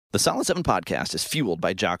The Solid 7 podcast is fueled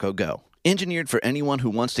by Jocko Go. Engineered for anyone who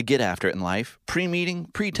wants to get after it in life, pre-meeting,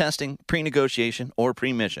 pre-testing, pre-negotiation, or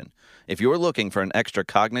pre-mission. If you're looking for an extra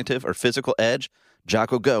cognitive or physical edge,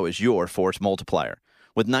 Jocko Go is your force multiplier.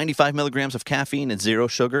 With 95 milligrams of caffeine and zero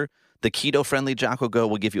sugar, the keto-friendly Jocko Go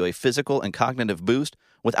will give you a physical and cognitive boost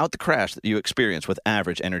without the crash that you experience with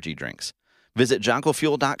average energy drinks. Visit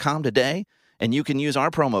JockoFuel.com today, and you can use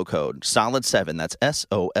our promo code SOLID7, that's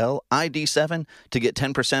SOLID7, to get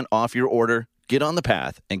 10% off your order. Get on the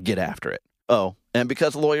path and get after it. Oh, and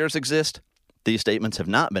because lawyers exist, these statements have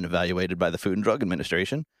not been evaluated by the Food and Drug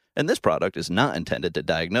Administration, and this product is not intended to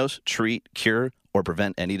diagnose, treat, cure, or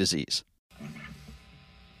prevent any disease.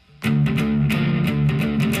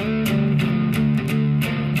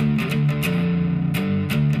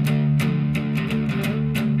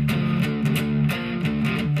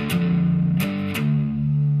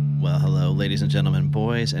 Well, hello, ladies and gentlemen,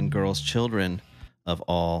 boys and girls, children of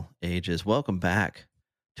all ages. Welcome back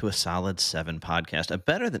to a Solid 7 podcast, a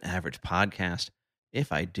better than average podcast,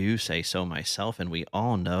 if I do say so myself, and we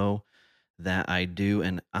all know that I do,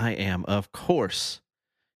 and I am, of course,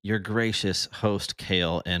 your gracious host,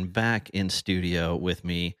 Kale, and back in studio with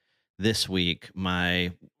me this week,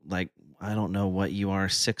 my, I don't know what you are,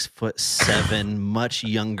 6'7", much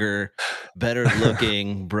younger, better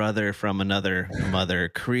looking brother from another mother,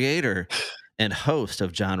 creator and host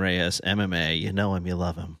of John Reyes MMA. You know him, you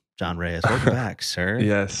love him. John Reyes, welcome back, sir.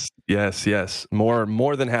 Yes.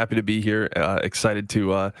 More than happy to be here. Excited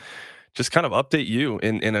to just kind of update you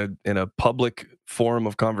in a public forum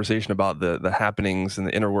of conversation about the happenings and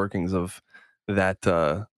the inner workings of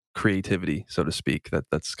that creativity, so to speak,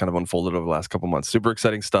 that's kind of unfolded over the last couple months. Super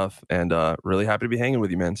exciting stuff, and really happy to be hanging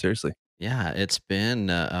with you, man. Seriously. Yeah, it's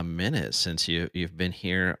been a minute since you've been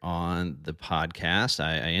here on the podcast.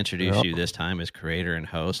 I introduced you this time as creator and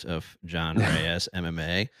host of John Reyes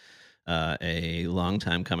MMA, a long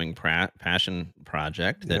time coming passion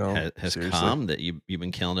project that has come that you've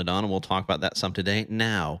been killing it on, and we'll talk about that some today.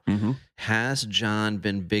 Now, has John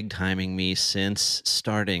been big timing me since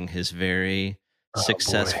starting his very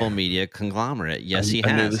successful media conglomerate? Yes, he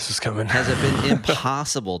has. I knew this was coming. Has it been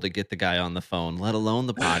impossible to get the guy on the phone, let alone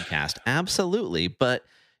the podcast? Absolutely, but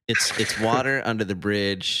it's water under the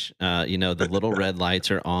bridge. The little red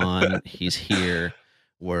lights are on. He's here.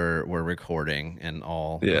 We're recording, and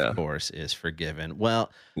all, of course, is forgiven.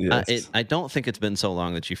 Well, yes. I don't think it's been so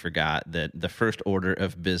long that you forgot that the first order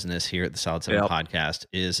of business here at the Solid 7 podcast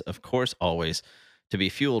is, of course, always to be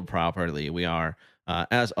fueled properly. We are,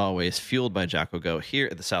 as always, fueled by Jocko Go here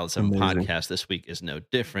at the Solid 7 podcast. This week is no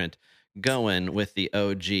different. Going with the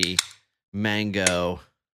OG mango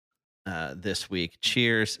this week.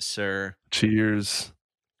 Cheers, sir. Cheers.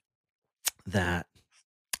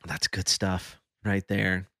 That's good stuff right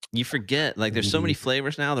there. You forget, there's so many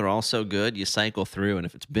flavors now. They're all so good. You cycle through, and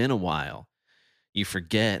if it's been a while, you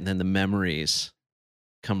forget, and then the memories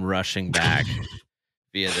come rushing back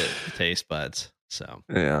via the taste buds. So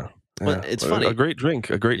Well, it's funny. A great drink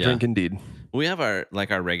drink indeed. We have our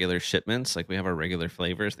regular shipments, we have our regular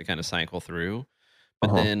flavors that kind of cycle through.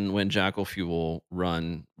 But then when Jocko Fuel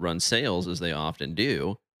run sales, as they often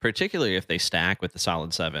do, particularly if they stack with the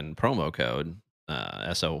Solid 7 promo code,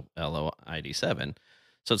 SOLID7.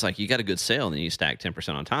 So it's you got a good sale, and then you stack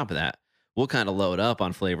 10% on top of that. We'll kind of load up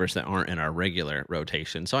on flavors that aren't in our regular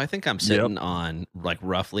rotation. So I think I'm sitting on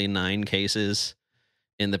roughly 9 cases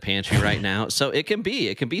in the pantry right now. So it can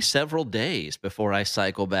be several days before I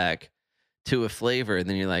cycle back to a flavor, and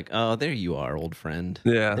then you're like, oh, there you are, old friend.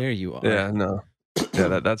 Yeah. There you are. Yeah, no.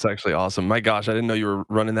 Yeah, that's actually awesome. My gosh, I didn't know you were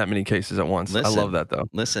running that many cases at once. I love that, though.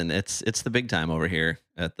 Listen, it's the big time over here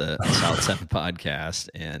at the Solid 7 podcast,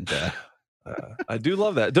 and I do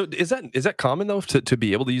love that. Is that common, though, to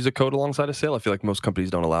be able to use a code alongside a sale? I feel like most companies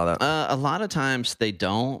don't allow that. A lot of times they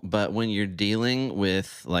don't, but when you're dealing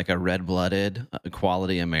with a red-blooded,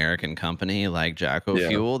 quality American company like Jocko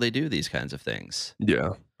Fuel, they do these kinds of things. Yeah,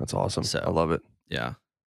 that's awesome. So, I love it. Yeah.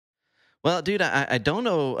 Well, dude, I don't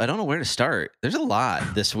know where to start. There's a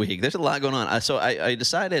lot this week. There's a lot going on. So I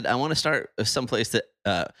decided I want to start someplace that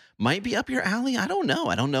might be up your alley. I don't know.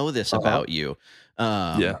 I don't know this about you.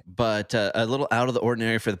 But a little out of the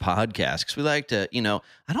ordinary for the podcast, because we like to,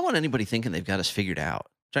 I don't want anybody thinking they've got us figured out.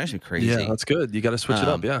 It drives me crazy. Yeah, that's good. You got to switch it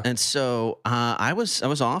up. Yeah. And so I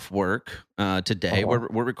was off work today.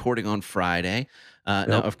 We're recording on Friday.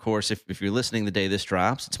 Now, of course, if you're listening the day this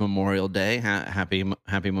drops, it's Memorial Day. Happy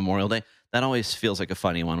Memorial Day. That always feels like a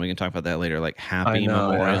funny one. We can talk about that later. Happy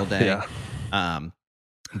Memorial Day. Yeah.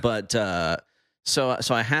 So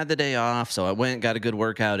I had the day off. So I went, got a good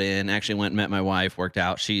workout in. Actually went and met my wife, worked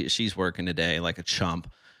out. She's working today like a chump.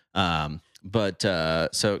 But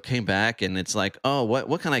so it came back, and it's like, oh,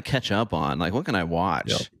 what can I catch up on? Like, what can I Yep.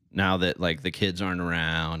 watch now that like the kids aren't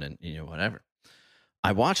around and whatever.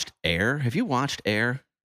 I watched Air. Have you watched Air?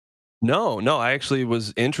 No, I actually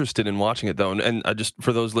was interested in watching it though, and I just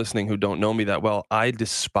for those listening who don't know me that well, I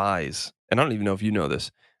despise, and I don't even know if you know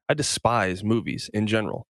this, I despise movies in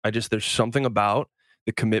general. There's something about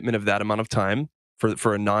the commitment of that amount of time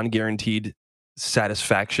for a non-guaranteed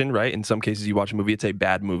satisfaction, right? In some cases, you watch a movie, it's a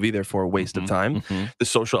bad movie, therefore a waste of time. The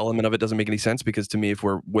social element of it doesn't make any sense because to me, if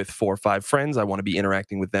we're with 4 or 5 friends, I want to be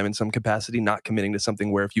interacting with them in some capacity, not committing to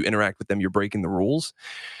something where if you interact with them, you're breaking the rules.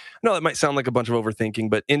 No, that might sound like a bunch of overthinking,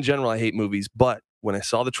 but in general, I hate movies. But when I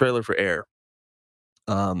saw the trailer for Air,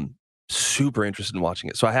 super interested in watching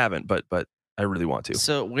it. So I haven't, but I really want to.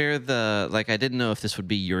 So where I didn't know if this would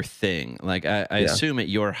be your thing. Like I Yeah. assume at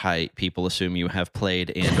your height, people assume you have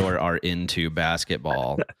played and or are into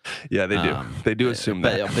basketball. Yeah, they do. They do assume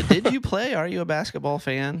that. But did you play? Are you a basketball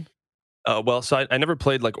fan? Well, so I never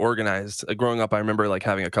played like organized. Growing up, I remember like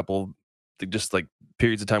having a couple just like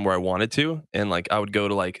periods of time where I wanted to, and like I would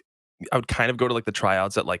kind of go to like the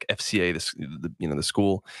tryouts at like FCA, the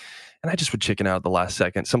school, and I just would chicken out at the last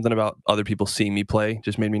second. Something about other people seeing me play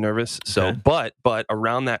just made me nervous. So, Okay. but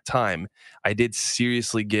around that time, I did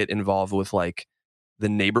seriously get involved with like the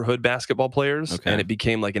neighborhood basketball players, Okay. and it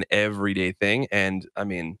became like an everyday thing. And I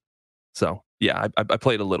mean, so yeah, I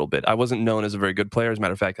played a little bit. I wasn't known as a very good player. As a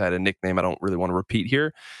matter of fact, I had a nickname I don't really want to repeat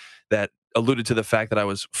here that alluded to the fact that I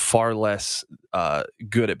was far less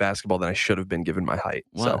good at basketball than I should have been given my height.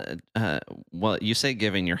 Well, So well, you say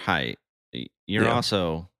given your height, you're yeah.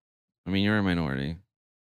 also, I mean, you're a minority.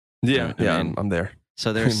 Yeah, I mean, I'm there.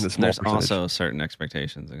 So In the there's small percentage. also certain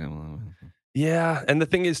expectations that come along with it. Yeah, and the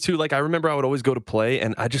thing is too, like I remember I would always go to play,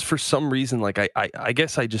 and I just for some reason, like I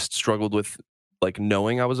guess I just struggled with like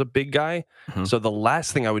knowing I was a big guy. Uh-huh. So the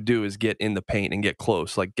last thing I would do is get in the paint and get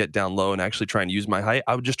close, like get down low and actually try and use my height.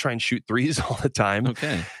 I would just try and shoot threes all the time.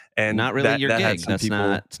 Okay. And Not really your that gig. had some That's people,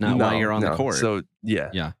 not. It's not why you're on the court. So yeah.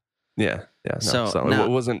 Yeah. No, So it now-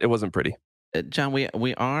 wasn't pretty. John,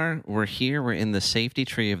 we're here. We're in the safety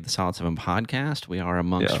tree of the Solid 7 podcast. We are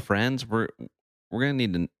amongst friends. We're gonna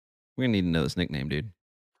need to know this nickname, dude.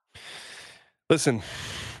 Listen,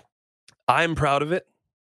 I'm proud of it.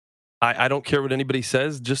 I don't care what anybody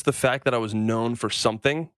says. Just the fact that I was known for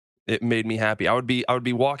something, it made me happy. I would be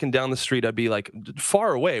walking down the street. I'd be like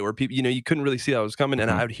far away where people, you couldn't really see that I was coming, and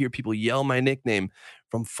I would hear people yell my nickname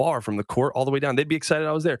from far, from the court all the way down. They'd be excited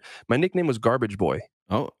I was there. My nickname was Garbage Boy.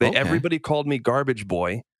 Oh, okay. Everybody called me Garbage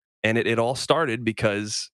Boy, and it all started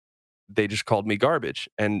because they just called me garbage.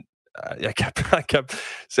 And I kept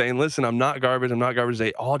saying, listen, I'm not garbage. I'm not garbage.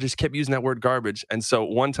 They all just kept using that word garbage. And so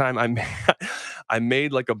one time I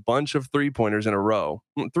made like a bunch of 3-pointers in a row,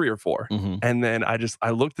 3 or 4. Mm-hmm. And then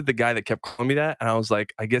I looked at the guy that kept calling me that, and I was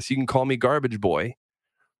like, I guess you can call me Garbage Boy.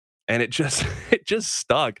 And it just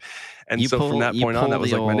stuck. And so from that point on, that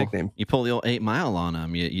was like my nickname. You pull the old 8 Mile on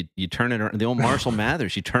him. You turn it. The old Marshall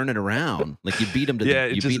Mathers. You turn it around. Like you beat him to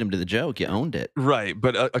beat him to the joke. You owned it. Right.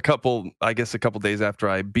 But a couple days after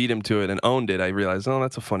I beat him to it and owned it, I realized, oh,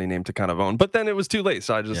 that's a funny name to kind of own. But then it was too late.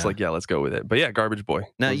 So I just let's go with it. But yeah, Garbage Boy.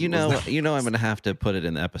 Now, I'm going to have to put it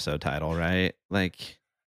in the episode title, right? Like,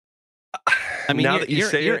 I mean,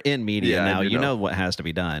 you're in media now. You know what has to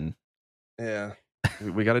be done. Yeah.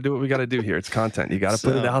 We got to do what we got to do here. It's content. You got to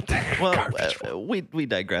put it out there. Well, we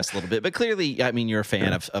digress a little bit, but clearly, I mean, you're a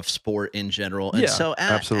fan of sport in general, and so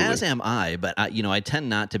as am I. But I tend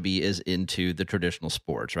not to be as into the traditional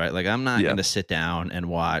sports, right? Like I'm not going to sit down and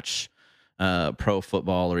watch pro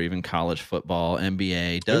football or even college football.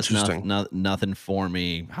 NBA does nothing for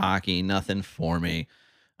me. Hockey, nothing for me.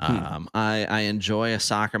 I enjoy a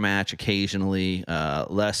soccer match occasionally,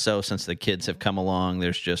 less so since the kids have come along.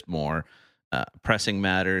 There's just more pressing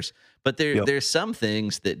matters, but there's some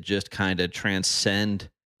things that just kind of transcend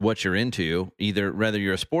what you're into, whether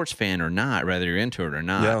you're a sports fan or not, whether you're into it or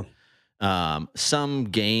not. Some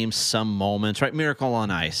games, some moments, right? Miracle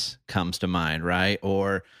on Ice comes to mind, right?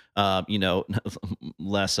 Or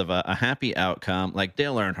less of a happy outcome, like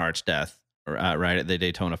Dale Earnhardt's death, right at the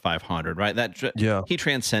Daytona 500, right? He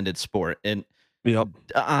transcended sport, and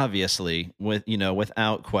obviously,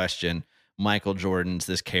 without question, Michael Jordan's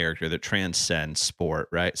this character that transcends sport,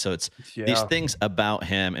 right? So it's these things about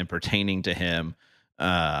him and pertaining to him.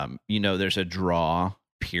 There's a draw,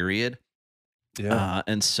 period.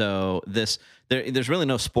 And so there's really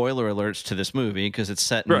no spoiler alerts to this movie because it's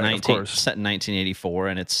set in 1984,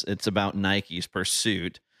 and it's about Nike's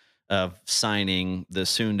pursuit of signing the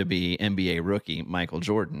soon-to-be NBA rookie Michael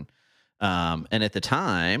Jordan. And at the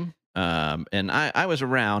time, and I was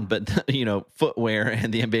around, but footwear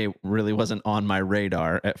and the NBA really wasn't on my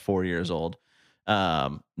radar at 4 years old.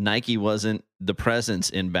 Nike wasn't the presence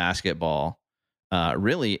in basketball,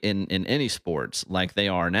 really in any sports like they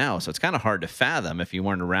are now. So it's kind of hard to fathom if you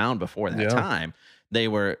weren't around before that Yeah. time. They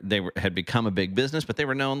had become a big business, but they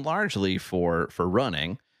were known largely for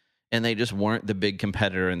running, and they just weren't the big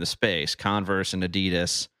competitor in the space. Converse and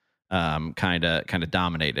Adidas kind of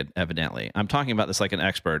dominated. Evidently, I'm talking about this like an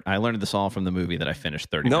expert. I learned this all from the movie that I finished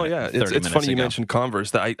 30 No, minutes. yeah, 30 it's minutes funny you ago. mentioned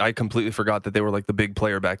Converse. That I completely forgot that they were like the big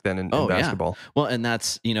player back then in basketball. Yeah. Well, and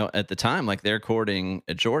that's at the time, like they're courting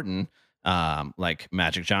Jordan. Like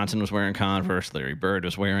Magic Johnson was wearing Converse, Larry Bird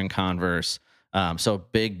was wearing Converse. So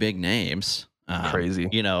big names. Crazy.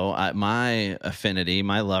 My affinity,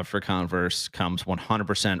 my love for Converse comes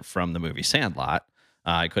 100% from the movie Sandlot.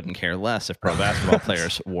 I couldn't care less if pro basketball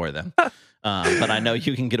players wore them. But I know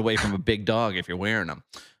you can get away from a big dog if you're wearing them.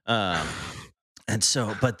 But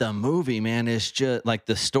the movie, man, is just like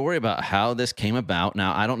the story about how this came about.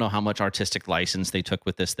 Now, I don't know how much artistic license they took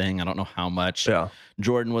with this thing. I don't know how much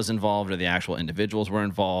Jordan was involved or the actual individuals were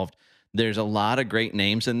involved. There's a lot of great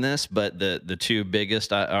names in this, but the two biggest,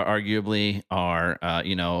 arguably, are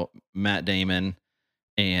Matt Damon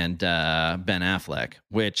and Ben Affleck.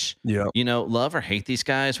 Which love or hate these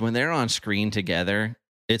guys, when they're on screen together,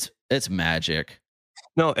 it's magic.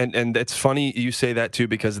 No, and it's funny you say that too,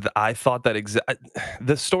 because I thought that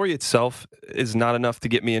the story itself is not enough to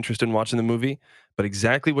get me interested in watching the movie, but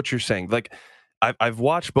exactly what you're saying. Like I've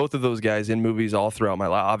watched both of those guys in movies all throughout my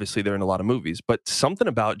life. Obviously, they're in a lot of movies, but something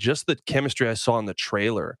about just the chemistry I saw in the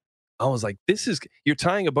trailer, I was like, you're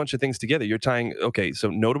tying a bunch of things together. So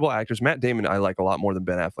notable actors. Matt Damon, I like a lot more than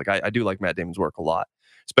Ben Affleck. I do like Matt Damon's work a lot,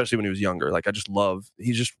 especially when he was younger. Like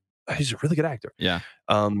he's a really good actor. Yeah.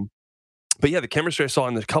 But yeah, the chemistry I saw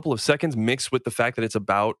in a couple of seconds mixed with the fact that it's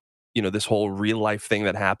about, this whole real life thing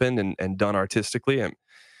that happened and done artistically. And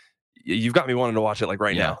you've got me wanting to watch it like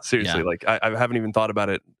right now. Seriously. Yeah. Like I haven't even thought about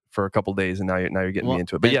it for a couple of days, and now you're getting me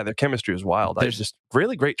into it. But yeah, their chemistry is wild. There's just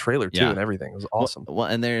really great trailer too, and everything. It was awesome. Well,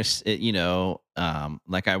 and there's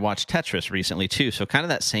like I watched Tetris recently too, so kind of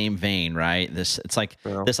that same vein, right? It's like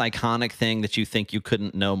this iconic thing that you think you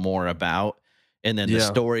couldn't know more about. And then the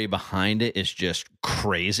story behind it is just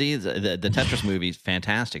crazy. The Tetris movie is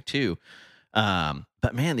fantastic too.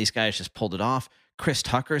 But man, these guys just pulled it off. Chris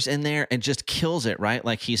Tucker's in there and just kills it, right?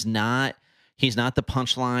 Like he's not the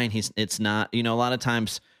punchline. It's not, a lot of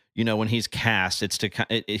times, when he's cast,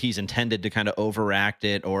 he's intended to kind of overact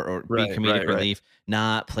it or be comedic relief.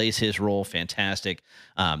 Not plays his role fantastic.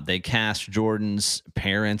 They cast Jordan's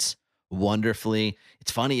parents wonderfully.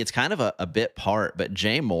 It's funny. It's kind of a bit part, but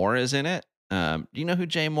Jay Moore is in it. Do you know who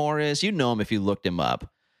Jay Moore is? You know him if you looked him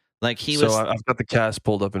up. Like I've got the cast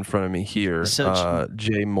pulled up in front of me here.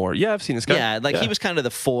 Jay Moore. Yeah, I've seen this guy. Yeah, he was kind of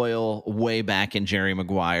the foil way back in Jerry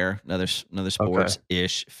Maguire, another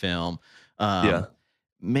sports-ish film.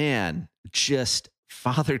 Man, just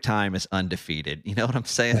Father Time is undefeated. You know what I'm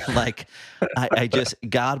saying? Like, I just,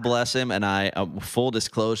 God bless him. And full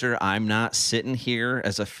disclosure, I'm not sitting here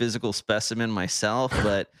as a physical specimen myself,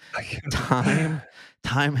 but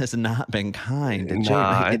Time has not been kind to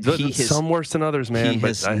Jay. Some worse than others, man.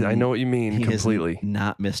 But I know what you mean completely.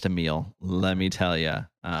 Not missed a meal, let me tell you.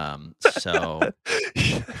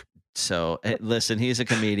 So listen, he's a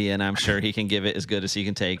comedian. I'm sure he can give it as good as he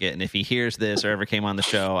can take it. And if he hears this or ever came on the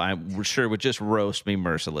show, I'm sure would just roast me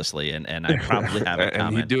mercilessly. And I probably have a comment.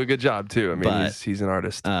 And he'd do a good job too. I mean, he's an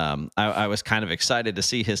artist. I was kind of excited to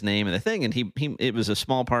see his name in the thing, and he it was a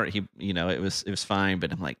small part. It was fine,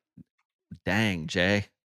 but I'm like, dang, Jay,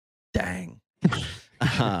 dang.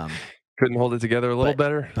 Couldn't hold it together a little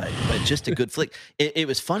better, but just a good flick. It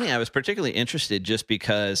was funny. I was particularly interested just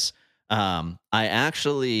because I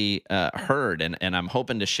actually heard, and I'm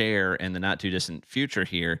hoping to share in the not too distant future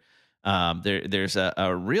here. There's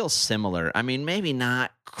a real similar. I mean, maybe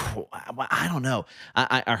not. I don't know.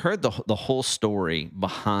 I heard the whole story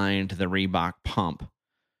behind the Reebok pump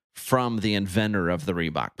from the inventor of the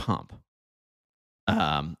Reebok pump.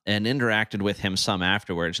 And interacted with him some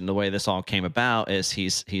afterwards. And the way this all came about is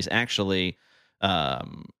he's actually, I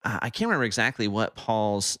can't remember exactly what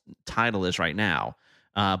Paul's title is right now,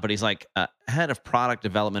 but he's like head of product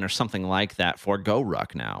development or something like that for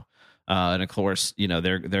GoRuck now. And of course,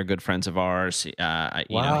 they're good friends of ours. He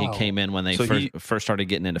came in when they first started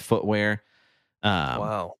getting into footwear.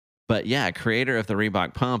 Wow. but yeah, creator of the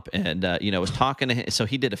Reebok pump, and was talking to him. So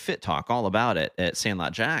he did a fit talk all about it at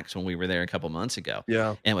Sandlot Jacks when we were there a couple months ago,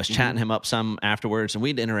 Yeah. and was chatting him up some afterwards, and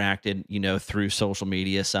we'd interacted, through social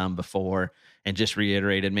media some before, and just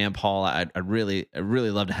reiterated, man, Paul, I'd really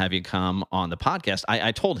love to have you come on the podcast.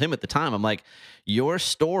 I told him at the time, I'm like, your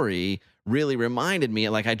story really reminded me,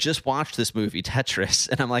 like, I just watched this movie Tetris,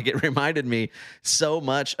 and I'm like, it reminded me so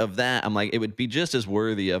much of that. I'm like, it would be just as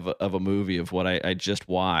worthy of a movie of what I just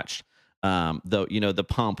watched. Though, the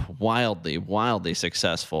pump, wildly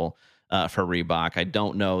successful for Reebok. I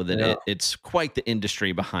don't know that it's quite the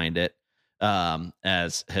industry behind it,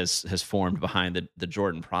 as has formed behind the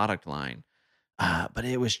Jordan product line. But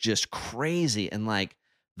it was just crazy. And like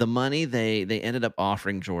the money they ended up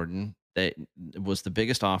offering Jordan, that was the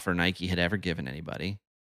biggest offer Nike had ever given anybody.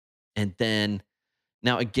 And then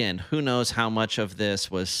now again, who knows how much of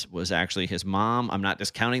this was actually his mom? I'm not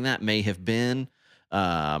discounting that, may have been,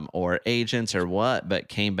 or agents or what, but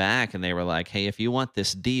came back and they were like, hey, if you want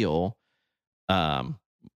this deal, um,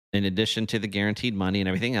 in addition to the guaranteed money and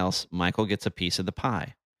everything else, Michael gets a piece of the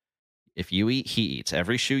pie. If you eat, he eats.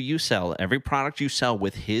 Every shoe you sell, every product you sell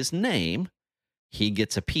with his name, he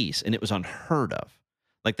gets a piece. And it was unheard of.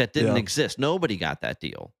 Like, that didn't exist. Nobody got that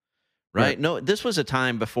deal, right? No, this was a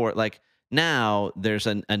time before, like, now there's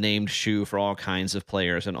a named shoe for all kinds of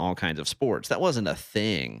players and all kinds of sports. That wasn't a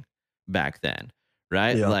thing back then,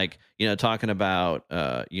 right? Yeah. Like, talking about,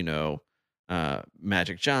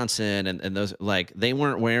 Magic Johnson and those, like, they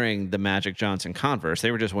weren't wearing the Magic Johnson Converse.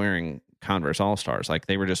 They were just wearing Converse All-Stars. Like,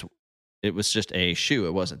 it was just a shoe.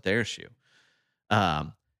 It wasn't their shoe.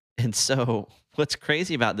 And so what's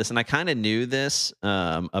crazy about this, and I kind of knew this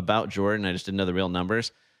about Jordan, I just didn't know the real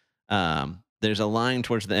numbers. There's a line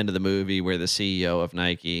towards the end of the movie where the CEO of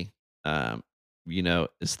Nike,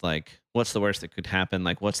 is like, what's the worst that could happen?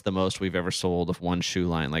 Like, what's the most we've ever sold of one shoe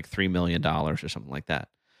line? Like $3 million or something like that.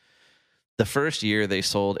 The first year they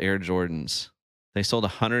sold Air Jordans, they sold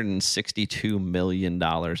 $162 million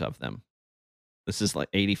of them. This is like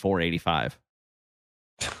 84, 85.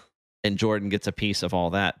 And Jordan gets a piece of all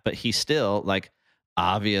that. But he's still, like,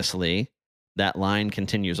 obviously, that line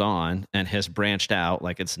continues on and has branched out.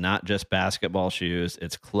 Like, it's not just basketball shoes,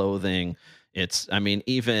 it's clothing.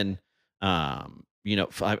 Even,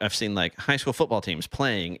 I've seen, like, high school football teams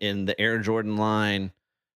playing in the Air Jordan line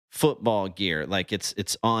football gear. Like,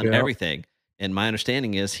 it's on everything. And my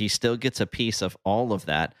understanding is he still gets a piece of all of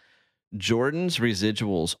that. Jordan's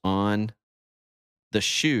residuals on the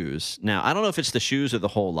shoes. Now, I don't know if it's the shoes or the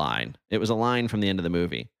whole line. It was a line from the end of the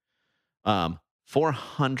movie.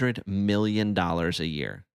 $400 million a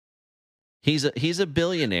year. He's a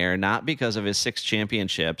billionaire, not because of his 6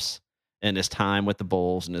 championships and his time with the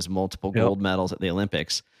Bulls and his multiple gold medals at the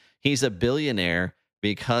Olympics. He's a billionaire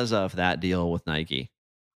because of that deal with Nike.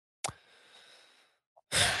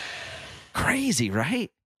 Crazy, right?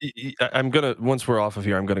 I'm gonna, once we're off of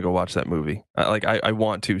here, I'm gonna go watch that movie. I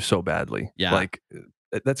want to so badly. Yeah. Like,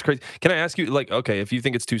 that's crazy. Can I ask you, like, okay, if you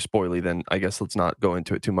think it's too spoily, then I guess let's not go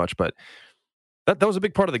into it too much. But that was a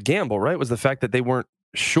big part of the gamble, right? Was the fact that they weren't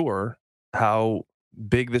sure how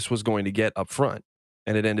big this was going to get up front,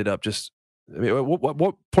 and it ended up just. I mean,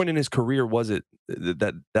 what point in his career was it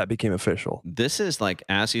that became official? This is like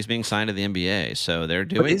as he's being signed to the NBA, so they're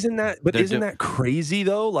doing. But isn't that crazy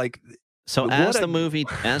though? Like. So as the movie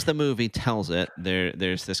tells it,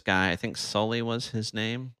 there's this guy, I think Sully was his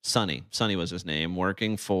name, Sonny was his name,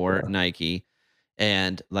 working for Nike,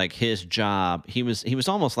 and like his job, he was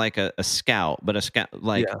almost like a scout, but a scout,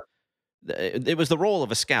 like it was the role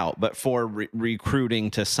of a scout, but for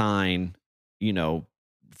recruiting to sign,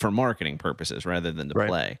 for marketing purposes rather than to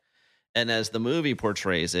play. And as the movie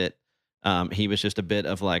portrays it, he was just a bit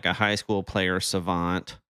of like a high school player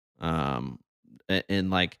savant, and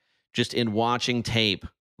like. Just in watching tape,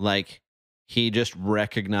 like he just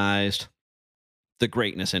recognized the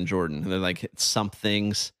greatness in Jordan. They're like,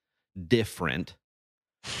 something's different,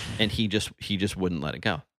 and he just wouldn't let it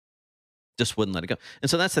go. Just wouldn't let it go. And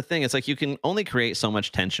so that's the thing. It's like you can only create so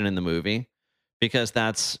much tension in the movie because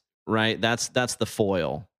that's right. That's the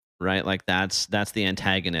foil, right? Like that's the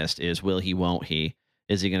antagonist. Is will he? Won't he?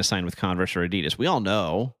 Is he going to sign with Converse or Adidas? We all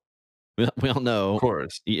know. We all know. Of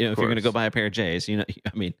course. If you're going to go buy a pair of J's,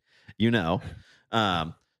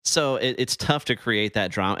 So it's tough to create that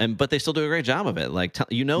drama, but they still do a great job of it. Like,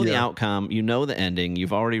 the outcome, the ending,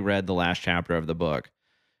 you've already read the last chapter of the book,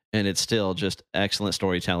 and it's still just excellent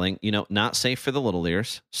storytelling. Not safe for the little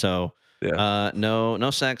ears. So,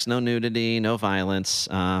 no sex, no nudity, no violence,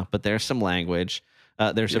 but there's some language.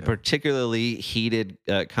 There's a particularly heated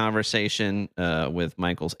conversation with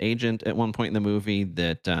Michael's agent at one point in the movie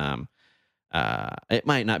that it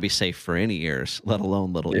might not be safe for any ears, let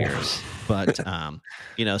alone little ears. But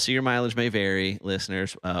so your mileage may vary,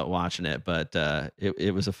 listeners watching it, but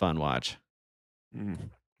it was a fun watch.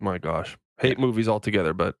 My gosh. Yeah. Hate movies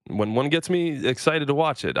altogether, but when one gets me excited to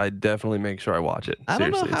watch it, I definitely make sure I watch it. I don't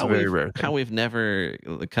know Seriously, it's a very rare thing. how we've never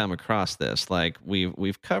come across this. Like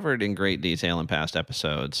we've covered in great detail in past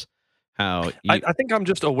episodes how I think I'm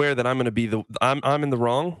just aware that I'm going to be I'm in the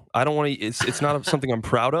wrong. I don't want to. It's not something I'm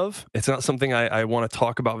proud of. It's not something I want to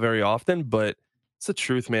talk about very often. But it's the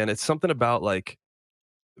truth, man. It's something about like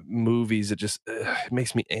movies. It just it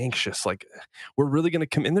makes me anxious. Like we're really going to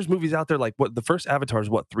come. And there's movies out there like what the first Avatar is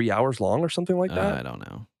 3 hours long or something like that. I don't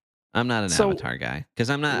know. I'm not an Avatar guy because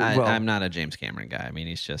I'm not a James Cameron guy. I mean,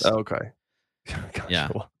 he's just okay. Gotcha. Yeah.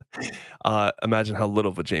 Imagine how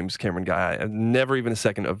little of a James Cameron guy. I've never even a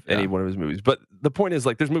second of any one of his movies. But the point is,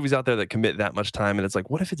 like, there's movies out there that commit that much time, and it's like,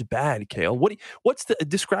 what if it's bad, Kale?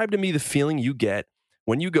 Describe to me the feeling you get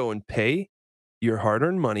when you go and pay your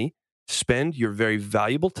hard-earned money, spend your very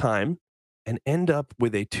valuable time, and end up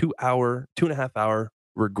with a 2.5 hour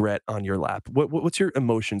regret on your lap. What's your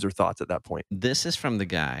emotions or thoughts at that point? This is from the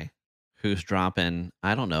guy who's dropping,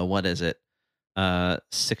 I don't know, what is it?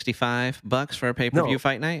 $65 for a pay-per-view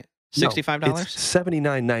fight night? $65? No, it's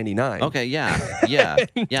 $79.99. Okay,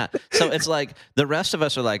 yeah. So it's like the rest of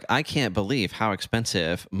us are like, I can't believe how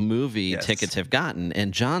expensive movie tickets have gotten.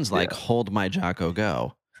 And John's like, hold my Jocko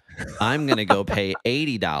go. I'm gonna go pay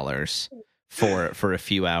 $80 for a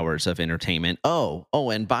few hours of entertainment. Oh,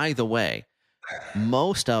 and by the way,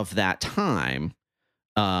 most of that time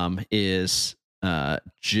is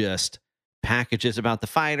just packages about the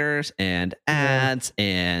fighters and ads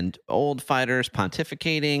and old fighters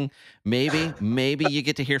pontificating. Maybe you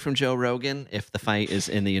get to hear from Joe Rogan if the fight is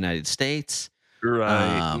in the United States.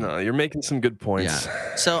 Right. No, you're making some good points.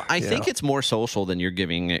 Yeah. So I think it's more social than you're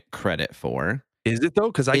giving it credit for. Is it though?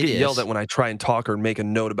 Because I get yelled at when I try and talk or make a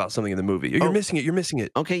note about something in the movie. You're missing it. You're missing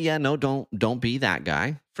it. Okay, yeah, no, don't be that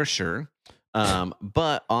guy for sure.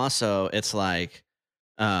 But also it's like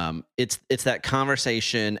it's that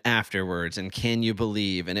conversation afterwards, and can you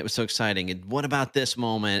believe? And it was so exciting. And what about this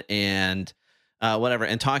moment? And whatever.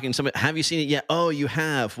 And talking to somebody, have you seen it yet? Oh, you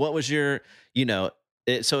have. What was your, there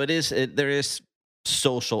is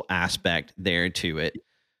social aspect there to it.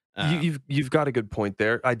 You've got a good point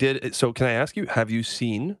there. I did. So can I ask you, have you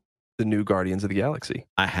seen the new Guardians of the Galaxy?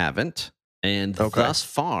 I haven't. And thus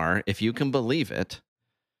far, if you can believe it,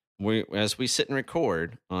 as we sit and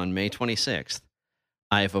record on May 26th,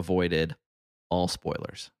 I've avoided all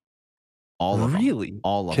spoilers. All of them. Really?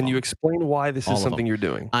 All of them. Can you explain why this is something you're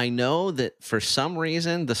doing? I know that for some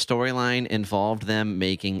reason, the storyline involved them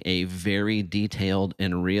making a very detailed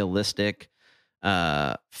and realistic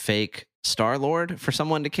fake Star-Lord for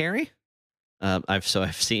someone to carry. I've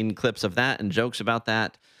seen clips of that and jokes about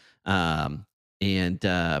that.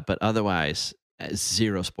 But otherwise,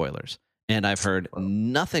 zero spoilers. And I've heard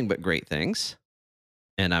nothing but great things.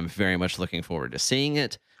 And I'm very much looking forward to seeing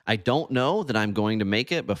it. I don't know that I'm going to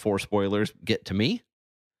make it before spoilers get to me.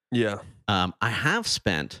 Yeah. I have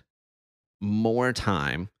spent more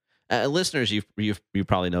time. Listeners, you've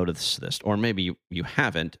probably noticed this, or maybe you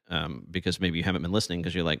haven't, because maybe you haven't been listening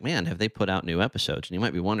because you're like, man, have they put out new episodes? And you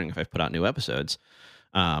might be wondering if I've put out new episodes.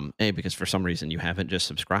 Because for some reason you haven't just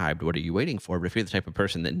subscribed. What are you waiting for? But if you're the type of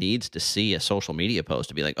person that needs to see a social media post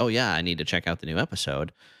to be like, oh yeah, I need to check out the new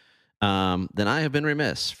episode, then I have been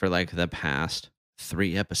remiss for like the past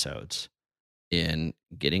 3 episodes in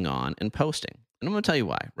getting on and posting. And I'm going to tell you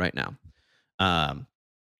why right now.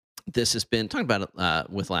 This has been talking about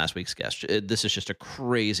it with last week's guest. This is just a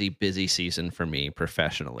crazy busy season for me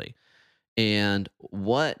professionally. And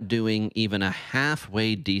what doing even a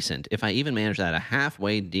halfway decent, if I even manage that, a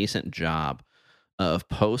halfway decent job of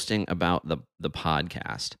posting about the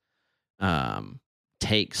podcast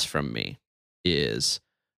takes from me is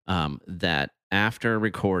that after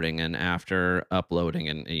recording and after uploading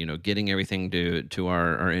and getting everything to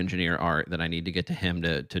our engineer Art, that I need to get to him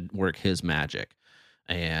to work his magic,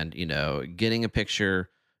 and getting a picture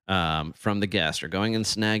from the guest or going and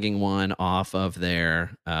snagging one off of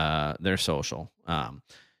their social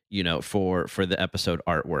for the episode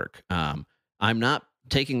artwork. I'm not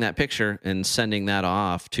taking that picture and sending that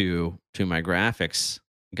off to my graphics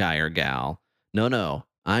guy or gal. No,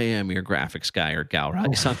 I am your graphics guy or gal,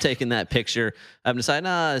 right? So I'm taking that picture. I'm deciding,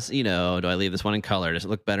 do I leave this one in color? Does it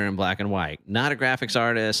look better in black and white? Not a graphics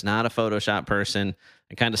artist, not a Photoshop person.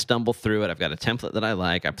 I kind of stumble through it. I've got a template that I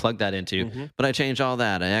like. I plug that into, but I change all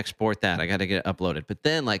that. I export that. I got to get it uploaded. But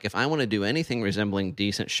then, like, if I want to do anything resembling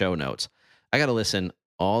decent show notes, I got to listen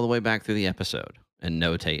all the way back through the episode and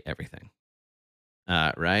notate everything.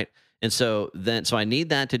 Right? And so I need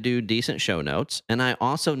that to do decent show notes. And I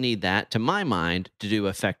also need that, to my mind, to do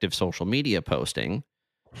effective social media posting,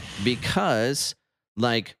 because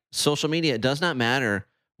like social media, it does not matter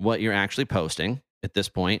what you're actually posting at this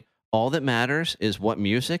point. All that matters is what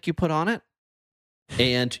music you put on it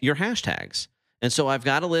and your hashtags. And so I've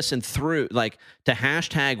got to listen through, like, to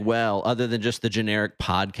hashtag well, other than just the generic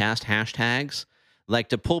podcast hashtags, like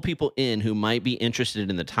to pull people in who might be interested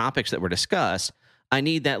in the topics that were discussed. I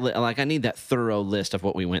need that, I need that thorough list of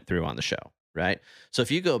what we went through on the show, right? So if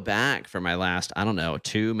you go back for my last, I don't know,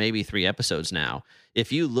 2, maybe 3 episodes now,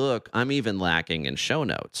 if you look, I'm even lacking in show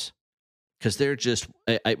notes, because they're just,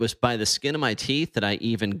 it was by the skin of my teeth that I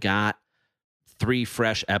even got 3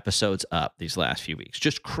 fresh episodes up these last few weeks.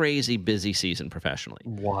 Just crazy busy season professionally.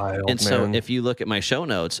 Wild, and so if you look at my show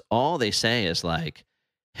notes, all they say is like,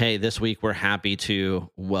 hey, this week we're happy to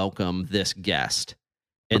welcome this guest.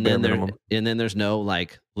 And then there's no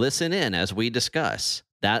like, listen in as we discuss.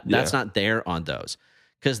 That's not there on those.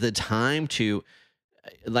 Because the time to,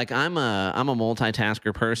 like, I'm a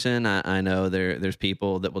multitasker person. I know there's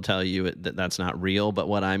people that will tell you that that's not real, but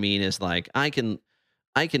what I mean is, like, I can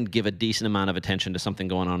give a decent amount of attention to something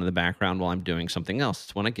going on in the background while I'm doing something else.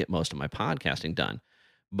 It's when I get most of my podcasting done.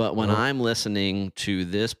 But when I'm listening to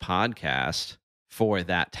this podcast for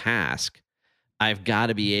that task, I've got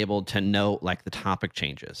to be able to note like the topic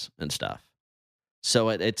changes and stuff. So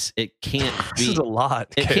it can't be, this is a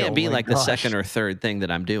lot. It can't be like the second or third thing that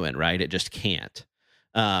I'm doing, right? It just can't.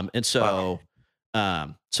 And so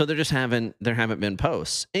so there haven't been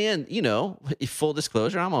posts. And, you know, full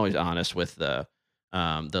disclosure, I'm always honest with the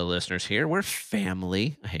listeners here. We're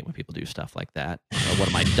family. I hate when people do stuff like that. What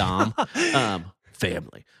am I, Dom?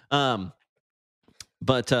 Family.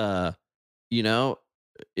 But you know,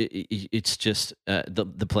 it's just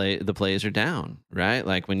the plays are down, right?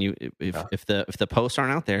 Like when if the posts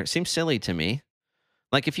aren't out there, it seems silly to me.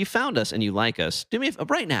 Like, if you found us and you like us, do me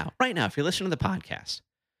right now, if you're listening to the podcast,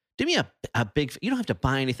 do me a big. You don't have to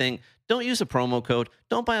buy anything. Don't use a promo code.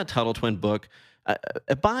 Don't buy a Tuttle Twin book.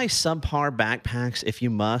 Buy subpar backpacks if you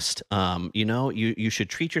must. You know, you should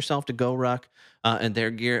treat yourself to Go Ruck and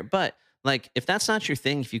their gear. But like, if that's not your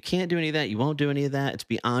thing, if you can't do any of that, you won't do any of that, it's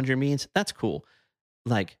beyond your means, that's cool.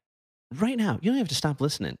 Like, right now, you don't have to stop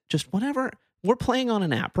listening. Just whatever. We're playing on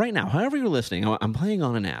an app right now. However you're listening, I'm playing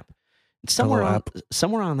on an app. Somewhere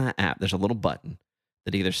on that app, there's a little button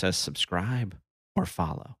that either says subscribe or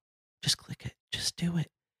follow. Just click it. Just do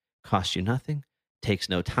it. Costs you nothing. Takes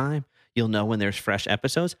no time. You'll know when there's fresh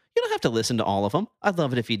episodes. You don't have to listen to all of them. I'd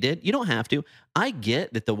love it if you did. You don't have to. I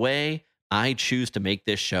get that the way I choose to make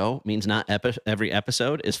this show means not every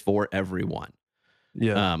episode is for everyone.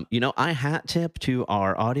 Yeah. You know, I hat tip to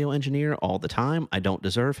our audio engineer all the time. I don't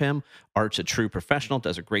deserve him. Art's a true professional,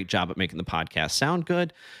 does a great job at making the podcast sound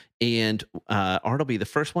good. And Art will be the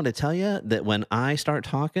first one to tell you that when I start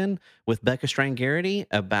talking with Becca Strangarity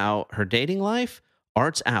about her dating life,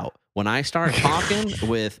 Art's out. When I start talking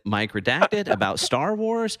with Mike Redacted about Star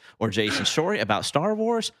Wars or Jason Shorey about Star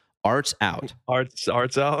Wars, Art's out.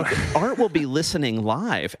 Art's out. Art will be listening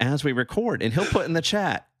live as we record, and he'll put in the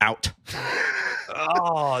chat, out.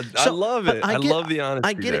 Oh, I love it. I love the honesty.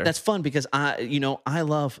 I get it. That's fun because I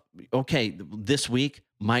love, okay, this week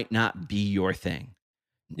might not be your thing.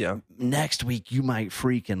 Yeah. Next week you might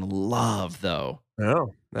freaking love, though.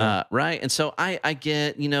 Oh. No. Right. And so I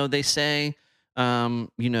get, they say,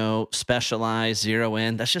 specialize, zero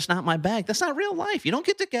in. That's just not my bag. That's not real life. You don't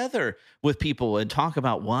get together with people and talk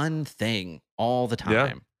about one thing all the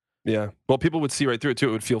time. Yeah. Well, people would see right through it too.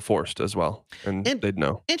 It would feel forced as well. And they'd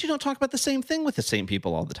know. And you don't talk about the same thing with the same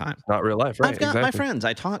people all the time. It's not real life, right? I've got my friends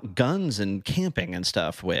I talk guns and camping and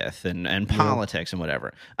stuff with, and politics and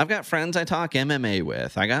whatever. I've got friends I talk MMA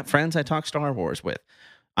with. I got friends I talk Star Wars with.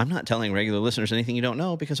 I'm not telling regular listeners anything you don't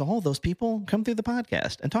know because all those people come through the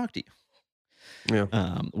podcast and talk to you.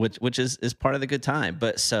 Yeah. Which is part of the good time.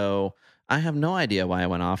 But so I have no idea why I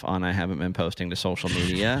went off on I haven't been posting to social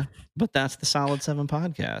media, but that's the Solid 7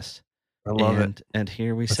 podcast. I love it. And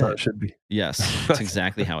here we That's sit. how it should be. Yes, that's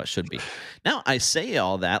exactly how it should be. Now, I say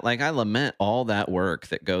all that, like I lament all that work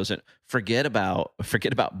that goes in. Forget about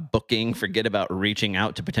booking, forget about reaching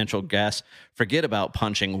out to potential guests, forget about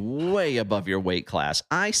punching way above your weight class.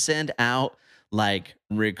 I send out like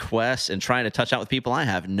requests and trying to touch out with people I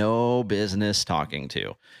have no business talking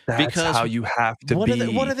to. That's because how you have to be. What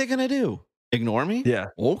are they going to do? Ignore me?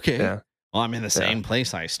 Yeah. Okay. Yeah. Well, I'm in the same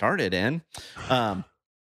place I started in. But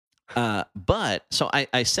so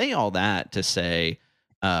I say all that to say,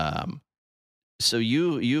 so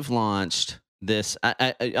you've launched this.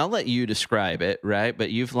 I'll let you describe it, right? But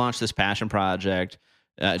you've launched this passion project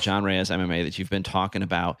John Reyes MMA that you've been talking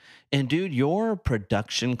about. And dude, your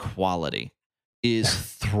production quality is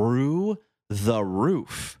through the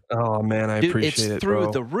roof. Oh man, I Dude, it's appreciate it, through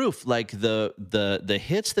bro. the roof. Like the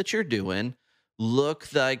hits that you're doing look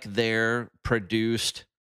like they're produced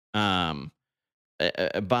by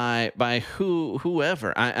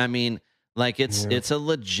whoever. I mean, like Yeah. it's a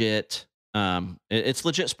legit it's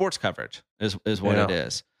legit sports coverage is what it Yeah,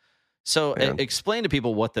 is. So man. explain to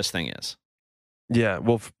people what this thing is. Yeah.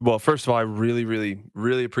 Well, first of all, I really, really,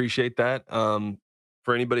 really appreciate that.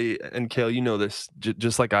 For anybody, and Kale, you know this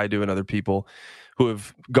just like I do, and other people who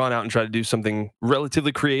have gone out and tried to do something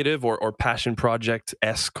relatively creative or passion project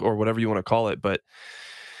esque or whatever you want to call it, but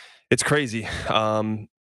it's crazy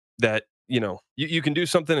that you can do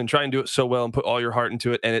something and try and do it so well and put all your heart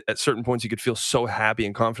into it, and at certain points you could feel so happy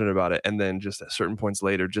and confident about it, and then just at certain points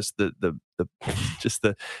later, just the just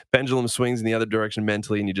the pendulum swings in the other direction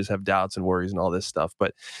mentally, and you just have doubts and worries and all this stuff.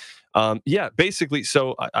 But yeah, basically,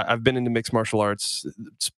 so I've been into mixed martial arts,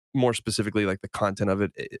 more specifically like the content of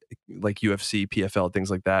it, like UFC, PFL, things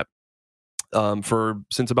like that, for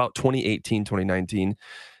since about 2018, 2019.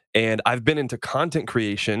 And I've been into content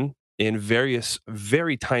creation in various,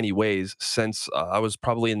 very tiny ways since I was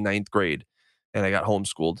probably in ninth grade and I got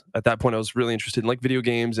homeschooled. At that point, I was really interested in like video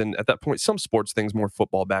games and at that point, some sports things, more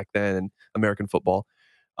football back then and American football.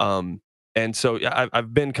 Um, and so yeah,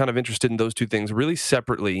 I've been kind of interested in those two things really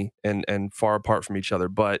separately and far apart from each other.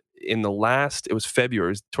 But in the last, it was February,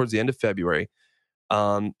 it was towards the end of February,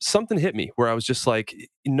 something hit me where I was just like,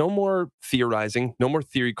 no more theorizing, no more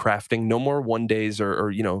theory crafting, no more one days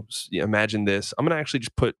or imagine this. I'm gonna actually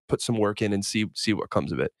just put some work in and see what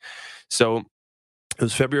comes of it. So it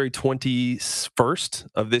was February 21st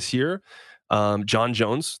of this year. John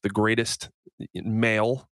Jones, the greatest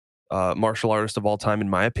male martial artist of all time, in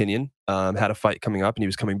my opinion, had a fight coming up and he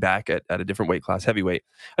was coming back at a different weight class, heavyweight.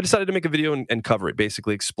 I decided to make a video and cover it,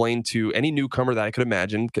 basically explain to any newcomer that I could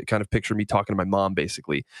imagine, kind of picture me talking to my mom,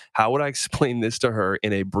 basically. How would I explain this to her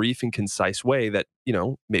in a brief and concise way that,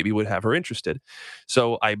 maybe would have her interested?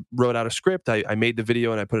 So I wrote out a script, I made the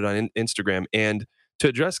video and I put it on Instagram. And to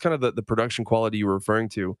address kind of the production quality you were referring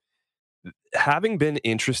to, having been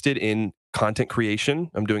interested in content creation,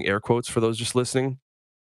 I'm doing air quotes for those just listening,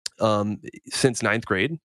 since ninth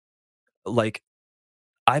grade, like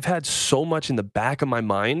I've had so much in the back of my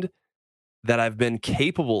mind that I've been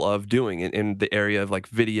capable of doing in the area of like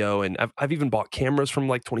video. And I've even bought cameras from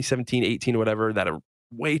like 2017, 18, or whatever that are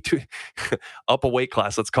way too up a weight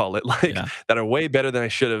class, let's call it, like Yeah. that are way better than I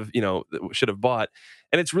should have bought.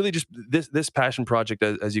 And it's really just this passion project,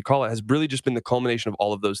 as you call it, has really just been the culmination of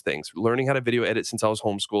all of those things. Learning how to video edit since I was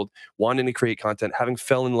homeschooled, wanting to create content, having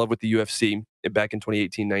fell in love with the UFC back in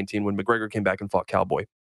 2018, 19, when McGregor came back and fought Cowboy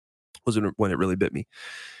was when it really bit me.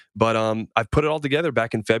 But I've put it all together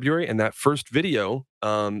back in February, and that first video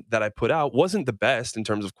that I put out wasn't the best in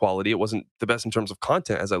terms of quality. It wasn't the best in terms of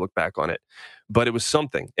content as I look back on it, but it was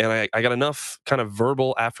something. And I got enough kind of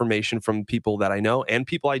verbal affirmation from people that I know and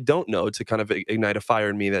people I don't know to kind of ignite a fire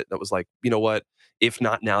in me that was like, you know what? If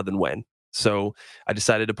not now, then when? So I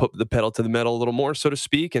decided to put the pedal to the metal a little more, so to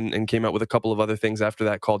speak, and came out with a couple of other things after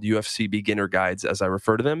that called UFC beginner guides, as I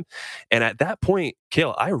refer to them. And at that point,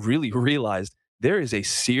 Kale, I really realized there is a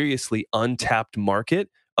seriously untapped market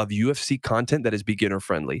of UFC content that is beginner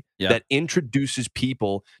friendly, Yeah. that introduces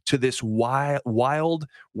people to this wild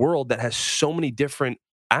world that has so many different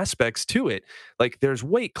aspects to it. Like there's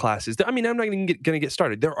weight classes. I mean, I'm not even going to get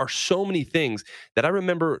started. There are so many things that I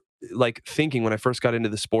remember like thinking when I first got into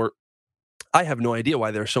the sport, I have no idea why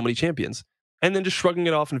there are so many champions. And then just shrugging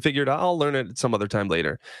it off and figured I'll learn it some other time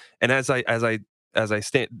later. And as I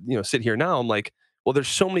stand, sit here now, I'm like, well, there's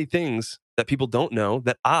so many things that people don't know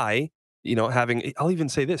that I'll even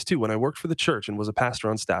say this too. When I worked for the church and was a pastor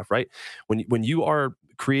on staff, right? When you are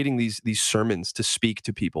creating these sermons to speak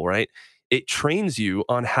to people, right? It trains you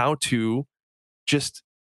on how to just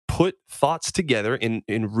put thoughts together in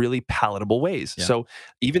really palatable ways. Yeah. So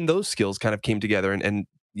even those skills kind of came together and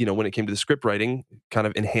when it came to the script writing, kind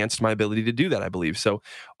of enhanced my ability to do that, I believe. So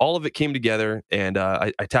all of it came together, and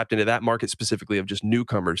I tapped into that market specifically of just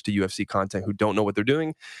newcomers to UFC content who don't know what they're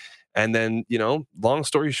doing. And then, long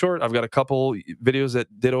story short, I've got a couple videos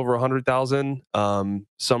that did over 100,000,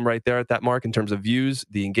 some right there at that mark in terms of views.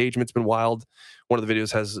 The engagement's been wild. One of the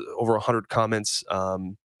videos has over 100 comments.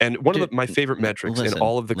 And one Dude, of my favorite metrics in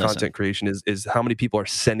all of the content creation is how many people are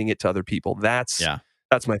sending it to other people. That's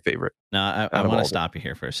my favorite. Now I out of want all to of them. stop you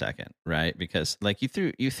here for a second, right? Because like you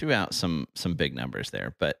threw out some big numbers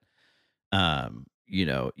there, but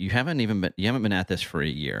you haven't been at this for a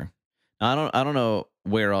year. I don't know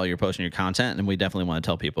where all you're posting your content, and we definitely want to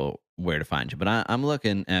tell people where to find you. But I'm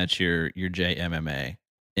looking at your JMMA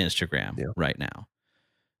Instagram Yeah. right now.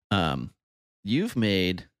 You've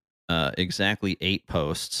made exactly 8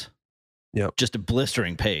 posts. Yep. Just a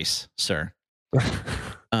blistering pace, sir.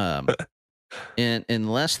 Um, in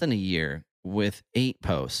less than a year, with 8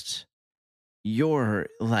 posts, you're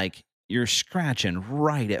scratching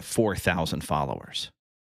right at 4,000 followers.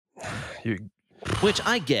 Which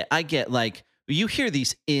I get, like, you hear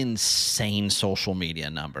these insane social media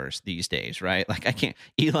numbers these days, right? Like, I can't,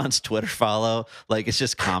 Elon's Twitter follow, like, it's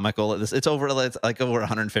just comical. It's over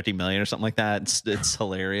 150 million or something like that. It's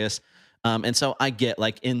hilarious. And so I get,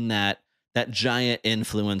 like, in that giant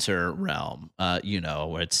influencer realm,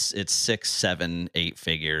 where it's 6, 7, 8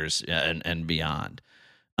 figures and beyond.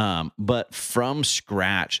 But from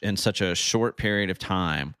scratch in such a short period of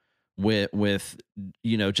time, with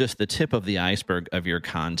just the tip of the iceberg of your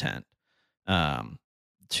content, to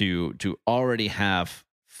already have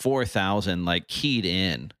 4,000 like keyed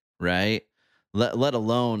in, right? Let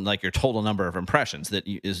alone like your total number of impressions that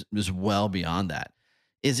is well beyond that,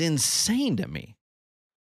 is insane to me.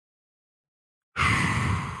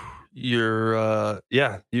 You're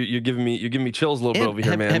giving me chills a little bit over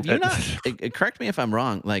here, man. Have you not? Correct me if I'm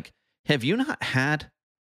wrong. Like, have you not had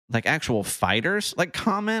like actual fighters like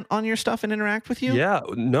comment on your stuff and interact with you? Yeah,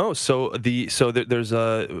 no. There's a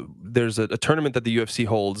tournament that the UFC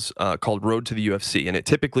holds called Road to the UFC, and it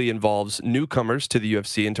typically involves newcomers to the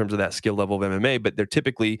UFC in terms of that skill level of MMA, but they're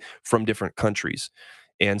typically from different countries.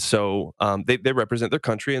 And so they represent their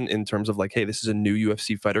country in terms of like, hey, this is a new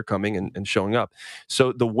UFC fighter coming and showing up.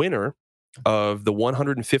 So the winner of the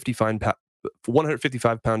 155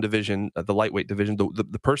 pound division, the lightweight division,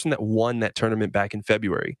 the person that won that tournament back in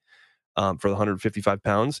February, for the 155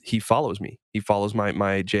 pounds, he follows me. He follows my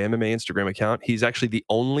JMMA Instagram account. He's actually the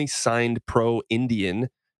only signed pro Indian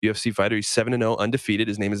UFC fighter. He's 7-0, undefeated.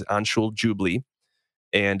 His name is Anshul Jubli.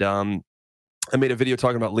 And I made a video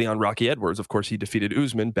talking about Leon Rocky Edwards. Of course, he defeated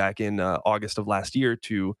Usman back in August of last year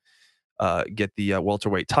to get the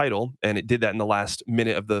welterweight title, and it did that in the last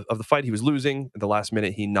minute of the fight. He was losing. In the last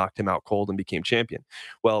minute, he knocked him out cold and became champion.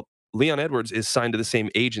 Well, Leon Edwards is signed to the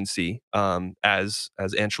same agency as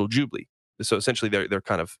Anshul Jubli. So essentially, they're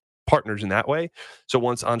kind of partners in that way. So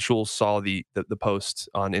once Anshul saw the post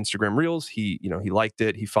on Instagram Reels, he liked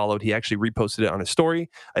it, he followed, he actually reposted it on his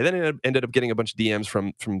story. I then ended up getting a bunch of DMs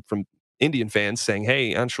from Indian fans saying,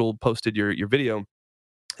 "Hey, Anshul posted your video."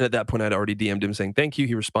 And at that point, I'd already DM'd him saying thank you.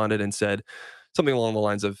 He responded and said something along the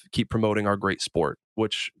lines of "keep promoting our great sport,"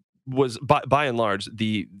 which was by and large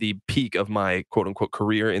the peak of my quote unquote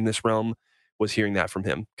career in this realm, was hearing that from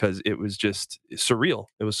him, because it was just surreal.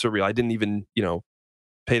 It was surreal. I didn't even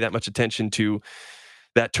pay that much attention to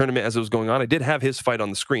that tournament as it was going on. I did have his fight on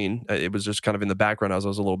the screen. It was just kind of in the background as I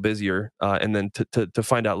was a little busier. And then to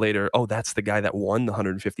find out later, oh, that's the guy that won the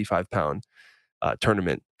 155 pound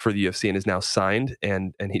tournament for the UFC and is now signed.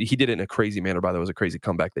 And he did it in a crazy manner. By the way, it was a crazy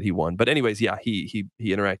comeback that he won. But anyways, yeah, he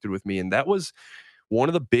interacted with me, and that was one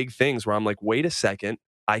of the big things where I'm like, wait a second,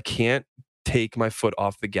 I can't take my foot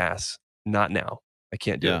off the gas. Not now. I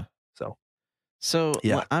can't do it. So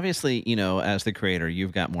yeah, obviously, as the creator,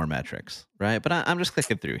 you've got more metrics, right? But I'm just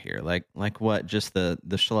clicking through here, like what just the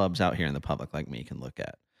schlubs out here in the public like me can look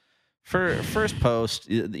at. For first post,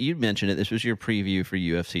 you mentioned it. This was your preview for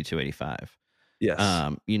UFC 285. yes.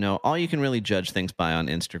 All you can really judge things by on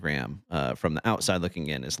Instagram, from the outside looking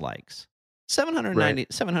in, is likes.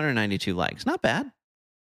 792 likes. Not bad.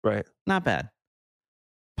 Right. Not bad.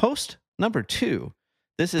 Post number 2.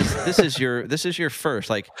 This is your first.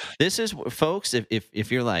 Like, this is, folks,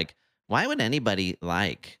 if you're like, why would anybody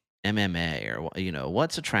like MMA, or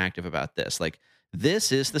what's attractive about this? Like,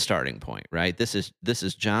 this is the starting point, right? This is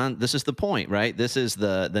John. This is the point, right? This is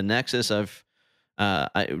the nexus of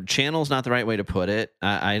channel's not the right way to put it.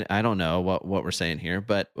 I don't know what we're saying here,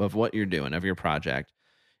 but of what you're doing, of your project,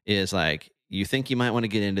 is like, you think you might want to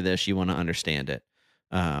get into this, you want to understand it.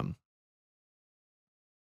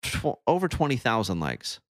 Over 20,000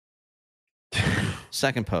 likes.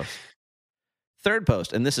 Second post. Third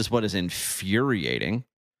post, and this is what is infuriating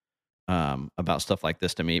about stuff like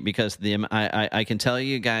this to me, because I can tell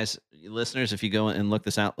you guys, listeners, if you go and look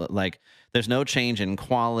this out, like, there's no change in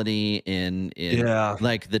quality, in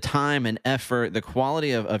like the time and effort. The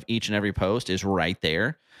quality of each and every post is right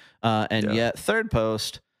there, and yet third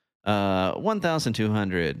post,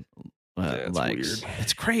 1,200 likes. Weird.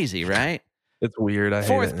 It's crazy, right? It's weird.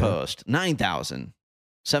 Fourth post,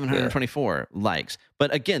 9,724 likes.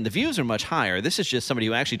 But again, the views are much higher. This is just somebody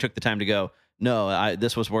who actually took the time to go, no,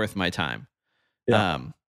 this was worth my time. Yeah.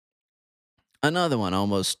 Another one,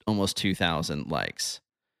 almost 2,000 likes.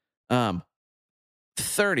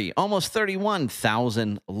 almost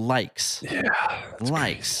 31,000 likes. Yeah, that's crazy.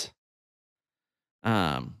 Likes.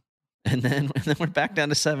 Um, and then we're back down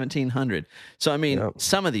to 1,700. So I mean, Yep.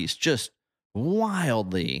 some of these just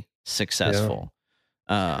wildly successful.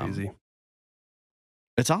 It's crazy.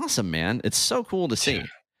 It's awesome, man. It's so cool to see.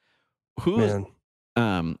 Who's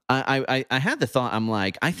Man. I had the thought, I'm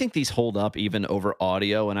like, I think these hold up even over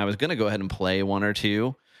audio, and I was gonna go ahead and play one or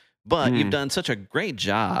two, but you've done such a great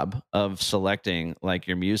job of selecting like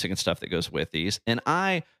your music and stuff that goes with these. And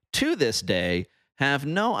I, to this day, have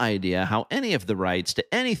no idea how any of the rights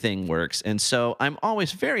to anything works. And so I'm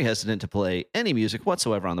always very hesitant to play any music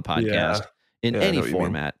whatsoever on the podcast in I any know what you mean.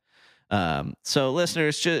 format. So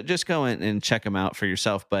listeners, just go in and check them out for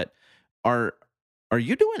yourself. But are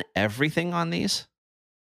you doing everything on these?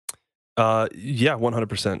 Yeah,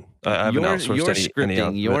 100%. I haven't outsourced you're any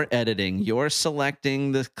of scripting, you're editing, you're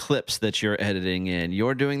selecting the clips that you're editing in,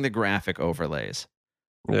 you're doing the graphic overlays.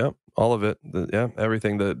 Yeah, all of it.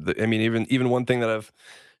 Everything. I mean, even one thing that I've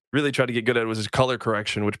really tried to get good at was color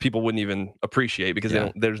correction, which people wouldn't even appreciate because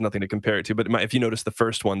there's nothing to compare it to. But if you notice the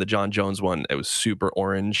first one, the John Jones one, it was super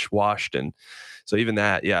orange washed, and so even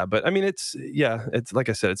that, yeah. But I mean, it's like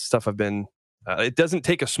I said, it's stuff I've been. It doesn't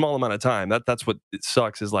take a small amount of time. That's what it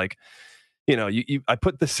sucks is like. I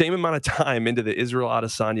put the same amount of time into the Israel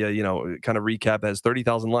Adesanya, kind of recap that has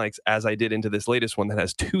 30,000 likes as I did into this latest one that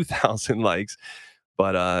has 2,000 likes.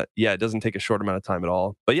 But it doesn't take a short amount of time at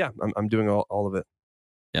all. But yeah, I'm doing all of it.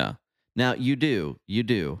 Yeah. Now you do.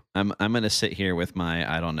 I'm going to sit here with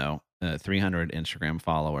my, I don't know, 300 Instagram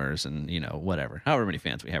followers and, whatever, however many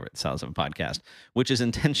fans we have at the Solid 7 podcast, which is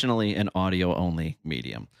intentionally an audio only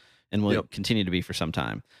medium and will continue to be for some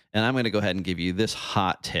time. And I'm going to go ahead and give you this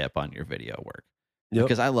hot tip on your video work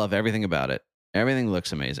because I love everything about it. Everything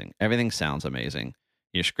looks amazing. Everything sounds amazing.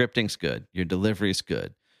 Your scripting's good. Your delivery's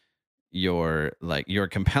good. You're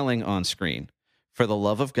compelling on screen. For the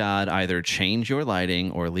love of God, either change your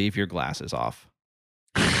lighting or leave your glasses off.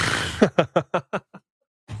 I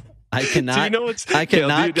cannot. I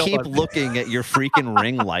cannot keep looking at your freaking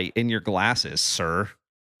ring light in your glasses, sir.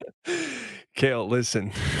 Kale,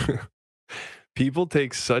 listen. People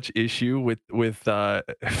take such issue with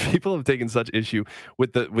people have taken such issue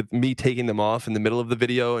with me taking them off in the middle of the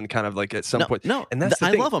video and kind of like at some point. No, and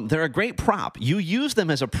I love them. They're a great prop. You use them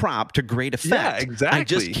as a prop to great effect. Yeah, exactly. I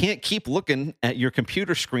just can't keep looking at your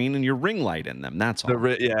computer screen and your ring light in them. That's all.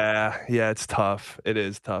 It's tough. It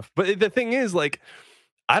is tough. But the thing is, like,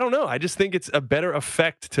 I don't know. I just think it's a better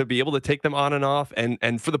effect to be able to take them on and off.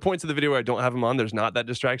 And for the points of the video where I don't have them on, there's not that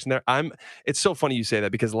distraction there. It's so funny you say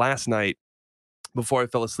that because last night, before I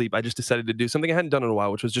fell asleep, I just decided to do something I hadn't done in a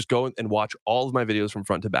while, which was just go and watch all of my videos from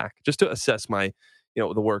front to back, just to assess my,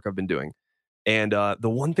 the work I've been doing. And the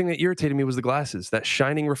one thing that irritated me was the glasses, that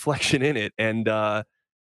shining reflection in it. And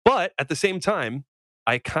but at the same time,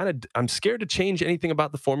 I'm scared to change anything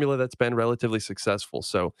about the formula that's been relatively successful.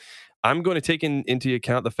 So I'm going to take into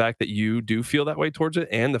account the fact that you do feel that way towards it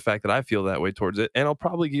and the fact that I feel that way towards it. And I'll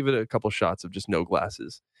probably give it a couple shots of just no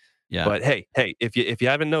glasses. Yeah. But hey, if you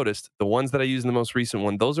haven't noticed, the ones that I use in the most recent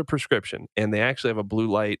one, those are prescription and they actually have a blue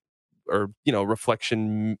light or,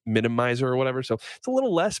 reflection minimizer or whatever. So it's a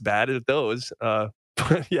little less bad at those. But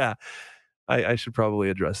yeah, I should probably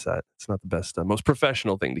address that. It's not the best, most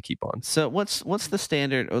professional thing to keep on. So what's the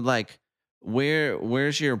standard? Like,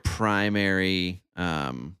 where's your primary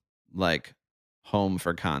like home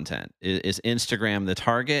for content? Is Instagram the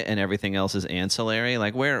target and everything else is ancillary?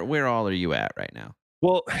 Like, where all are you at right now?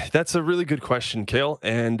 Well, that's a really good question, Kale.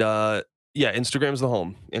 And Instagram's the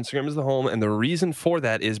home. Instagram is the home, and the reason for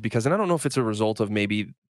that is because, and I don't know if it's a result of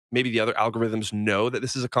maybe the other algorithms know that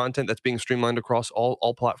this is a content that's being streamlined across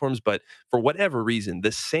all platforms, but for whatever reason,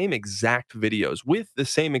 the same exact videos with the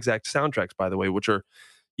same exact soundtracks, by the way, which are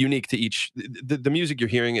unique to each. The music you're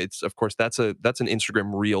hearing, it's of course that's an Instagram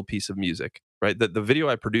reel piece of music, right? The video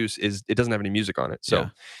I produce it doesn't have any music on it, so. Yeah.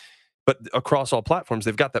 But across all platforms,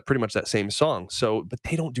 they've got pretty much that same song. So, but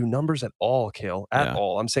they don't do numbers at all, Kale, at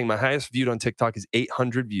all. I'm saying my highest viewed on TikTok is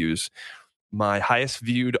 800 views. My highest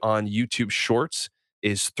viewed on YouTube Shorts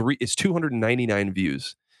is 299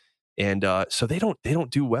 views. And so they don't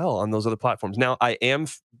do well on those other platforms. Now, I am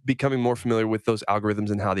becoming more familiar with those algorithms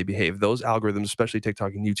and how they behave. Those algorithms, especially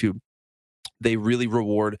TikTok and YouTube, they really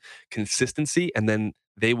reward consistency, and then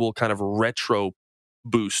they will kind of retro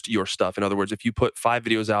boost your stuff. In other words, if you put 5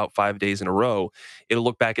 videos out 5 days in a row, it'll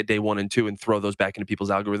look back at day 1 and 2 and throw those back into people's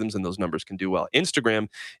algorithms, and those numbers can do well. Instagram,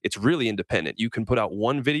 it's really independent. You can put out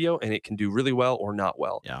one video and it can do really well or not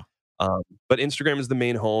well. Yeah. But Instagram is the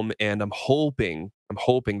main home, and I'm hoping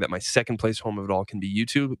that my second place home of it all can be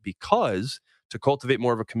YouTube, because to cultivate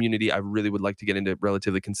more of a community, I really would like to get into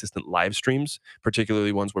relatively consistent live streams,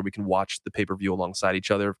 particularly ones where we can watch the pay-per-view alongside each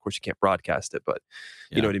other. Of course, you can't broadcast it, but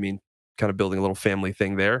you know Yeah. what I mean? Kind of building a little family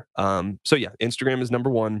thing there. So yeah, Instagram is number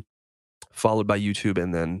one, followed by YouTube,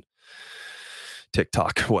 and then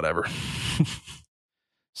TikTok, whatever.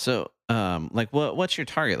 So, like, what's your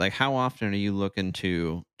target? Like, how often are you looking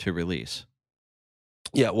to release?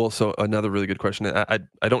 Yeah, well, so another really good question.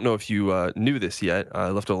 I don't know if you knew this yet. I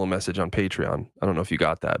left a little message on Patreon. I don't know if you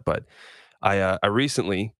got that, but I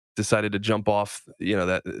recently decided to jump off,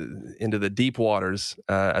 that into the deep waters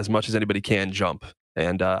as much as anybody can jump,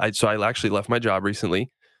 and I actually left my job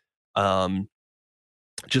recently. Um,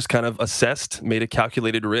 just kind of assessed, made a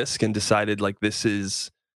calculated risk, and decided like this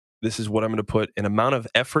is what I'm going to put an amount of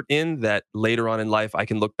effort in that later on in life I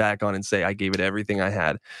can look back on and say I gave it everything I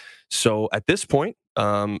had. So at this point,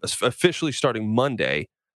 officially starting Monday,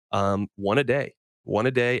 one a day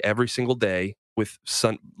every single day, with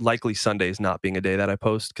likely Sundays not being a day that I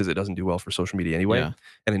post because it doesn't do well for social media anyway, Yeah.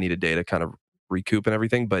 and I need a day to kind of recoup and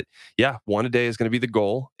everything. But yeah, one a day is going to be the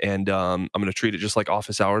goal, and I'm going to treat it just like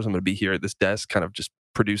office hours. I'm going to be here at this desk, kind of just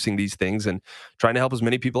producing these things and trying to help as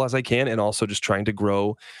many people as I can, and also just trying to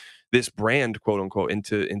grow this brand, quote unquote,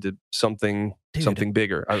 into something Dude, something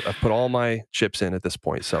bigger. I've put all my chips in at this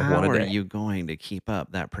point, so one how a are day. you going to keep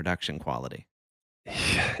up that production quality?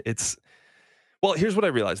 It's well, here's what I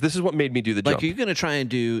realized. This is what made me do the Like, are jump. you going to try and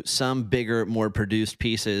do some bigger, more produced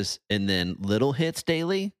pieces and then little hits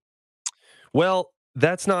daily? Well,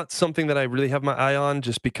 that's not something that I really have my eye on,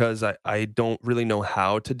 just because I don't really know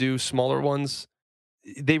how to do smaller ones.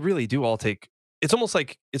 They really do all take, it's almost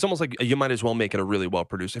like you might as well make it a really well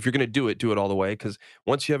produced. If you're going to do it all the way, because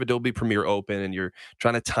once you have Adobe Premiere open and you're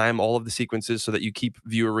trying to time all of the sequences so that you keep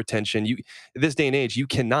viewer retention, this day and age you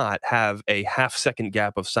cannot have a half-second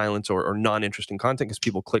gap of silence or non-interesting content, because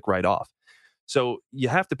people click right off. So you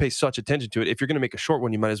have to pay such attention to it. If you're going to make a short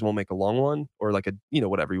one, you might as well make a long one, or like a,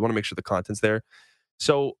 whatever. You want to make sure the content's there.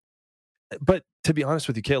 So, but to be honest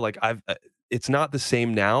with you, Kale, like it's not the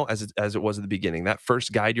same now as it was at the beginning. That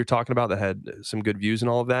first guide you're talking about that had some good views and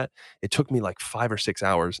all of that, it took me like 5 or 6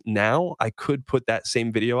 hours. Now I could put that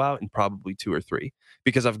same video out in probably 2 or 3,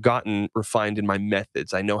 because I've gotten refined in my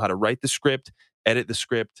methods. I know how to write the script, edit the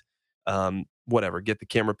script, whatever, get the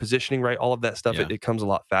camera positioning right, all of that stuff. Yeah. It comes a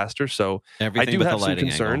lot faster. So I Everything do but the have some lighting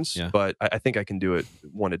angle. concerns, Yeah. but I think I can do it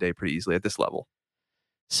one a day pretty easily at this level.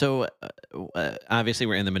 So, obviously,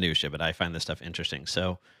 we're in the minutia, but I find this stuff interesting.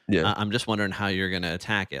 So, Yeah. I'm just wondering how you're going to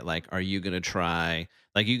attack it. Like, are you going to try?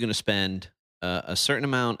 Like, you're going to spend a certain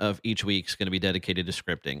amount of each week's going to be dedicated to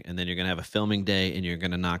scripting, and then you're going to have a filming day, and you're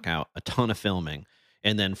going to knock out a ton of filming,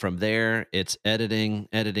 and then from there, it's editing,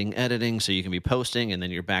 editing, editing, so you can be posting, and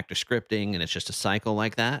then you're back to scripting, and it's just a cycle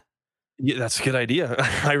like that. Yeah, that's a good idea.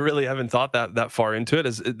 I really haven't thought that far into it.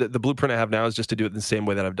 As the blueprint I have now is just to do it the same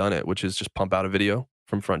way that I've done it, which is just pump out a video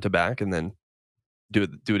from front to back and then do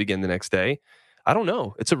it again the next day. I don't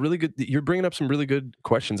know. It's a really good. You're bringing up some really good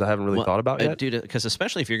questions I haven't really Well, thought about yet. dude, because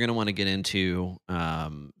especially if you're going to want to get into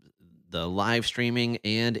the live streaming,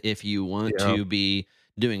 and if you want Yeah, to be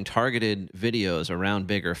doing targeted videos around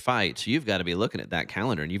bigger fights, you've got to be looking at that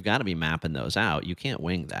calendar and you've got to be mapping those out. You can't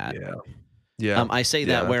wing that. yeah, yeah, I say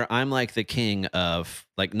that yeah, where I'm like the king of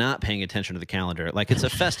like not paying attention to the calendar. Like, it's a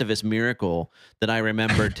Festivus miracle that I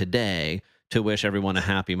remembered today to wish everyone a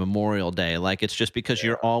happy Memorial Day. Like, it's just because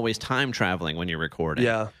you're always time traveling when you're recording,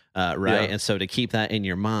 yeah, right? yeah. And so to keep that in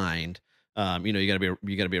your mind, you got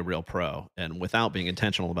to be a real pro. And without being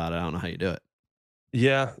intentional about it, I don't know how you do it.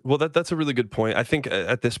 Yeah, well, that's a really good point. I think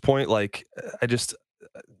at this point, like, I just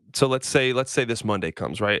so let's say this Monday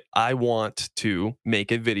comes, right? I want to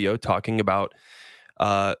make a video talking about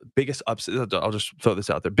biggest upsets. I'll just throw this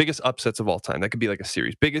out there. Biggest upsets of all time. That could be like a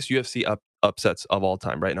series. Biggest UFC upsets of all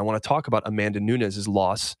time, right? And I want to talk about Amanda Nunes'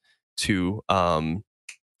 loss to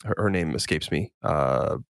her name escapes me.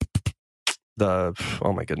 The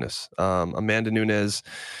Oh my goodness, Amanda Nunes.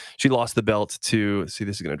 She lost the belt to. See,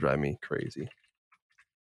 this is gonna drive me crazy.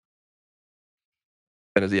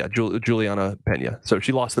 And yeah, Juliana Pena. So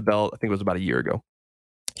she lost the belt. I think it was about a year ago.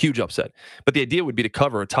 Huge upset. But the idea would be to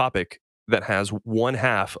cover a topic that has one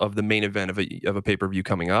half of the main event of a pay-per-view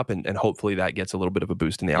coming up, and hopefully that gets a little bit of a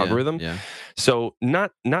boost in the Yeah, algorithm. yeah, So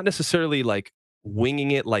not necessarily like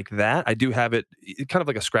winging it like that. I do have it kind of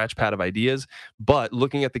like a scratch pad of ideas, but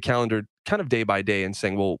looking at the calendar kind of day by day and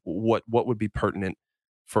saying, well, what would be pertinent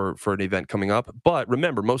for an event coming up. But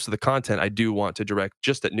remember, most of the content I do want to direct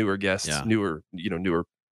just at newer guests, yeah. newer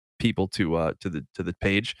people to the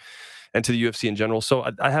page. and to the UFC in general. So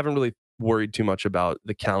I haven't really worried too much about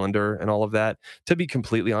the calendar and all of that. To be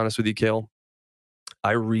completely honest with you, Kale,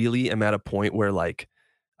 I really am at a point where like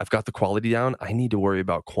I've got the quality down. I need to worry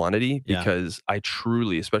about quantity Yeah. because I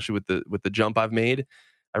truly, especially with the jump I've made,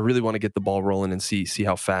 I really want to get the ball rolling and see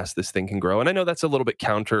how fast this thing can grow. And I know that's a little bit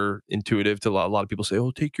counterintuitive to a lot of people say,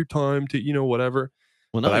 "Oh, take your time to, whatever."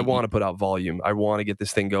 Well, But no, I want to put out volume. I want to get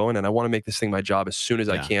this thing going, and I want to make this thing my job as soon as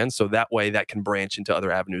I yeah. can. So that way, that can branch into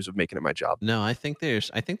other avenues of making it my job. No, I think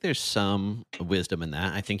there's some wisdom in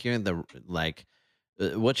that. I think you're in the like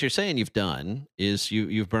what you're saying you've done is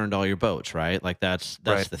you've burned all your boats, right? Like that's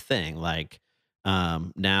Right. the thing. Like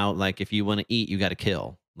now like if you want to eat, you got to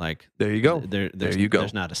kill. Like There you go. there There there's you go.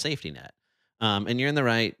 there's not a safety net. And you're in the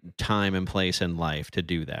right time and place in life to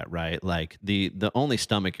do that, right? Like the only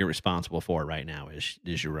stomach you're responsible for right now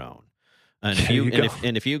is your own. And if There you you go.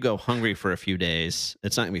 and if you go hungry for a few days,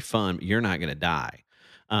 it's not gonna be fun. You're not gonna die.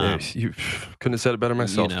 You couldn't have said it better You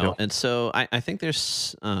myself, know, Kale. and so I think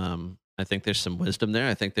there's some wisdom there.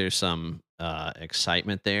 I think there's some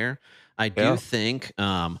excitement there. I do Yeah. think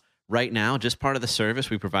right now, just part of the service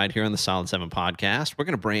we provide here on the Solid 7 podcast, we're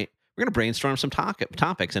gonna brainstorm some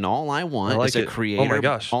topics, and all I I want is like a it. Oh my creator.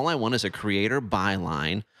 gosh. All I want is a creator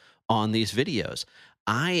byline on these videos.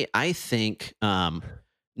 I think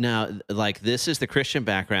now, like this is the Christian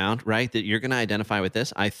background, right? That you're going to identify with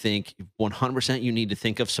this. I think 100% you need to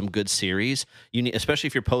think of some good series. You need, especially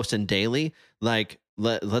if you're posting daily. Like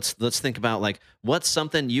let's think about like what's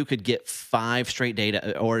something you could get 5 straight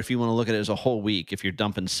data, or if you want to look at it as a whole week, if you're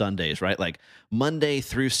dumping Sundays, right? Like Monday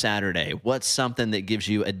through Saturday. What's something that gives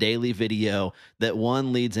you a daily video that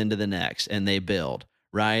one leads into the next and they build,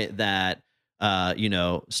 right? That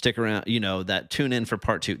stick around, that tune in for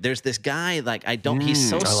part 2. There's this guy, like, he's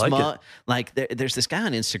so I like it. smart. Like there's this guy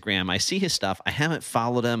on Instagram. I see his stuff. I haven't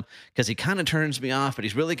followed him because he kind of turns me off, but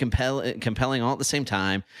he's really compelling all at the same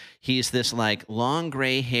time. He's this like long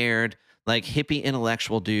gray haired, like hippie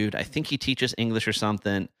intellectual dude. I think he teaches English or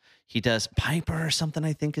something. He does Piper or something,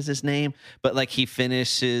 I think is his name. But like he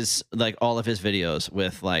finishes like all of his videos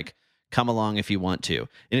with like, come along if you want to.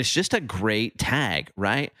 And it's just a great tag,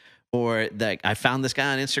 right? Or like I found this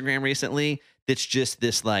guy on Instagram recently that's just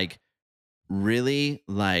this like really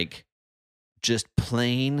like just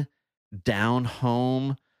plain down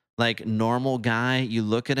home like normal guy. You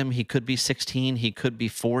look at him, he could be 16, he could be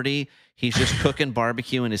 40. He's just cooking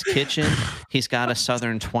barbecue in his kitchen. He's got a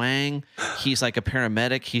southern twang. He's like a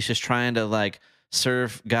paramedic. He's just trying to like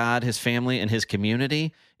serve God, his family, and his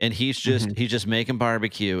community. And he's just making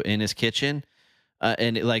barbecue in his kitchen.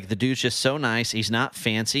 Like the dude's just so nice. He's not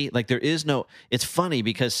fancy. Like it's funny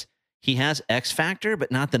because he has X factor,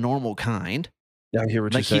 but not the normal kind. Yeah, I hear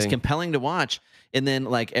what Like you're he's saying. compelling to watch. And then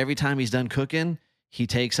like every time he's done cooking, he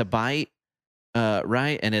takes a bite,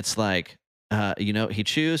 right? And it's like,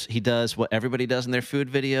 he does what everybody does in their food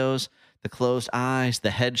videos, the closed eyes,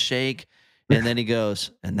 the head shake. And then he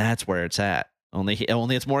goes, and that's where it's at. Only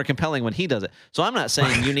it's more compelling when he does it. So I'm not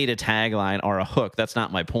saying you need a tagline or a hook. That's not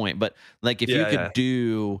my point. But like if you could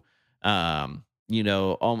do, that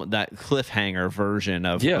cliffhanger version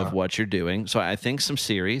of what you're doing. So I think some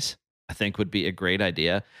series I think would be a great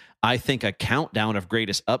idea. I think a countdown of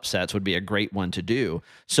greatest upsets would be a great one to do.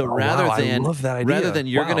 So I love that idea. rather than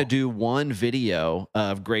you're going to do one video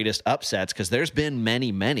of greatest upsets, because there's been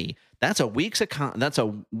many. That's a week's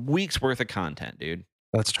worth of content, dude.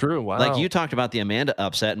 That's true. Wow. Like you talked about the Amanda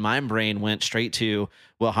upset, and my brain went straight to,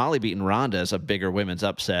 well, Holly beating Ronda is a bigger women's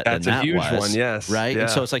upset That's than a that huge was, one, yes. right? Yeah.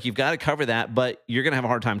 And so it's like you've got to cover that, but you're going to have a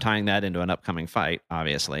hard time tying that into an upcoming fight,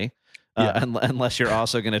 obviously, unless you're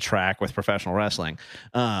also going to track with professional wrestling,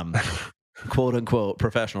 quote unquote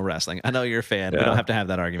professional wrestling. I know you're a fan. We don't have to have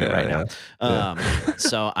that argument right now.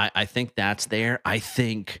 So I think that's there. I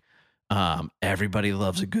think everybody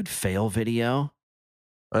loves a good fail video.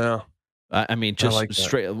 Yeah. I mean, just like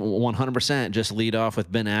straight 100%. Just lead off with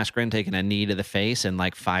Ben Askren taking a knee to the face in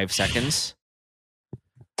like 5 seconds.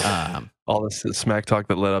 All this smack talk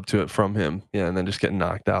that led up to it from him, and then just getting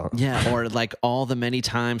knocked out. Yeah, or like all the many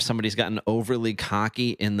times somebody's gotten overly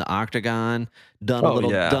cocky in the octagon, done a little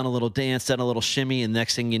dance, done a little shimmy, and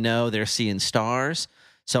next thing you know, they're seeing stars.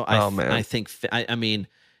 So I think I mean,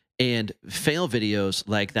 and fail videos,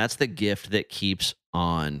 like that's the gift that keeps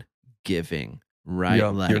on giving. Right, Yeah,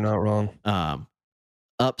 like, you're not wrong.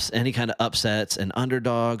 Any kind of upsets and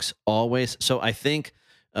underdogs always. So I think,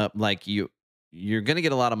 like you're going to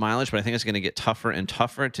get a lot of mileage, but I think it's going to get tougher and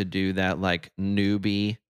tougher to do that. Like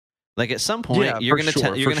newbie, like at some point you're going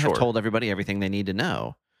to have told everybody everything they need to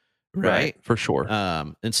know, right? For sure.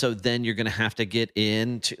 And so then you're going to have to get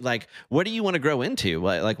into like, what do you want to grow into?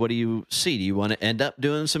 Like, what do you see? Do you want to end up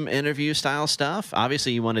doing some interview style stuff?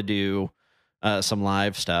 Obviously, you want to do some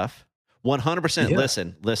live stuff. 100%. Yeah.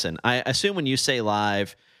 Listen. I assume when you say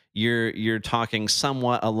live, you're talking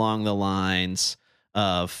somewhat along the lines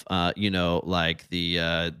of like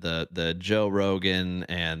the Joe Rogan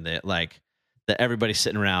and the everybody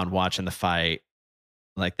sitting around watching the fight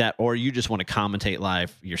like that, or you just want to commentate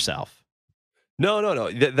live yourself. No.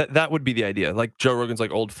 That would be the idea. Like Joe Rogan's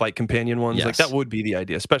like old fight companion ones. Like that Yes. would be the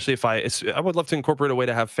idea. Especially if I would love to incorporate a way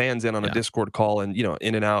to have fans in on a Yeah. Discord call and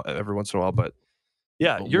in and out every once in a while. But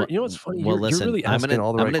yeah, Well, what's funny? You're listen. really I'm asking gonna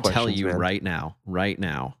all the I'm right gonna tell questions, you man. right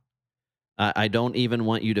now. I don't even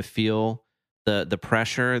want you to feel the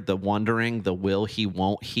pressure, the wondering, the will he,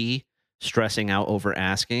 won't he, stressing out over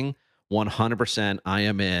asking. 100%. I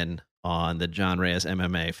am in on the John Reyes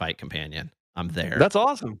MMA fight companion. I'm there. That's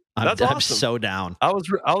awesome. I'm That's awesome. so down. I was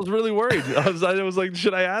really worried. I was like,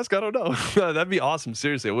 should I ask? I don't know. That'd be awesome.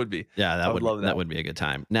 Seriously, it would be. Yeah, I would love that. that would be a good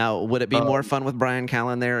time. Now, would it be more fun with Brian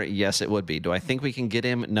Callen there? Yes, it would be. Do I think we can get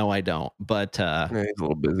him? No, I don't. But Yeah, he's a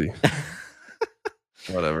little busy.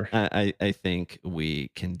 Whatever. I think we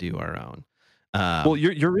can do our own. Well,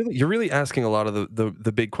 you're really asking a lot of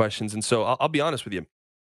the big questions, and so I'll be honest with you.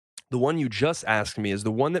 The one you just asked me is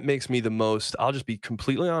the one that makes me the most, I'll just be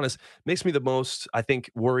completely honest, makes me the most, I think,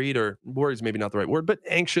 worried, or worried is maybe not the right word, but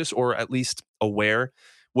anxious, or at least aware,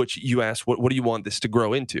 which you asked, what do you want this to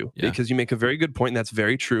grow into? Yeah. Because you make a very good point, and that's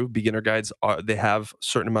very true. Beginner guides they have a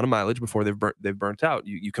certain amount of mileage before they've burnt out.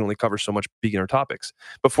 You can only cover so much beginner topics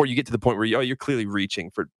before you get to the point where you're clearly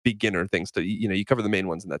reaching for beginner things to, you cover the main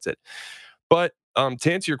ones and that's it. But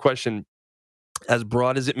to answer your question, as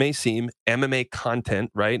broad as it may seem, MMA content,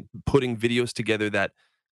 right? Putting videos together that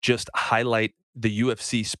just highlight the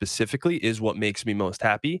UFC specifically is what makes me most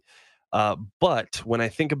happy. But when I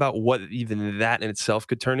think about what even that in itself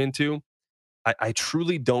could turn into, I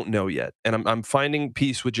truly don't know yet. And I'm finding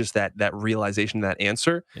peace with just that realization, that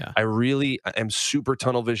answer. Yeah. I really am super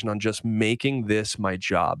tunnel vision on just making this my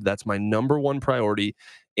job. That's my number one priority.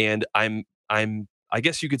 And I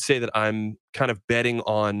guess you could say that I'm kind of betting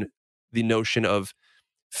on the notion of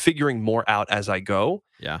figuring more out as I go.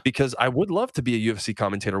 Yeah. Because I would love to be a UFC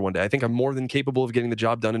commentator one day. I think I'm more than capable of getting the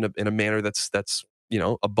job done in a manner that's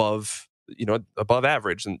above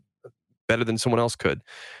average and better than someone else could,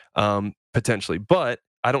 potentially. But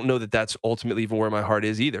I don't know that that's ultimately even where my heart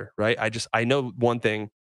is either, right? I know one thing.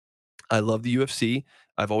 I love the UFC.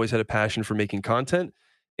 I've always had a passion for making content,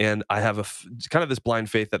 and I have kind of this blind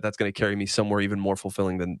faith that that's going to carry me somewhere even more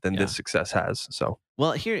fulfilling than this success has. So,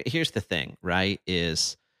 well, here's the thing, right?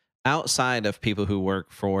 Is outside of people who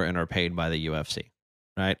work for and are paid by the UFC,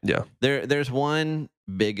 right? Yeah. There's one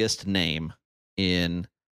biggest name in,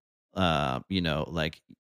 like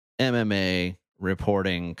MMA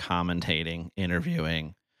reporting, commentating,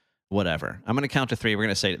 interviewing, whatever. I'm going to count to three. We're going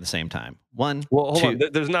to say it at the same time. One, well, hold two. on.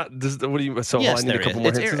 There's not. What do you? So Yes, I need a couple is. more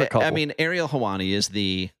hints. There's a couple. I mean, Ariel Helwani is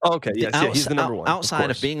the. Oh, okay. Yes. He's the number one. Outside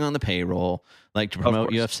of being on the payroll, like to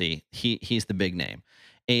promote UFC, he's the big name,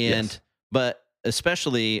 and yes. But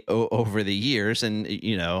especially over the years, and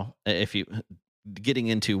if you getting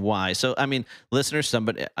into why. So, I mean, listeners,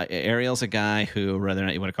 Ariel's a guy who, whether or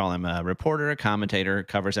not you want to call him a reporter, a commentator,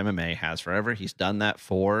 covers MMA, has forever. He's done that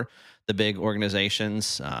for the big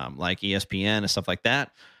organizations like ESPN and stuff like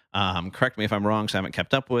that. Correct me if I'm wrong, so I haven't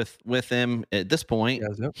kept up with him at this point.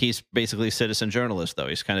 Yes, yep. He's basically a citizen journalist, though.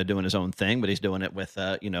 He's kind of doing his own thing, but he's doing it with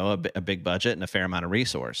a big budget and a fair amount of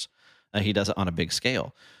resource. He does it on a big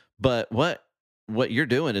scale. But what you're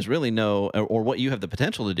doing is really or what you have the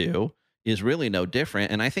potential to do is really no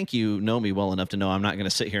different. And I think you know me well enough to know I'm not going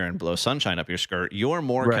to sit here and blow sunshine up your skirt. You're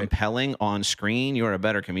more compelling on screen. You're a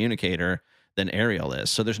better communicator than Ariel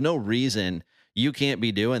is. So there's no reason you can't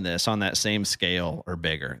be doing this on that same scale or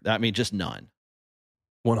bigger. I mean, just none.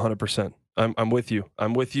 100%. I'm with you.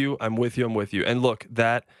 I'm with you. And look,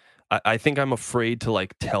 that I think I'm afraid to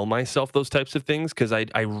like tell myself those types of things because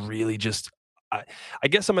I really just I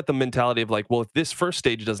guess I'm at the mentality of like, well, if this first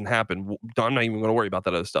stage doesn't happen, I'm not even going to worry about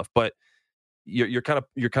that other stuff. But you're kind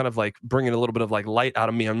of like bringing a little bit of like light out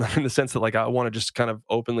of me. I'm not in the sense that like I want to just kind of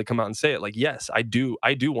openly come out and say it. Like, yes, I do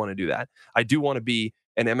want to do that. I do want to be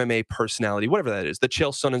an MMA personality, whatever that is. The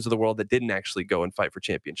Chael Sonnens of the world that didn't actually go and fight for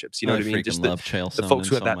championships. You know what I mean? Just love Chael the folks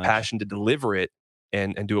who have that passion to deliver it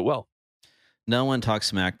and do it well. No one talks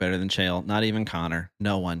smack better than Chael. Not even Connor.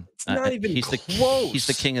 No one. It's not even he's close. He's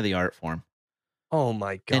the king of the art form. Oh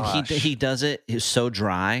my gosh. And he does it. He's so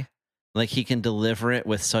dry. Like he can deliver it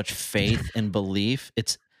with such faith and belief.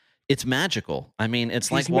 It's it's magical. I mean, it's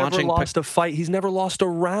He's like never watching. lost a fight. He's never lost a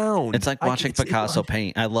round. It's like watching Picasso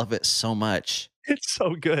paint. I love it so much. It's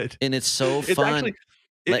so good. And it's so It's fun. actually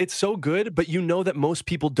Like, it's so good, but you know that most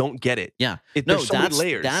people don't get it. yeah. There's so many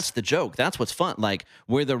layers. That's the joke. That's what's fun. Like,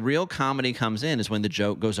 where the real comedy comes in is when the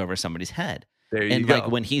joke goes over somebody's head. There you And go. like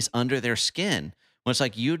when he's under their skin, when it's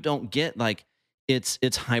like you don't get like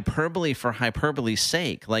it's hyperbole for hyperbole's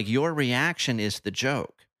sake. Like your reaction is the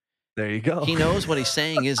joke. There you go. He knows what he's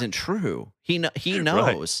saying isn't true. He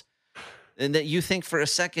knows. Right. And that you think for a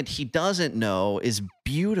second he doesn't know is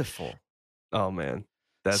beautiful. Oh man.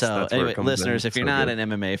 That's anyway, listeners, if you're not an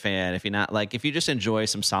MMA fan, if you just enjoy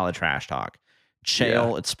some solid trash talk,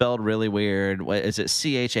 Chael, it's spelled really weird. What is it?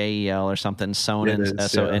 Chael or something? Sonnen,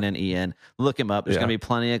 Sonnen. Look him up. There's going to be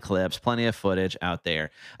plenty of clips, plenty of footage out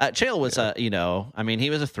there. Chael was he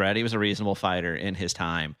was a threat. He was a reasonable fighter in his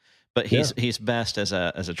time, but he's best as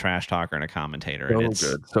a trash talker and a commentator.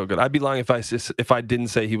 So good. I'd be lying if I didn't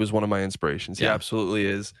say he was one of my inspirations. He absolutely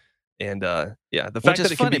is. And the fact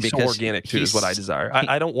that it can be so organic too is what I desire.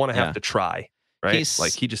 I don't want to have to try, right?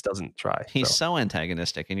 Like he just doesn't try. He's so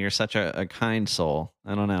antagonistic, and you're such a kind soul.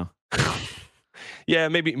 I don't know. Yeah,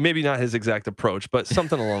 maybe not his exact approach, but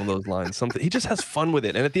something along those lines. Something he just has fun with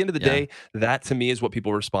it. And at the end of the day, that to me is what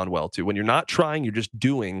people respond well to. When you're not trying, you're just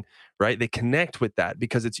doing, right? They connect with that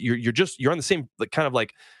because it's you're on the same kind of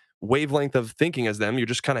like wavelength of thinking as them. You're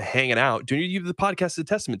just kind of hanging out. The podcast is a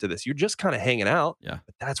testament to this. You're just kind of hanging out. Yeah.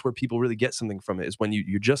 But that's where people really get something from it, is when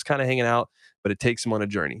you're just kind of hanging out, but it takes them on a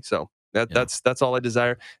journey. So that's all I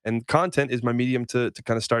desire. And content is my medium to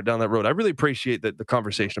kind of start down that road. I really appreciate the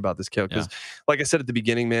conversation about this, Kale, because like I said at the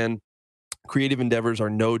beginning, man, creative endeavors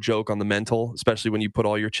are no joke on the mental, especially when you put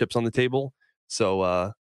all your chips on the table.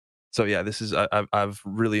 So yeah, this is, I've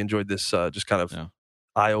really enjoyed this, just kind of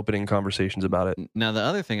eye-opening conversations about it. Now, the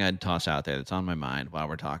other thing I'd toss out there that's on my mind while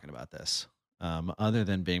we're talking about this, other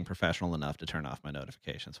than being professional enough to turn off my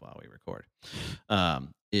notifications while we record,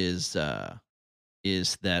 is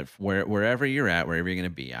that wherever you're at, wherever you're going to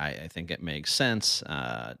be, I think it makes sense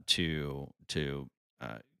to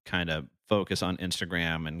kind of focus on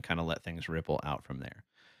Instagram and kind of let things ripple out from there.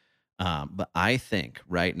 But I think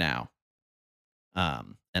right now,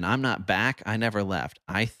 and I'm not back, I never left.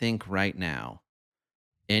 I think right now,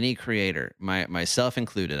 any creator, myself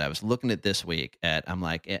included, I was looking at this week I'm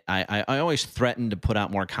like, I always threaten to put out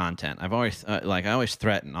more content. I always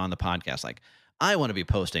threaten on the podcast, like, I want to be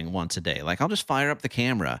posting once a day. Like, I'll just fire up the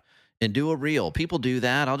camera and do a reel. People do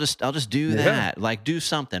that. I'll just do that. Like, do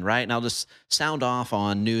something, right? And I'll just sound off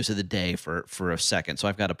on news of the day for a second. So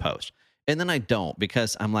I've got to post. And then I don't,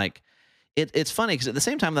 because I'm like, it's funny because at the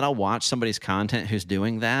same time that I'll watch somebody's content who's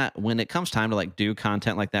doing that, when it comes time to like do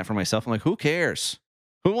content like that for myself, I'm like, who cares?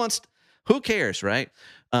 Who cares, right?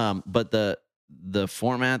 But the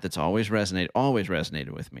format that's always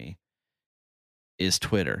resonated with me is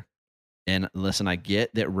Twitter. And listen, I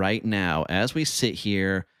get that right now, as we sit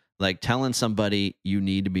here, like telling somebody you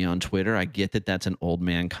need to be on Twitter, I get that that's an old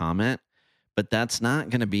man comment, but that's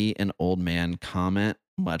not going to be an old man comment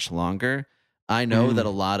much longer. I know that a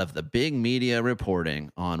lot of the big media reporting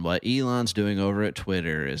on what Elon's doing over at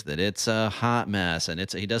Twitter is that it's a hot mess and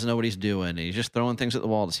he doesn't know what he's doing. And he's just throwing things at the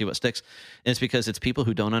wall to see what sticks. And it's because it's people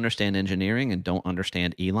who don't understand engineering and don't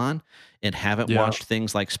understand Elon and haven't watched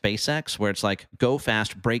things like SpaceX, where it's like, go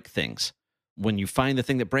fast, break things. When you find the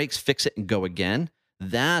thing that breaks, fix it and go again.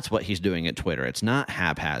 That's what he's doing at Twitter. It's not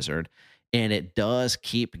haphazard, and it does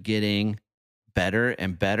keep getting better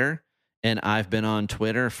and better. And I've been on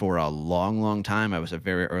Twitter for a long, long time. I was a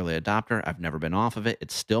very early adopter. I've never been off of it.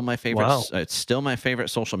 It's still my favorite. Wow. It's still my favorite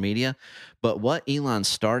social media. But what Elon's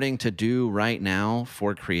starting to do right now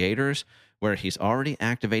for creators, where he's already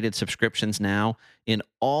activated subscriptions now, and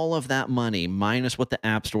all of that money, minus what the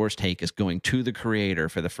app stores take, is going to the creator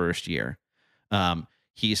for the first year.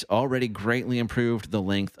 He's already greatly improved the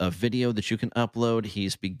length of video that you can upload.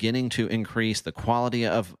 He's beginning to increase the quality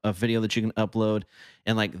of video that you can upload.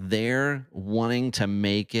 And like, they're wanting to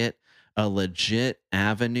make it a legit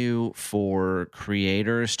avenue for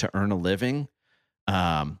creators to earn a living.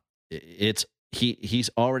 He's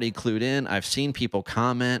already clued in. I've seen people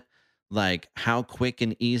comment like how quick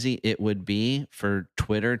and easy it would be for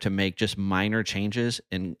Twitter to make just minor changes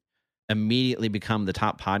and immediately become the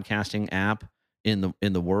top podcasting app in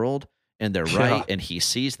the world. And they're right. And he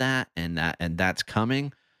sees that, and that's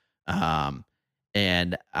coming.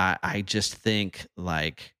 And I just think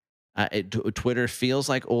like Twitter feels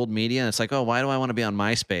like old media. And it's like, oh, why do I want to be on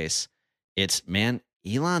MySpace? It's, man,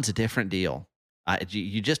 Elon's a different deal.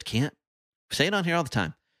 You just can't say it on here all the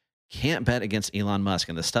time. Can't bet against Elon Musk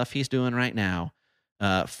and the stuff he's doing right now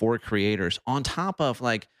for creators, on top of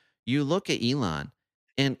like you look at Elon,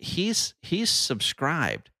 and he's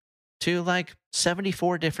subscribed to like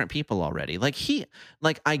 74 different people already. Like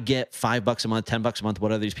I get $5 a month, $10 a month,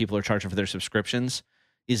 what other these people are charging for their subscriptions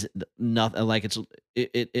is nothing. Like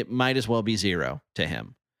it might as well be zero to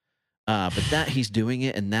him. But that he's doing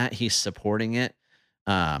it and that he's supporting it.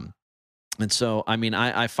 And so, I mean,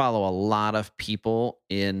 I follow a lot of people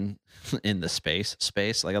in the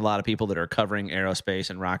space, like a lot of people that are covering aerospace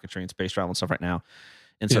and rocketry and space travel and stuff right now.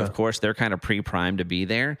 And so, of course, they're kind of pre-primed to be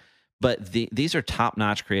there. But these are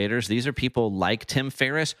top-notch creators. These are people like Tim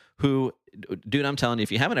Ferriss who, dude, I'm telling you,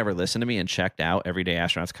 if you haven't ever listened to me and checked out Everyday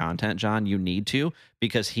Astronauts content, John, you need to,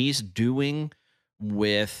 because he's doing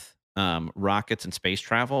with rockets and space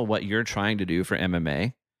travel what you're trying to do for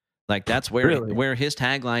MMA. Like that's where his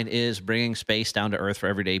tagline is, bringing space down to earth for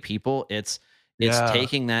everyday people. It's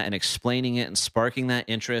taking that and explaining it and sparking that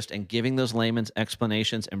interest and giving those layman's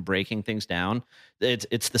explanations and breaking things down.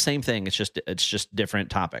 It's the same thing. It's just different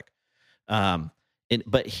topic.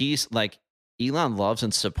 But he's like, Elon loves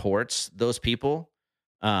and supports those people.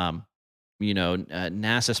 NASA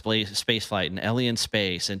space flight and Ellie in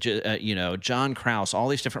space and John Krause, all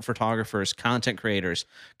these different photographers, content creators,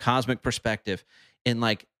 Cosmic Perspective. And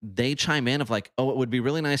like they chime in of like, oh, it would be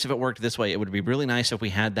really nice if it worked this way. It would be really nice if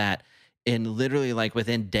we had that. And literally like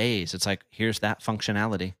within days, it's like, here's that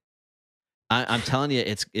functionality. I'm telling you,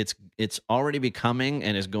 it's already becoming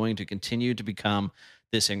and is going to continue to become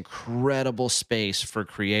this incredible space for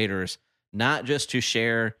creators, not just to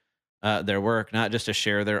share their work, not just to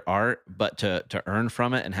share their art, but to earn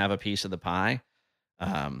from it and have a piece of the pie.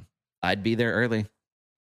 I'd be there early.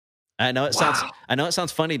 I know it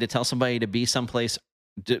sounds funny to tell somebody to be someplace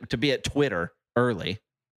to be at Twitter early.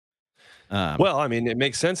 Well, I mean, it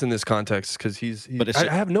makes sense in this context because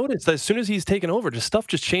I have noticed that as soon as he's taken over, stuff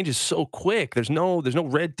just changes so quick. There's no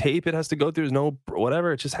red tape it has to go through. There's no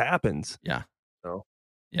whatever. It just happens. Yeah. So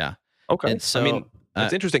yeah. Okay. And so, I mean,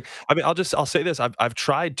 that's interesting. I mean, I'll say this. I've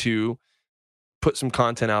tried to put some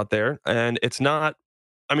content out there, and it's not.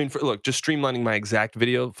 I mean, look, just streamlining my exact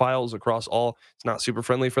video files across all, it's not super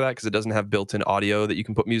friendly for that because it doesn't have built-in audio that you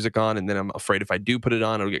can put music on, and then I'm afraid if I do put it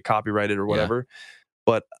on, it'll get copyrighted or whatever. Yeah.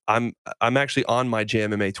 But I'm actually on my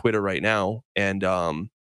JMMA Twitter right now, and I'm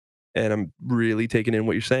really taking in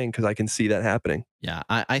what you're saying because I can see that happening. Yeah,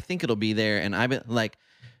 I think it'll be there, and I've been like,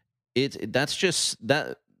 that's just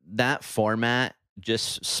that format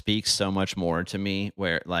just speaks so much more to me.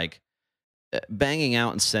 Where like, banging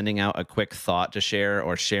out and sending out a quick thought to share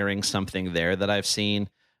or sharing something there that I've seen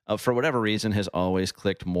for whatever reason has always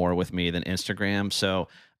clicked more with me than Instagram. So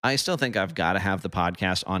I still think I've got to have the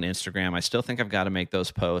podcast on Instagram. I still think I've got to make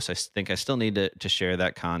those posts. I think I still need to share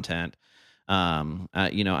that content.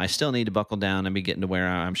 I still need to buckle down and be getting to where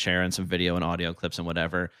I'm sharing some video and audio clips and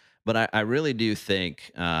whatever. But I really do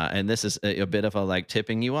think, and this is a bit of a like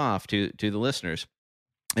tipping you off to the listeners.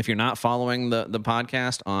 If you're not following the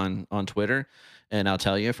podcast on Twitter, and I'll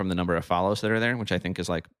tell you from the number of follows that are there, which I think is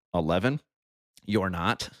like 11, you're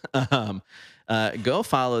not. Go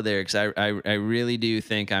follow there because I really do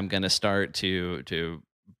think I'm going to start to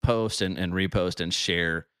post and repost and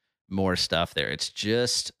share more stuff there. It's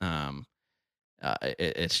just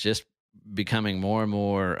becoming more and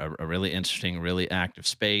more a really interesting, really active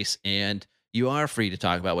space, and you are free to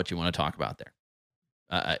talk about what you want to talk about there.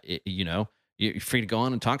 You're free to go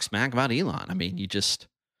on and talk smack about Elon. I mean, you just,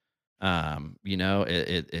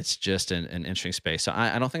 it's just an interesting space. So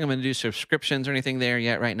I don't think I'm going to do subscriptions or anything there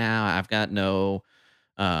yet right now. I've got no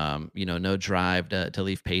drive to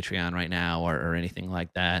leave Patreon right now or anything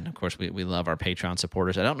like that. And of course, we love our Patreon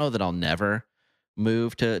supporters. I don't know that I'll never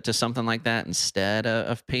move to something like that instead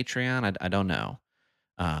of Patreon. I don't know.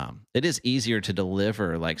 It is easier to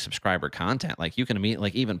deliver like subscriber content. Like you can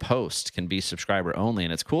even posts can be subscriber only,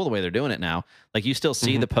 and it's cool the way they're doing it now. Like you still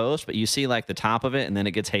see the post, but you see like the top of it, and then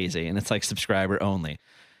it gets hazy, and it's like subscriber only.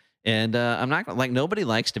 And I'm not like, nobody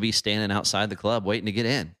likes to be standing outside the club waiting to get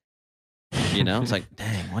in. It's like,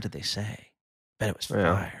 dang, what did they say? Bet it was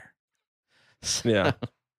fire. Yeah.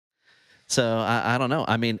 So I don't know.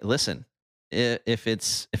 I mean, listen, if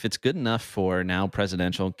it's good enough for now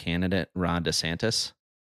presidential candidate Ron DeSantis.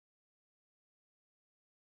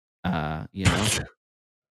 You're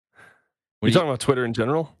talking about Twitter in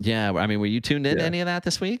general? Yeah, I mean, were you tuned in to any of that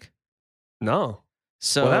this week? No.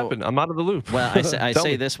 So what happened? I'm out of the loop. Well, I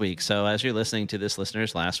say this week. So as you're listening to this,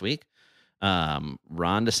 listeners, last week, Ron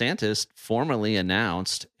DeSantis formally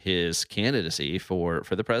announced his candidacy for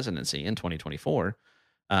the presidency in 2024,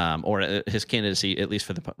 or his candidacy at least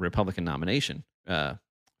for the Republican nomination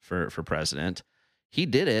for president. He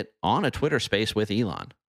did it on a Twitter space with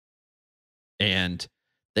Elon, and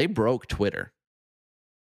they broke Twitter.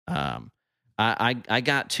 I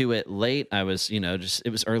got to it late. I was, just it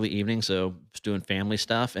was early evening, so I was doing family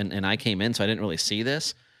stuff, and I came in, so I didn't really see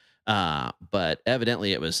this. But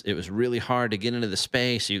evidently, it was really hard to get into the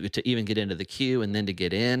space, to even get into the queue, and then to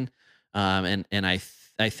get in. And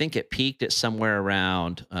I think it peaked at somewhere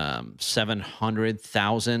around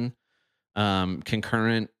 700,000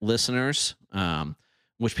 concurrent listeners,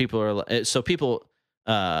 which people are so people.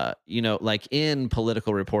 Like in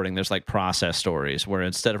political reporting, there's like process stories where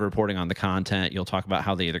instead of reporting on the content, you'll talk about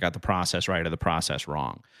how they either got the process right or the process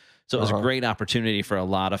wrong. So it was a great opportunity for a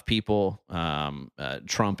lot of people,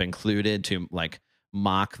 Trump included, to like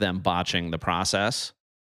mock them botching the process,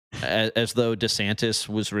 as though DeSantis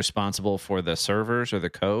was responsible for the servers or the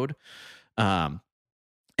code. And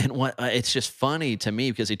what it's just funny to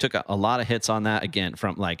me because he took a lot of hits on that, again,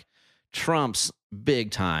 from like Trump's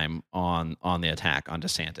big time on the attack on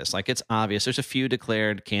DeSantis. Like, it's obvious. There's a few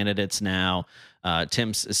declared candidates now.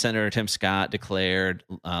 Senator Tim Scott declared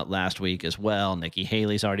last week as well. Nikki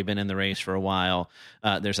Haley's already been in the race for a while.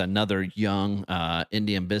 There's another young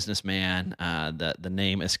Indian businessman. The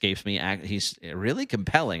name escapes me. He's really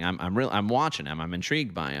compelling. I'm watching him. I'm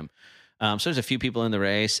intrigued by him. So there's a few people in the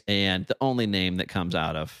race, and the only name that comes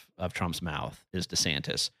out of Trump's mouth is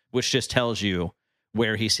DeSantis, which just tells you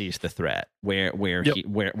where he sees the threat, where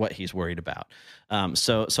what he's worried about.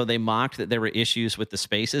 So they mocked that there were issues with the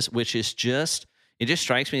spaces, which is just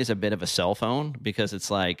strikes me as a bit of a cell phone, because it's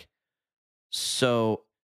like, so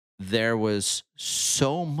there was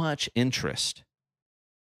so much interest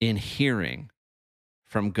in hearing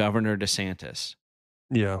from Governor DeSantis.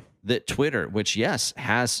 Yeah. That Twitter, which yes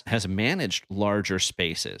has managed larger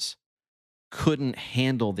spaces, couldn't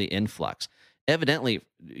handle the influx. Evidently,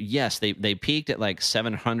 yes, they peaked at like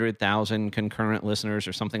 700,000 concurrent listeners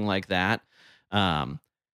or something like that.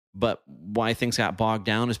 But why things got bogged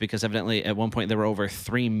down is because evidently at one point there were over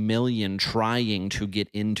 3 million trying to get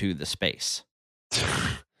into the space.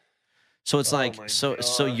 So it's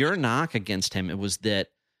so your knock against him, it was that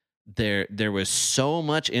there was so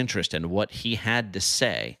much interest in what he had to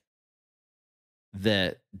say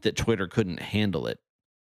that Twitter couldn't handle it.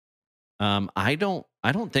 I don't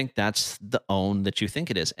think that's the own that you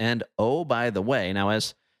think it is. And oh, by the way, now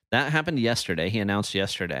as that happened yesterday, he announced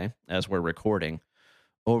yesterday as we're recording,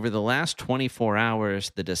 over the last 24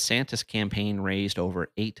 hours, the DeSantis campaign raised over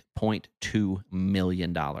 $8.2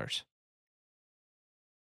 million.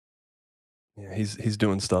 Yeah, he's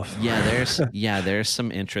doing stuff. Yeah, there's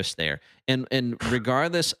some interest there. And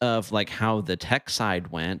regardless of like how the tech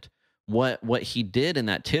side went, what he did in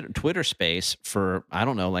that Twitter space for, I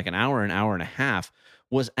don't know, like an hour and a half,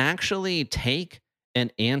 was actually take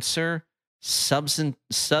and answer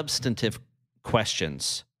substantive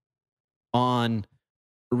questions on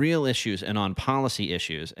real issues and on policy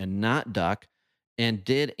issues, and not duck, and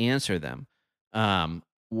did answer them.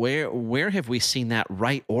 Where have we seen that,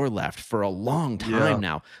 right or left, for a long time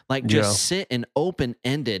now? Like, just sit and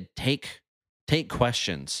open-ended take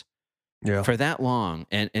questions for that long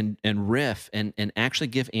and riff and actually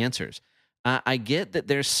give answers. I get that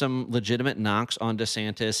there's some legitimate knocks on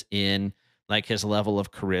DeSantis in like his level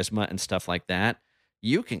of charisma and stuff like that.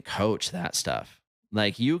 You can coach that stuff.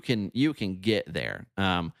 Like, you can get there.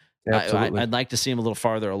 I'd like to see him a little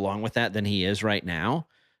farther along with that than he is right now.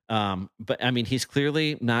 But I mean, he's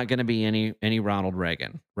clearly not going to be any Ronald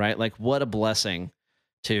Reagan, right? Like, what a blessing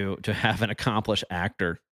to have an accomplished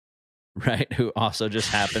actor, right, who also just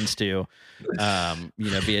happens to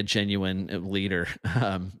be a genuine leader.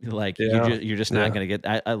 You're just not going to get.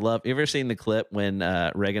 I love, you ever seen the clip when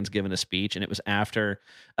Reagan's giving a speech, and it was after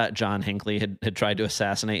John Hinckley had tried to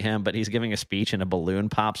assassinate him, but he's giving a speech and a balloon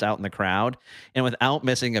pops out in the crowd, and without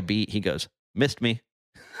missing a beat, he goes, "Missed me."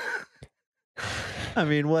 I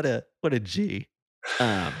mean, what a G.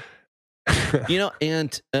 And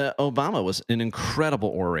Obama was an incredible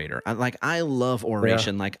orator. I love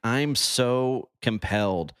oration. Like, I'm so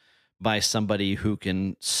compelled by somebody who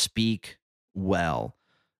can speak well,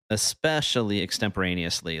 especially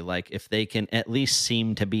extemporaneously. Like, if they can at least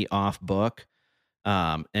seem to be off book,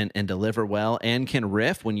 and deliver well, and can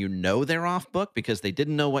riff when you know they're off book because they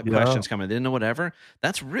didn't know what questions coming, they didn't know whatever.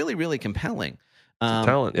 That's really, really compelling.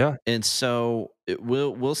 Talent, yeah. And so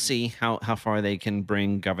we'll see how far they can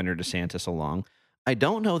bring Governor DeSantis along. I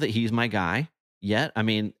don't know that he's my guy yet. I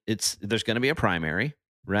mean, there's going to be a primary,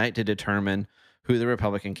 right, to determine who the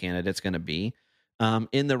Republican candidate's going to be.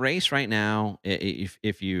 In the race right now,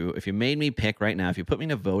 if you made me pick right now, if you put me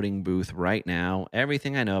in a voting booth right now,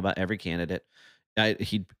 everything I know about every candidate,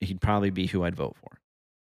 he'd probably be who I'd vote for.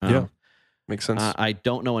 Makes sense. I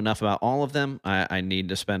don't know enough about all of them. I need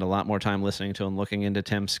to spend a lot more time listening to and looking into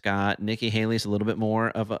Tim Scott. Nikki Haley's a little bit more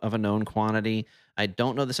of a known quantity. I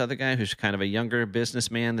don't know this other guy who's kind of a younger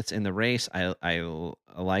businessman that's in the race. I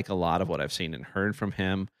like a lot of what I've seen and heard from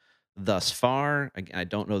him thus far. I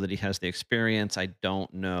don't know that he has the experience. I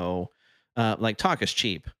don't know. Like, talk is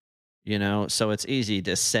cheap, so it's easy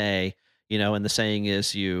to say, and the saying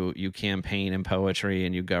is you campaign in poetry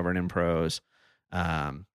and you govern in prose.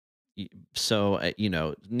 Um, so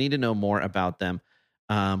need to know more about them.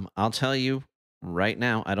 I'll tell you right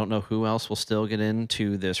now, I don't know who else will still get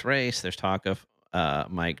into this race. There's talk of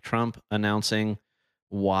Mike Trump announcing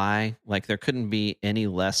why. Like, there couldn't be any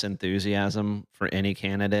less enthusiasm for any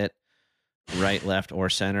candidate, right, left, or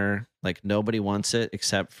center. Like, nobody wants it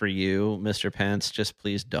except for you, Mr. Pence. Just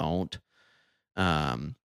please don't.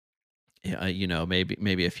 um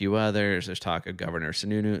maybe a few others. There's talk of Governor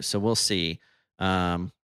Sununu, so we'll see.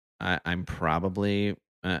 I'm probably,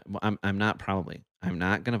 I'm not probably, I'm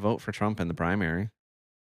not going to vote for Trump in the primary.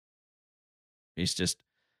 He's just,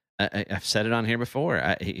 I've said it on here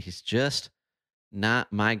before. He's just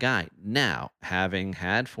not my guy. Now, having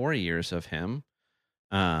had 4 years of him,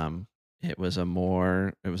 um, it was a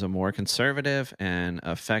more conservative and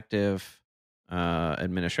effective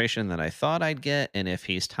administration that I thought I'd get. And if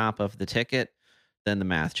he's top of the ticket, then the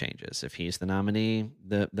math changes. If he's the nominee,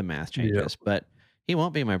 the math Yeah. changes. But he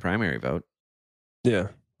won't be my primary vote. Yeah,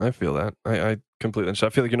 I feel that. I completely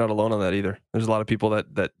understand. I feel like you're not alone on that either. There's a lot of people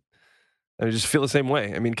that I just feel the same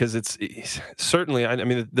way. I mean, because it's certainly. I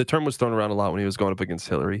mean, the term was thrown around a lot when he was going up against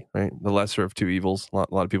Hillary, right? The lesser of two evils. A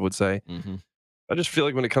lot of people would say. Mm-hmm. I just feel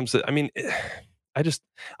like when it comes to, I mean,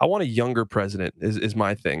 I want a younger president is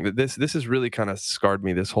my thing. This has really kind of scarred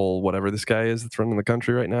me. This whole whatever this guy is that's running the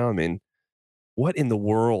country right now. I mean, what in the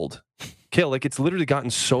world? Kale, like, it's literally gotten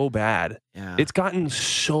so bad. Yeah. It's gotten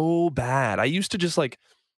so bad. I used to just like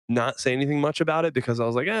not say anything much about it because I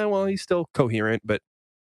was like, well, he's still coherent, but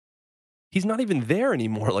he's not even there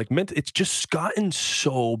anymore. Like, it's just gotten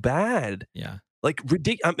so bad. Yeah. Like,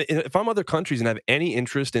 ridiculous. If I'm other countries and have any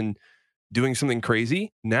interest in doing something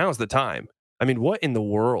crazy, now's the time. I mean, what in the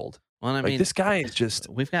world? Well, I Like, mean, this guy is just.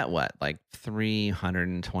 we've got what, like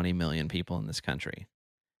 320 million people in this country.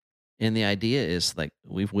 And the idea is, like,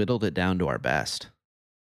 we've whittled it down to our best.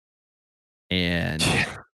 And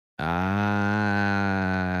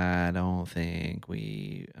I don't think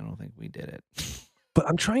we did it. But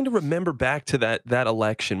I'm trying to remember back to that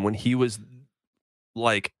election when he was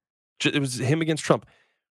like, it was him against Trump.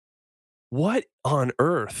 What on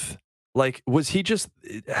earth? Like, was he just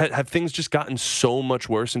have things just gotten so much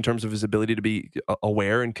worse in terms of his ability to be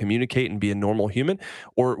aware and communicate and be a normal human,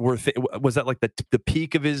 or was that like the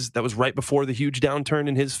peak of his? That was right before the huge downturn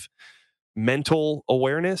in his mental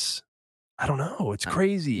awareness. I don't know. It's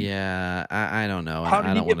crazy. Yeah, I don't know. How did I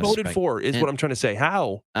he don't get wanna voted for? Is what I'm trying to say.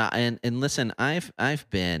 How? And listen, I've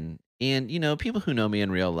been, and people who know me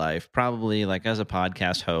in real life, probably, like, as a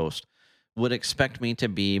podcast host, would expect me to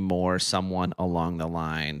be more someone along the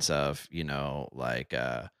lines of, like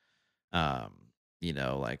oh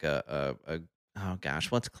gosh,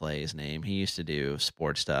 what's Clay's name? He used to do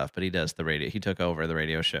sports stuff, but he does the radio. He took over the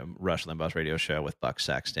radio show, Rush Limbaugh's radio show, with Buck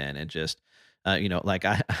Sexton, and just like,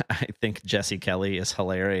 I think Jesse Kelly is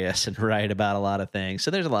hilarious and right about a lot of things.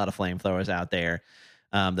 So there's a lot of flamethrowers out there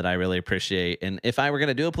that I really appreciate. And if I were going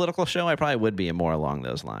to do a political show, I probably would be more along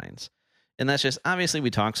those lines. And that's just, obviously, we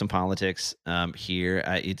talk some politics here.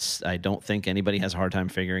 I don't think anybody has a hard time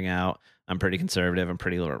figuring out. I'm pretty conservative. I'm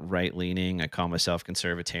pretty right leaning. I call myself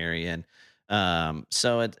conservatarian.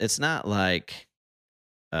 So it's not like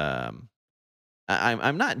I'm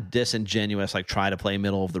not disingenuous, like, try to play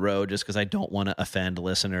middle of the road just because I don't want to offend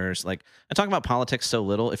listeners. Like, I talk about politics so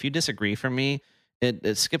little. If you disagree from me,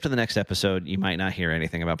 it skip to the next episode. You might not hear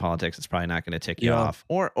anything about politics. It's probably not going to tick you off,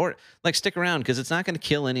 or like, stick around, because it's not going to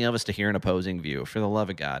kill any of us to hear an opposing view, for the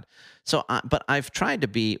love of God. So, but I've tried to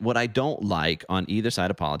be, what I don't like on either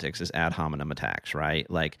side of politics is ad hominem attacks, right?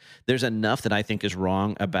 Like, there's enough that I think is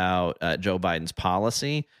wrong about Joe Biden's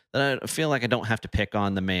policy that I feel like I don't have to pick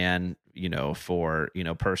on the man, for,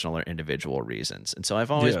 personal or individual reasons. And so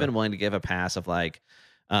I've always been willing to give a pass of, like,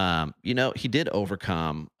 he did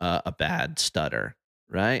overcome a bad stutter,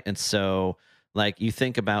 right? And so, like, you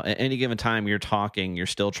think about, at any given time you're talking, you're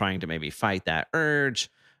still trying to maybe fight that urge.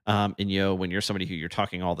 And when you're somebody who you're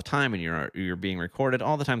talking all the time and you're being recorded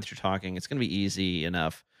all the time that you're talking, it's going to be easy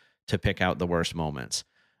enough to pick out the worst moments.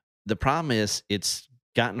 The problem is, it's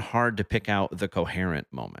gotten hard to pick out the coherent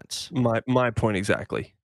moments. My point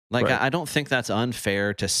exactly. Like, right. I don't think that's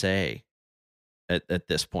unfair to say at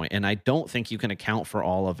this point. And I don't think you can account for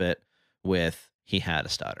all of it with, he had a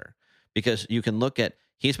stutter. because you can look at,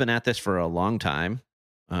 he's been at this for a long time.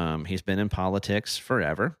 He's been in politics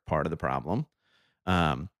forever, part of the problem.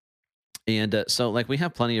 Um, and so like we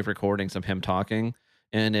have plenty of recordings of him talking.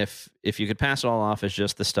 And if you could pass it all off as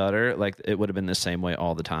just the stutter, like it would have been the same way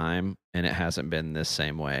all the time. And it hasn't been this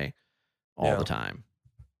same way all the Yeah. time.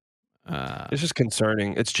 It's just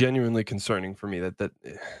concerning. It's genuinely concerning for me that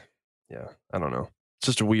yeah, I don't know. It's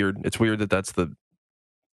just weird. It's weird that that's the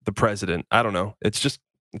president. I don't know. It's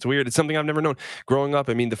weird. It's something I've never known. Growing up,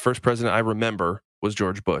 I mean, the first president I remember was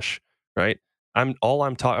George Bush, right? I'm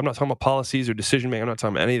not talking about policies or decision making. I'm not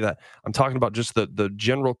talking about any of that. I'm talking about just the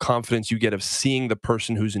general confidence you get of seeing the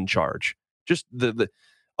person who's in charge. Just the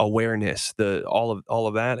awareness, the all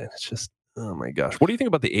of that. And it's just, oh my gosh. What do you think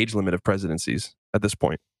about the age limit of presidencies at this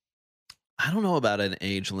point? I don't know about an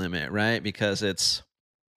age limit, right? Because it's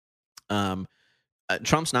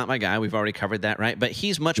Trump's not my guy. We've already covered that, right? But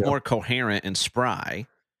he's much Yeah. more coherent and spry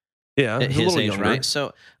Yeah, at he's a his little age, younger. right?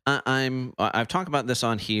 So I've talked about this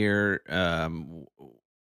on here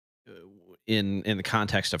in the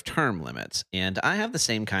context of term limits, and I have the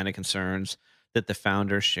same kind of concerns that the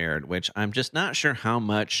founders shared, which I'm just not sure how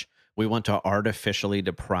much we want to artificially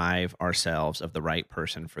deprive ourselves of the right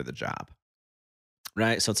person for the job,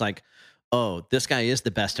 right? So it's like, oh, this guy is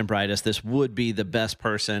the best and brightest. This would be the best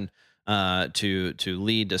person to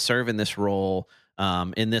lead, to serve in this role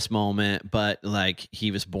in this moment, but like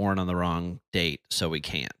he was born on the wrong date, so we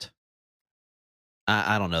can't.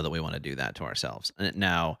 I don't know that we want to do that to ourselves.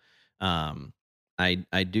 Now, um,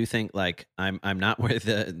 I do think like I'm not where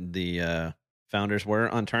the founders were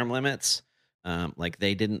on term limits. Like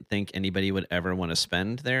they didn't think anybody would ever want to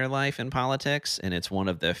spend their life in politics, and it's one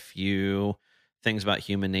of the few things about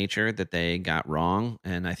human nature that they got wrong.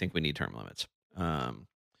 And I think we need term limits.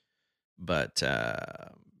 But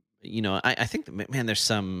I think that, man, there's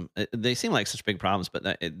some. They seem like such big problems,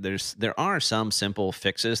 but there are some simple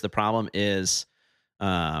fixes. The problem is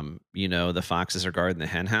the foxes are guarding the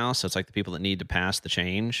hen house. So it's like the people that need to pass the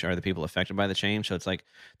change are the people affected by the change. So it's like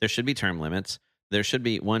there should be term limits. There should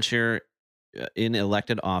be, once you're in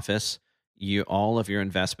elected office, all of your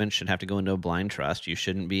investments should have to go into a blind trust. You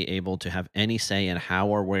shouldn't be able to have any say in how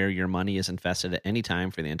or where your money is invested at any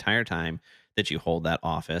time for the entire time that you hold that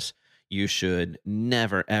office. You should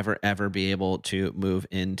never, ever, ever be able to move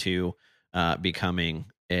into becoming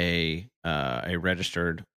a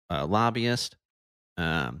registered lobbyist.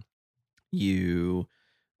 Um, you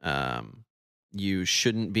you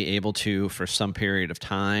shouldn't be able to, for some period of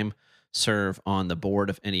time, serve on the board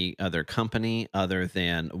of any other company other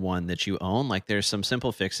than one that you own. Like there's some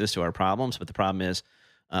simple fixes to our problems, but the problem is,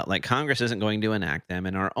 like Congress isn't going to enact them,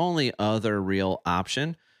 and our only other real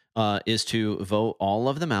option is to vote all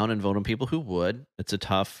of them out and vote on people who would. That's a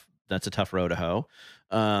tough row to hoe.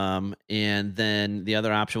 And then the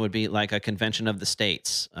other option would be like a convention of the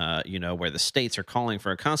states, where the states are calling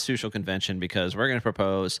for a constitutional convention because we're going to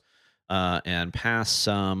propose and pass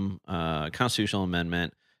some constitutional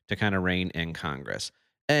amendment to kind of rein in Congress.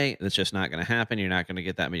 A, that's just not going to happen. You're not going to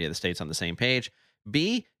get that many of the states on the same page.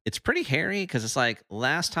 B, it's pretty hairy because it's like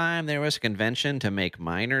last time there was a convention to make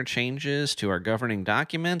minor changes to our governing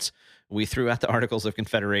documents, we threw out the Articles of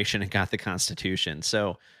Confederation and got the Constitution.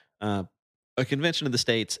 So, a convention of the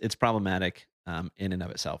states, it's problematic in and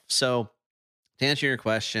of itself. So, to answer your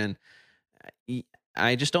question,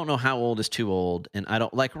 I just don't know how old is too old. And I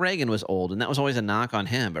don't like Reagan was old, and that was always a knock on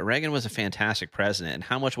him. But Reagan was a fantastic president. And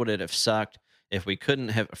how much would it have sucked if we couldn't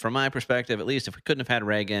have, from my perspective, at least if we couldn't have had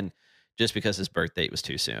Reagan just because his birth date was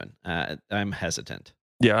too soon? I'm hesitant.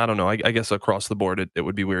 Yeah, I don't know. I guess across the board, it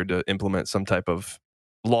would be weird to implement some type of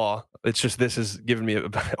law. It's just this is giving me a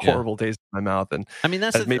horrible taste in my mouth, and I mean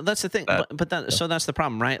that's has made the thing. that. So that's the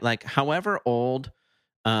problem, right? Like, however old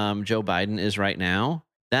Joe Biden is right now,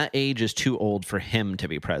 that age is too old for him to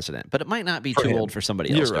be president. But it might not be For too him. old for somebody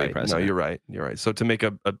You're else to right. be president. No, you're right. You're right. So to make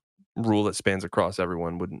a rule that spans across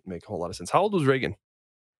everyone wouldn't make a whole lot of sense. How old was Reagan?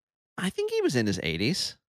 I think he was in his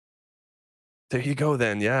 80s. There you go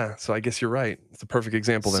then. Yeah. So I guess you're right. It's a perfect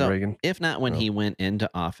example then, Reagan. If not when he went into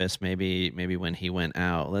office, maybe when he went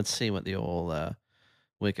out. Let's see what the old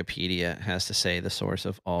Wikipedia has to say, the source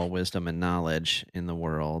of all wisdom and knowledge in the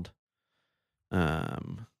world.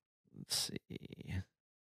 Let's see.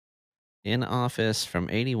 In office from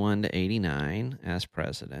 81 to 89 as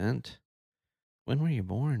president. When were you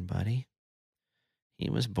born, buddy? He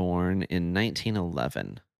was born in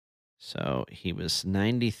 1911. So he was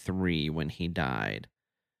 93 when he died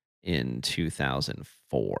in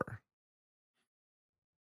 2004.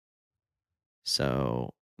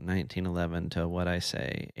 So 1911 to what I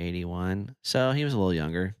say, 81. So he was a little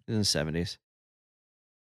younger, in the 70s.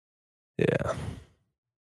 Yeah.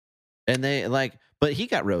 And they but he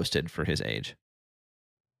got roasted for his age.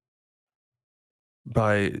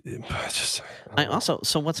 By just I also,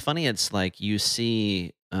 so what's funny, it's like you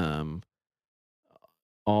see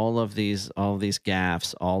all of these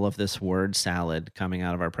gaffes, all of this word salad coming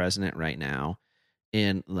out of our president right now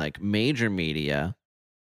in like major media.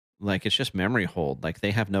 Like it's just memory hold. Like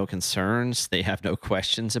they have no concerns, they have no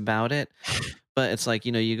questions about it. But it's like,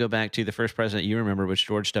 you go back to the first president you remember was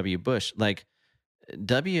George W. Bush. Like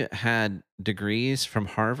W had degrees from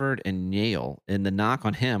Harvard and Yale, and the knock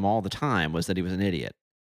on him all the time was that he was an idiot.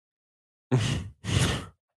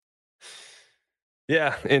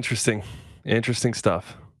 Yeah, interesting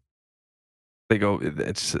stuff. They go.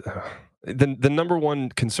 It's the number one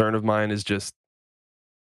concern of mine is just,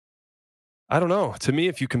 I don't know. To me,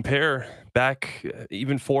 if you compare back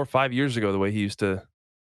even 4 or 5 years ago, the way he used to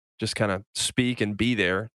just kind of speak and be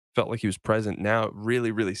there, felt like he was present. Now it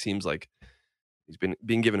really, really seems like he's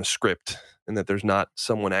being given a script, and that there's not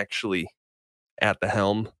someone actually at the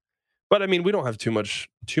helm. But I mean, we don't have too much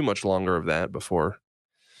longer of that before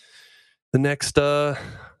the next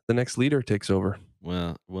leader takes over.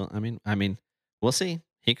 Well, I mean, we'll see.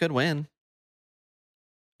 He could win.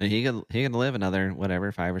 He could live another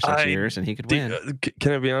whatever 5 or 6 years, and he could win.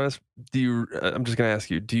 Can I be honest? I'm just gonna ask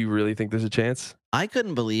you. Do you really think there's a chance? I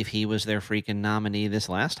couldn't believe he was their freaking nominee this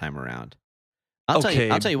last time around. I'll tell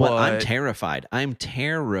you what. I'm terrified. I'm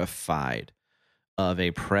terrified of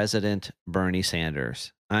a President Bernie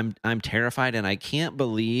Sanders. I'm terrified, and I can't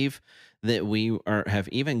believe that we have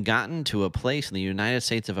even gotten to a place in the United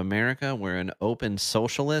States of America where an open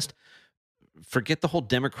socialist, forget the whole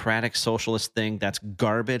democratic socialist thing, that's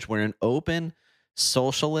garbage, where an open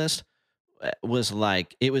socialist was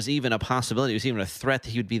like, it was even a possibility, it was even a threat that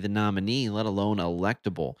he would be the nominee, let alone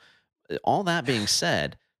electable. All that being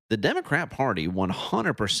said, the Democrat Party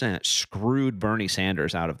 100% screwed Bernie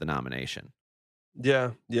Sanders out of the nomination.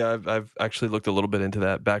 Yeah. I've actually looked a little bit into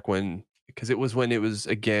that back when, because it was when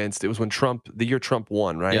Trump, the year Trump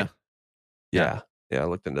won, right? Yeah. I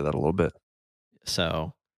looked into that a little bit.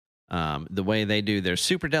 So the way they do their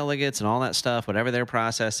super delegates and all that stuff, whatever their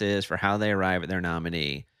process is for how they arrive at their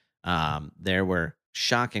nominee, there were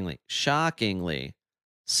shockingly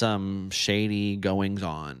some shady goings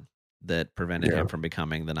on that prevented him from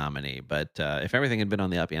becoming the nominee. But if everything had been on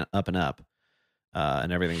the up and up,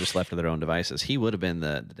 and everything just left to their own devices, he would have been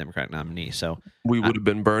the Democratic nominee. So we would have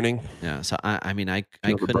been burning. Yeah. So I mean, I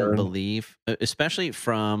couldn't believe, especially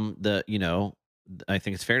from the, I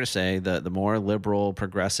think it's fair to say the more liberal,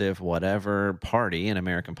 progressive, whatever party in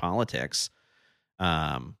American politics,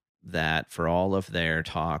 that for all of their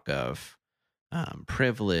talk of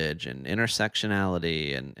privilege and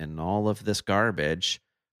intersectionality and all of this garbage,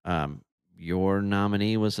 your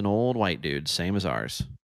nominee was an old white dude, same as ours.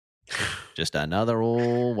 Just another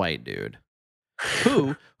old white dude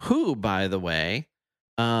who, by the way,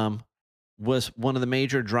 was one of the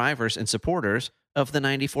major drivers and supporters of the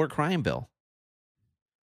 '94 crime bill.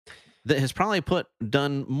 That has probably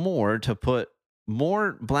done more to put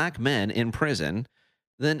more black men in prison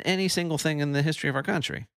than any single thing in the history of our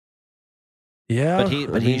country. Yeah,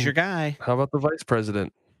 but he's your guy. How about the vice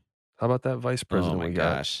president? How about that vice president? Oh my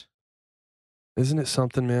gosh, isn't it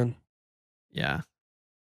something, man? Yeah.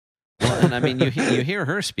 Well, and I mean, you hear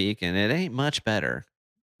her speak, and it ain't much better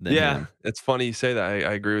than him. It's funny you say that.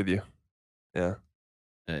 I agree with you. Yeah.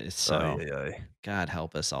 God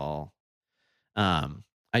help us all.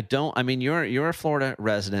 I mean, you're a Florida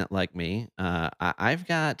resident like me. I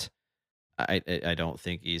don't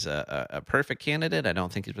think he's a perfect candidate. I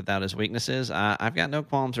don't think he's without his weaknesses. I've got no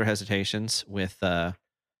qualms or hesitations with a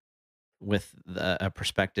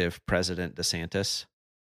prospective President DeSantis.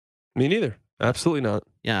 Me neither. Absolutely not.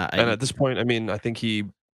 Yeah. And at this point, I mean, I think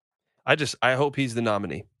I hope he's the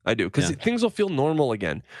nominee. I do. Because things will feel normal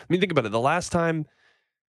again. I mean, think about it. The last time,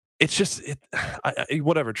 it's just,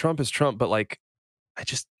 whatever. Trump is Trump, but like,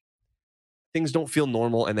 things don't feel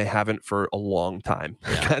normal, and they haven't for a long time.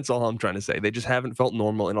 Yeah. That's all I'm trying to say. They just haven't felt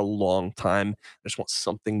normal in a long time. I just want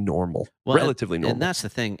something normal, relatively normal. And that's the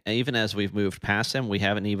thing. Even as we've moved past him, we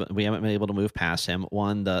haven't been able to move past him.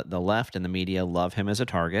 One, the left and the media love him as a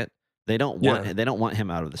target. They don't want him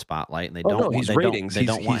out of the spotlight, and they don't want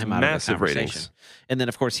him out of the conversation. Ratings. And then,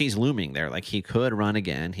 of course, he's looming there. Like, he could run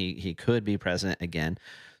again. He could be president again.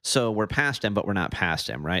 So we're past him, but we're not past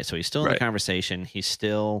him, right? So he's still in the conversation. He's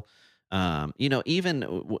still,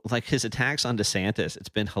 even like his attacks on DeSantis, it's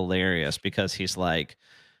been hilarious because he's like,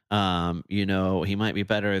 He might be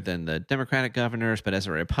better than the Democratic governors, but as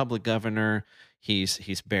a Republican governor,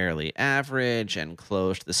 he's barely average and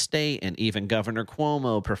closed the state. And even Governor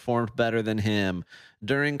Cuomo performed better than him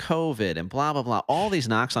during COVID, and blah blah blah. All these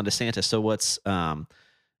knocks on DeSantis. So what's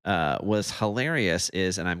was hilarious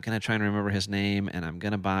is, and I'm gonna try and remember his name, and I'm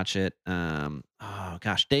gonna botch it. Oh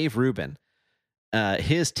gosh, Dave Rubin.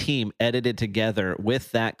 His team edited together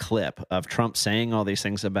with that clip of Trump saying all these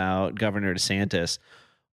things about Governor DeSantis,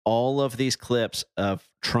 all of these clips of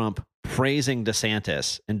Trump praising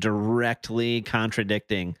DeSantis and directly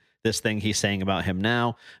contradicting this thing he's saying about him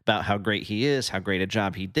now, about how great he is, how great a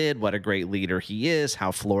job he did, what a great leader he is,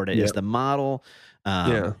 how Florida is the model.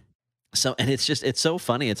 Yeah. So, and it's so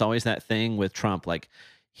funny. It's always that thing with Trump, like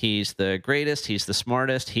he's the greatest, he's the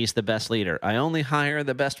smartest, he's the best leader. I only hire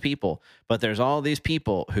the best people, but there's all these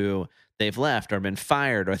people who they've left or been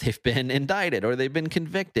fired or they've been indicted or they've been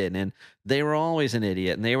convicted and they were always an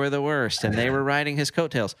idiot and they were the worst and they were riding his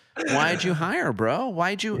coattails. Why'd you hire, bro?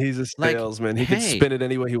 Why'd you? He's a Like, salesman. He can hey, spin it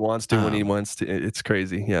any way he wants to when he wants to. It's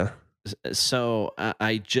crazy. Yeah. So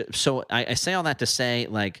I say all that to say,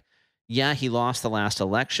 like, yeah, he lost the last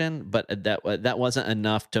election, but that wasn't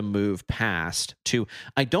enough to move past to.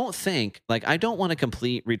 I don't want a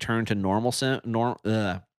complete return to normalcy.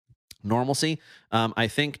 I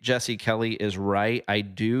think Jesse Kelly is right. I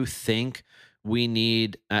do think we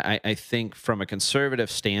need. I think from a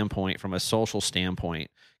conservative standpoint, from a social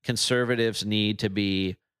standpoint, conservatives need to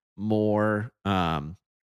be more on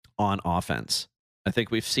offense. I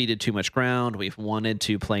think we've ceded too much ground. We've wanted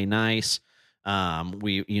to play nice.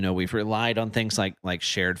 We've relied on things like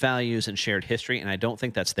shared values and shared history, and I don't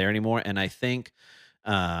think that's there anymore. And I think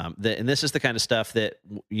that, and this is the kind of stuff that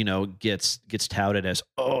gets touted as,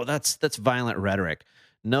 oh, that's violent rhetoric.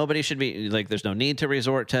 Nobody should be like. There's no need to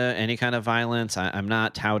resort to any kind of violence. I'm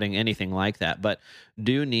not touting anything like that, but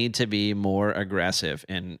do need to be more aggressive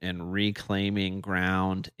in reclaiming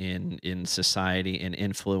ground in society and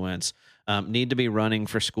influence. Need to be running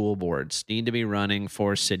for school boards. Need to be running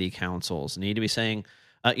for city councils. Need to be saying,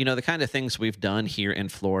 the kind of things we've done here in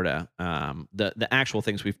Florida. The actual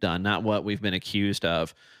things we've done, not what we've been accused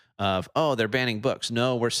of. Oh, they're banning books.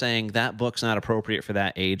 No, we're saying that book's not appropriate for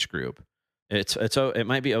that age group. It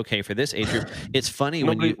might be okay for this age group. It's funny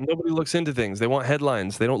nobody looks into things. They want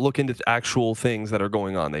headlines. They don't look into actual things that are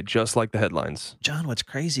going on. They just like the headlines. John, what's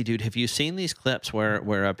crazy, dude? Have you seen these clips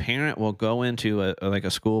where a parent will go into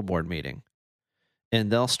a school board meeting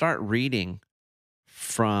and they'll start reading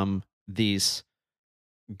from these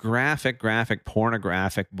graphic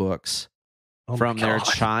pornographic books from their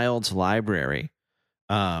child's library,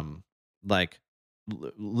 like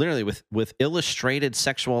literally with illustrated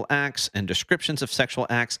sexual acts and descriptions of sexual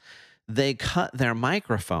acts. They cut their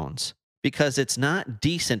microphones because it's not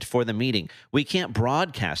decent for the meeting. We can't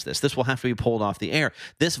broadcast this. This will have to be pulled off the air.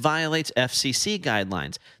 This violates FCC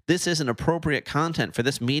guidelines. This isn't appropriate content for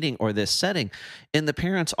this meeting or this setting. And the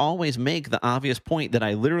parents always make the obvious point that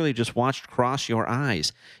I literally just watched cross your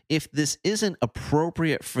eyes. If this isn't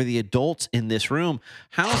appropriate for the adults in this room,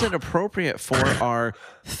 how is it appropriate for our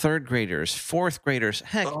third graders, fourth graders,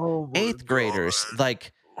 heck, eighth graders?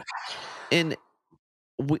 Like,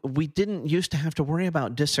 we didn't used to have to worry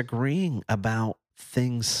about disagreeing about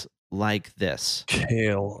things like this.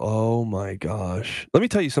 Kale, oh my gosh. Let me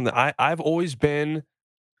tell you something. I've always been,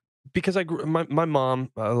 because I grew my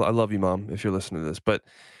mom, I love you, Mom, if you're listening to this, but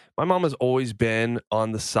my mom has always been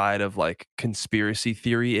on the side of like conspiracy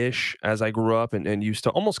theory-ish as I grew up, and used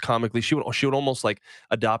to almost comically, she would almost like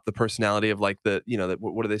adopt the personality of like what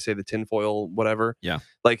do they say, the tinfoil whatever. Yeah.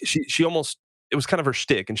 Like she almost, it was kind of her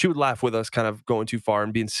shtick, and she would laugh with us kind of going too far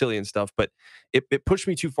and being silly and stuff, but it pushed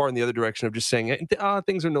me too far in the other direction of just saying,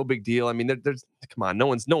 things are no big deal. I mean, there's come on, no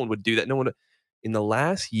one would do that. No one in the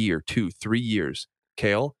last year, 2-3 years,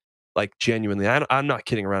 Kale, like genuinely, I'm not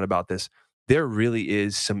kidding around about this. There really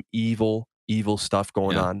is some evil stuff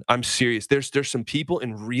going on. I'm serious. There's some people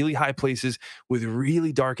in really high places with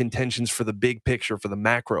really dark intentions for the big picture, for the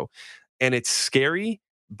macro, and it's scary,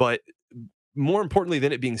 but more importantly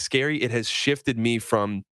than it being scary, it has shifted me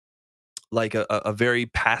from like a very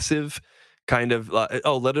passive kind of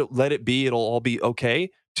let it be, it'll all be okay,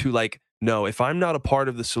 to like, no, if I'm not a part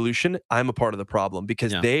of the solution, I'm a part of the problem,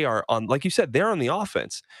 because they are on, like you said, they're on the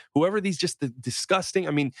offense. Whoever these, just the disgusting,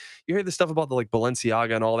 I mean, you hear the stuff about the like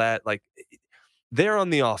Balenciaga and all that, like they're on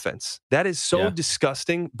the offense. That is so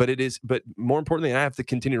disgusting, but more importantly, and I have to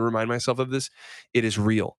continue to remind myself of this, it is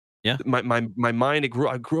real. Yeah. My mind, I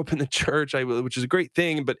grew up in the church, which is a great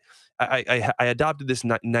thing, but I adopted this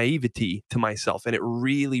naivety to myself, and it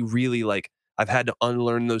really, really like I've had to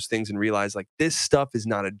unlearn those things and realize like this stuff is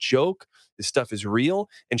not a joke. This stuff is real.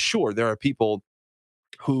 And sure, there are people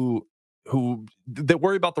who they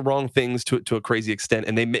worry about the wrong things to a crazy extent,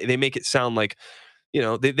 and they make it sound like,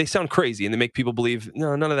 they sound crazy, and they make people believe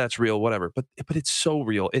no, none of that's real, whatever. But it's so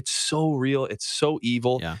real. It's so real. It's so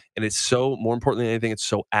evil, Yeah. and it's so, more importantly than anything, it's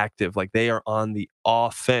so active. Like they are on the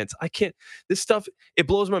offense. I can't. This stuff, it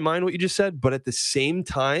blows my mind what you just said, but at the same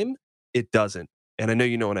time, it doesn't. And I know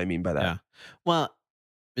you know what I mean by that. Yeah. Well,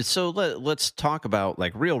 so let's talk about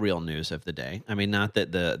like real news of the day. I mean, not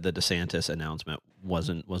that the DeSantis announcement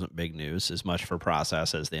wasn't big news as much for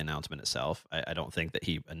process as the announcement itself. I don't think that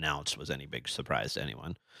he announced was any big surprise to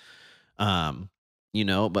anyone. Um,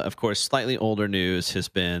 but of course, slightly older news has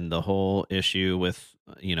been the whole issue with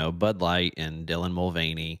Bud Light and Dylan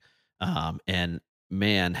Mulvaney, and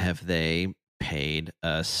man, have they paid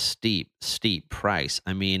a steep price.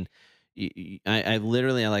 I mean, I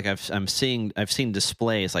literally like I've seen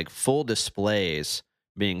displays, like full displays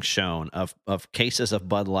being shown of cases of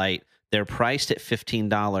Bud Light. They're priced at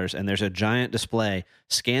 $15, and there's a giant display.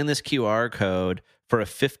 Scan this QR code for a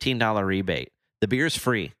 $15 rebate. The beer's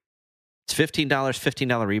free. It's $15,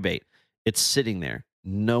 $15 rebate. It's sitting there.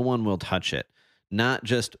 No one will touch it. Not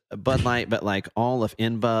just Bud Light, but like all of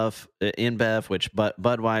InBev, which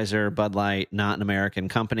Budweiser, Bud Light, not an American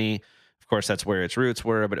company. Of course, that's where its roots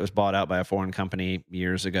were, but it was bought out by a foreign company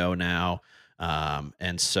years ago now.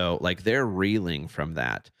 And so like they're reeling from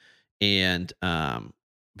that. And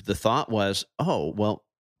the thought was, oh, well,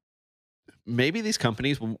 maybe these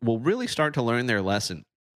companies will really start to learn their lesson.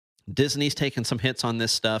 Disney's taking some hits on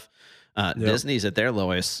this stuff. Yep. Disney's at their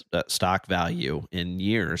lowest stock value in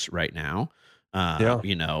years right now.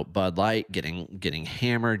 Bud Light getting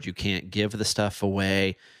hammered. You can't give the stuff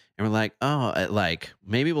away. And we're like, oh, like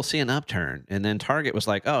maybe we'll see an upturn. And then Target was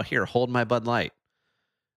like, oh, here, hold my Bud Light.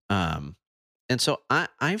 And so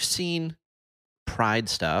I've seen Pride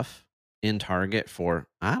stuff in Target for,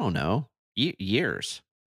 I don't know, years.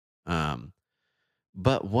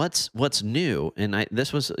 But what's new? And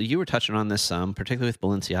you were touching on this some, particularly with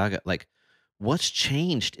Balenciaga. Like, what's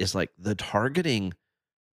changed is like the targeting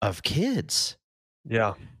of kids.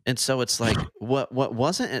 Yeah. And so it's like what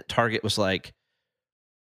wasn't at Target was like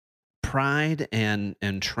Pride and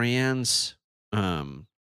trans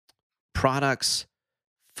products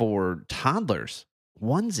for toddlers,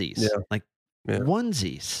 onesies,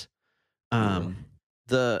 onesies.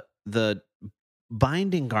 The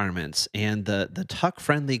binding garments and the tuck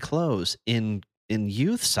friendly clothes in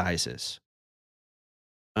youth sizes.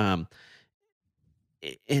 And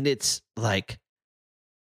it's like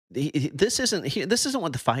this isn't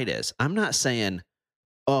what the fight is. I'm not saying,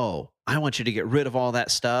 oh, I want you to get rid of all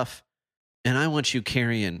that stuff and I want you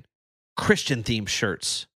carrying Christian themed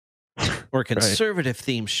shirts or conservative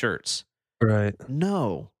themed shirts. Right.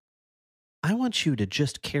 No. I want you to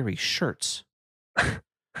just carry shirts.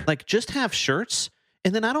 Like, just have shirts,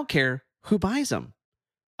 and then I don't care who buys them.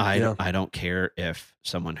 I don't care if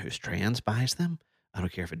someone who's trans buys them. I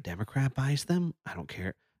don't care if a Democrat buys them. I don't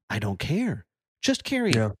care. Just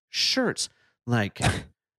carry shirts. Like,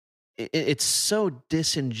 it's so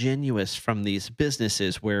disingenuous from these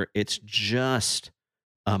businesses where it's just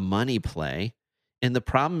a money play. And the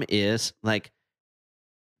problem is, like,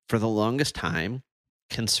 for the longest time,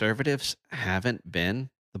 conservatives haven't been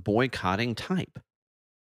the boycotting type.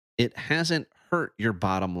 It hasn't hurt your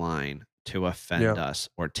bottom line to offend us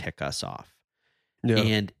or tick us off. Yeah.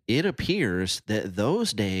 And it appears that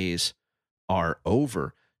those days are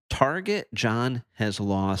over. Target, John, has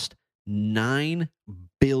lost $9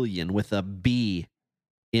 billion with a B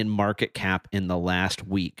in market cap in the last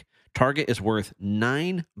week. Target is worth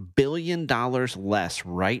 $9 billion less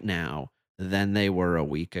right now than they were a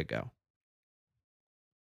week ago.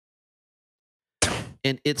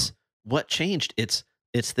 And it's what changed. It's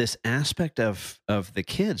this aspect of the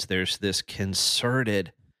kids. There's this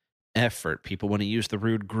concerted effort. People want to use the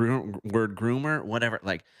word groomer, whatever.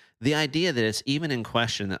 Like the idea that it's even in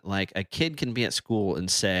question that like a kid can be at school and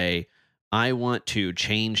say, I want to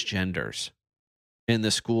change genders. And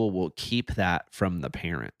the school will keep that from the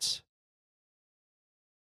parents.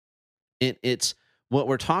 It's what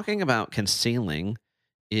we're talking about concealing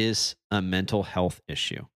is a mental health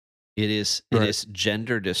issue. It is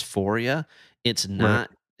gender dysphoria. It's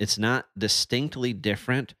not distinctly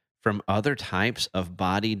different from other types of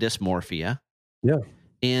body dysmorphia. Yeah.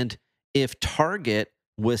 And if Target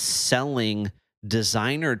was selling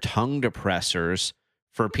designer tongue depressors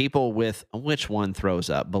for people with, which one throws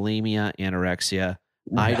up, bulimia, anorexia,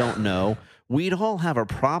 I don't know, we'd all have a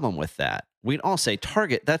problem with that. We'd all say,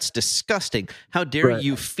 Target, that's disgusting. How dare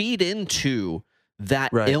you feed into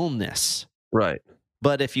that illness? Right.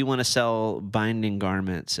 But if you want to sell binding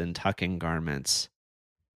garments and tucking garments,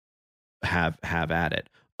 have at it.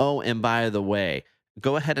 Oh, and by the way,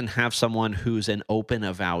 go ahead and have someone who's an open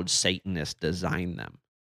avowed Satanist design them.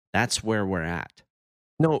 That's where we're at.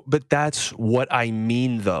 No, but that's what I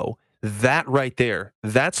mean, though. That right there,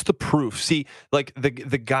 that's the proof. See, like the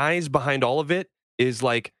guys behind all of it is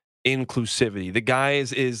like inclusivity. The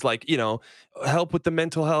guys is like, help with the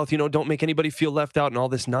mental health, don't make anybody feel left out and all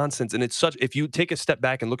this nonsense. And it's such, if you take a step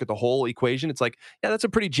back and look at the whole equation, it's like, yeah, that's a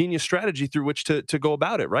pretty genius strategy through which to go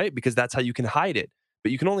about it, right? Because that's how you can hide it.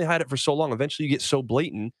 But you can only hide it for so long. Eventually you get so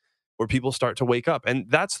blatant where people start to wake up. And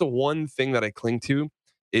that's the one thing that I cling to,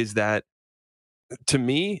 is that, to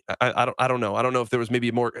me, I don't know. I don't know if there was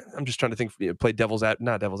maybe more. I'm just trying to think. Play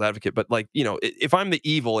not devil's advocate, but like, if I'm the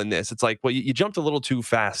evil in this, it's like, well, you jumped a little too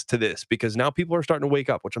fast to this, because now people are starting to wake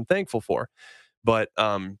up, which I'm thankful for. But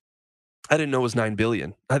I didn't know it was 9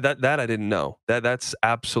 billion. That I didn't know. That's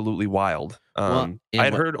absolutely wild. Well, I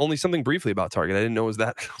had heard only something briefly about Target. I didn't know it was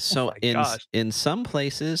that. So oh my gosh. in some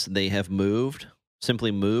places they have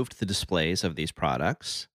simply moved the displays of these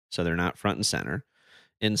products, so they're not front and center.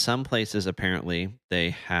 In some places, apparently,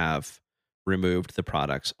 they have removed the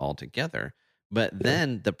products altogether. But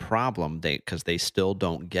then the problem, because they still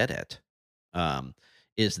don't get it,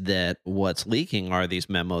 is that what's leaking are these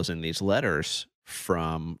memos and these letters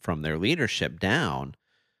from their leadership down,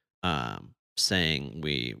 saying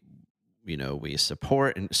we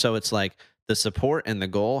support. And so it's like the support and the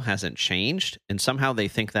goal hasn't changed, and somehow they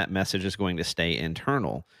think that message is going to stay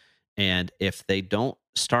internal. And if they don't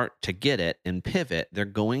start to get it and pivot, they're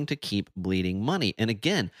going to keep bleeding money. And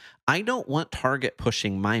again, I don't want Target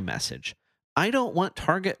pushing my message. I don't want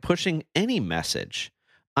Target pushing any message.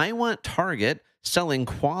 I want Target selling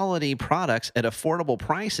quality products at affordable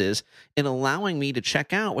prices and allowing me to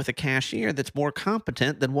check out with a cashier that's more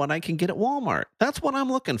competent than what I can get at Walmart. That's what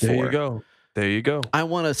I'm looking for. There you go. There you go. I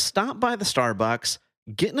want to stop by the Starbucks,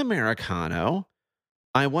 get an Americano.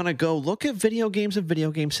 I want to go look at video games and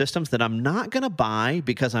video game systems that I'm not going to buy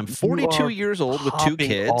because I'm 42 years old with 2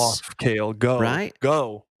 kids. Off, Kale. Go. Right?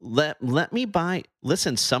 Go. Let me buy.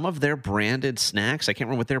 Listen, some of their branded snacks, I can't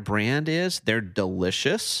remember what their brand is. They're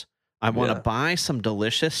delicious. I want to buy some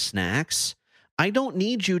delicious snacks. I don't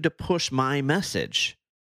need you to push my message.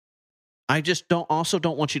 I just don't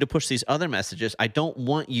want you to push these other messages. I don't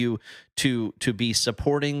want you to be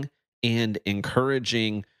supporting and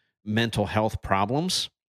encouraging mental health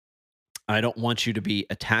problems. I don't want you to be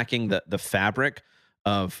attacking the fabric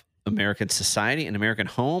of American society and American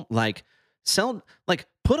home.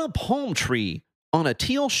 Put a palm tree on a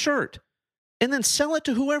teal shirt and then sell it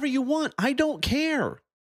to whoever you want. I don't care.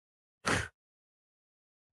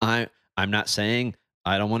 I'm not saying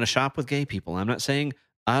I don't want to shop with gay people. I'm not saying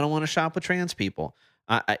I don't want to shop with trans people.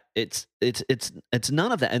 It's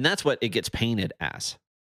none of that, and that's what it gets painted as.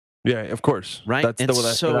 Yeah, of course. Right.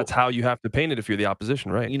 That's how you have to paint it if you're the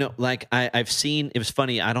opposition, right? I've seen. It was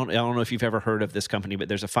funny. I don't know if you've ever heard of this company, but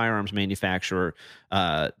there's a firearms manufacturer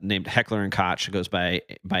named Heckler and Koch, goes by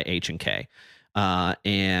H&K,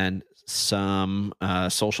 and some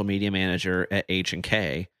social media manager at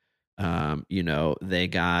H&K. They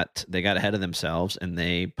got ahead of themselves and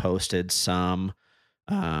they posted some,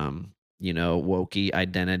 wokey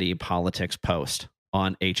identity politics post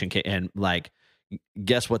on H&K, and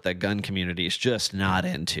guess what the gun community is just not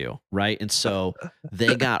into, right? And so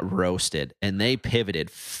they got roasted and they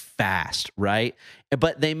pivoted fast, right?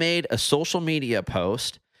 But they made a social media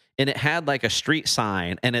post and it had a street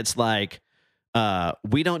sign, and it's like,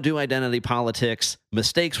 we don't do identity politics.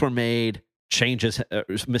 Mistakes were made.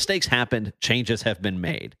 Mistakes happened. Changes have been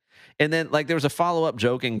made. And then there was a follow-up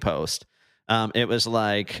joking post. It was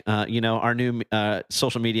our new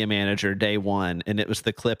social media manager, day one, and it was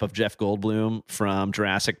the clip of Jeff Goldblum from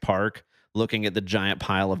Jurassic Park looking at the giant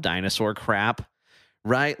pile of dinosaur crap,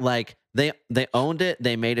 right? They owned it.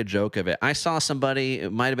 They made a joke of it. I saw somebody,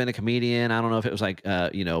 it might have been a comedian. I don't know if it was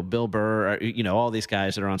Bill Burr, or, all these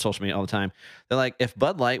guys that are on social media all the time. They're like, if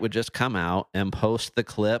Bud Light would just come out and post the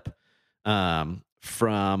clip from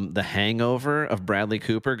The Hangover of Bradley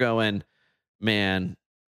Cooper going, man,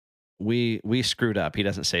 we screwed up. He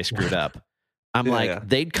doesn't say screwed up. I'm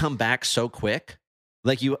they'd come back so quick.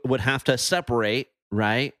 You would have to separate,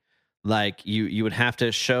 right? You would have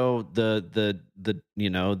to show the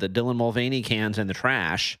Dylan Mulvaney cans in the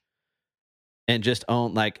trash and just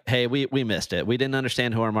own hey, we missed it. We didn't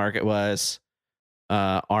understand who our market was.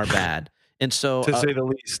 Our bad. And so to say the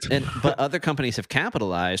least. But other companies have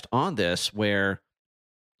capitalized on this where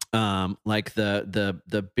the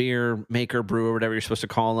beer maker, brewer, whatever you're supposed to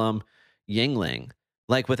call them, Yingling,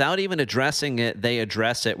 Like, without even addressing it, they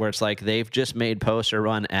address it where it's like they've just made post or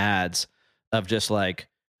run ads of just like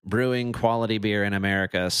brewing quality beer in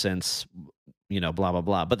America since, blah, blah,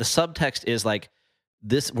 blah. But the subtext is like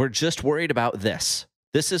this, we're just worried about this.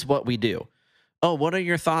 This is what we do. Oh, what are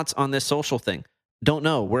your thoughts on this social thing? Don't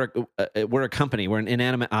know. We're a company. We're an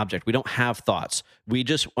inanimate object. We don't have thoughts. We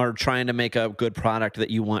just are trying to make a good product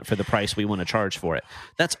that you want for the price we want to charge for it.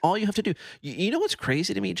 That's all you have to do. You know what's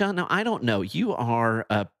crazy to me, John? Now, I don't know. You are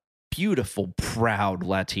a beautiful, proud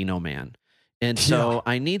Latino man. And so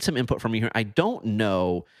I need some input from you here. I don't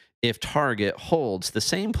know if Target holds the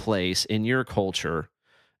same place in your culture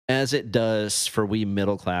as it does for we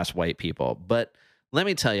middle-class white people. But let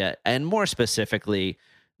me tell you, and more specifically,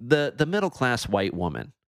 the middle-class white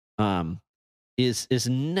woman is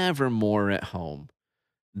never more at home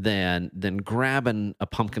than grabbing a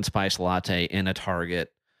pumpkin spice latte in a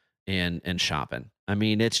Target and shopping. I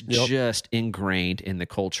mean, it's just ingrained in the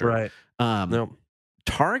culture. Right.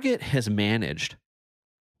 Target has managed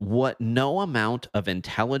what no amount of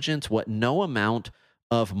intelligence, what no amount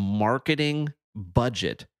of marketing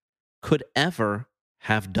budget could ever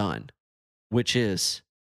have done, which is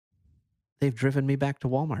they've driven me back to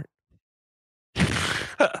Walmart.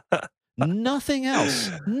 Nothing else.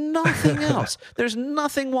 Nothing else. There's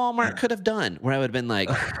nothing Walmart could have done where I would have been like,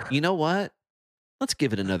 you know what? Let's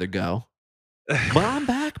give it another go. But I'm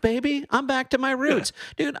back, baby. I'm back to my roots.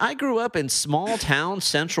 Dude, I grew up in small town,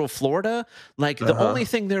 Central Florida. Like, the only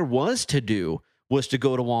thing there was to do was to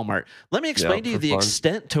go to Walmart. Let me explain to you the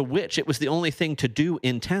extent to which it was the only thing to do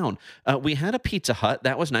in town. We had a Pizza Hut.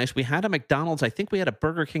 That was nice. We had a McDonald's. I think we had a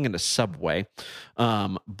Burger King and a Subway.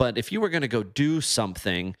 But if you were going to go do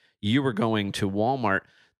something, you were going to Walmart.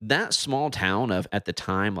 That small town of, at the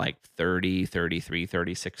time, like 30, 33,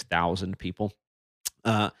 36,000 people,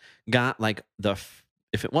 got like if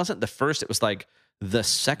it wasn't the first, it was like the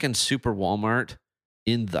second super Walmart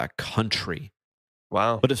in the country.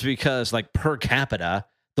 Wow. But it's because, like, per capita,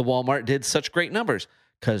 the Walmart did such great numbers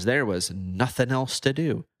because there was nothing else to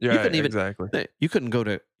do. Yeah, you couldn't even, exactly. You couldn't go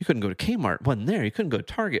to Kmart, wasn't there. You couldn't go to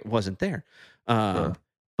Target, wasn't there.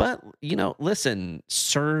 But listen,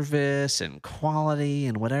 service and quality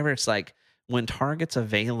and whatever. It's like when Target's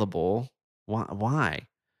available, why?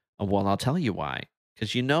 Well, I'll tell you why.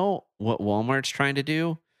 Because you know what Walmart's trying to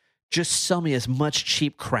do? Just sell me as much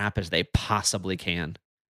cheap crap as they possibly can.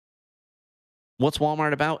 What's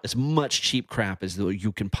Walmart about? As much cheap crap as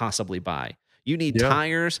you can possibly buy. You need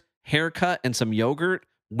tires, haircut, and some yogurt.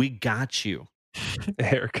 We got you.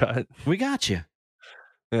 Haircut. We got you.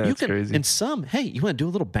 Yeah, it's crazy. And hey, you want to do a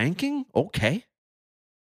little banking? Okay.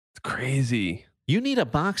 It's crazy. You need a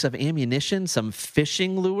box of ammunition, some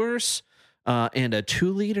fishing lures, and a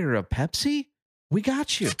 2-liter of Pepsi? We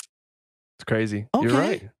got you. It's crazy. Okay. You're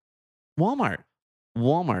right. Walmart,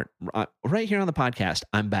 right here on the podcast.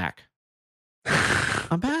 I'm back.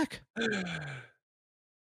 I'm back.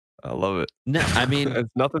 I love it. No, I mean, it's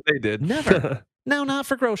nothing they did. Never. No, not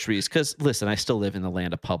for groceries. Because listen, I still live in the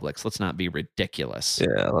land of Publix. Let's not be ridiculous.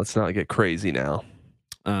 Yeah, let's not get crazy now.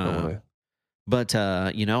 But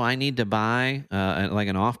I need to buy like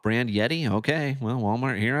an off-brand Yeti. Okay, well,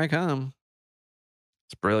 Walmart, here I come.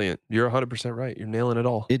 It's brilliant. You're 100% right. You're nailing it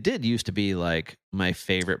all. It did used to be like my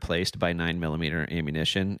favorite place to buy 9mm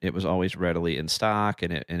ammunition. It was always readily in stock,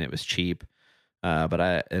 and it was cheap.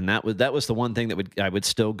 But that was the one thing that I would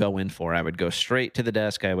still go in for. I would go straight to the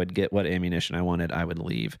desk. I would get what ammunition I wanted. I would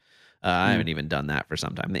leave. I haven't even done that for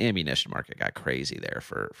some time. The ammunition market got crazy there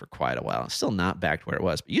for quite a while. It's still not back to where it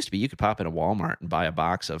was. But it used to be you could pop in a Walmart and buy a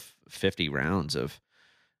box of 50 rounds of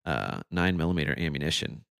 9mm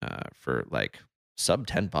ammunition for like sub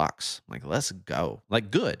 $10. Like, let's go.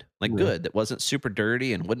 Like good. Good. That wasn't super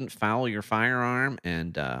dirty and wouldn't foul your firearm.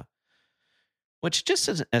 And which, just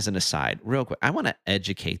as an aside, real quick, I want to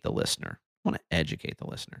educate the listener.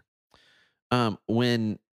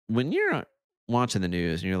 When you're watching the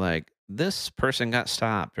news and you're like, this person got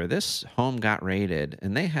stopped or this home got raided,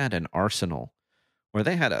 and they had an arsenal where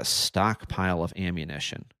they had a stockpile of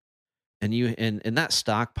ammunition, and that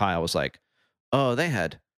stockpile was like, oh, they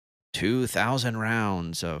had 2,000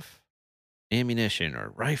 rounds of ammunition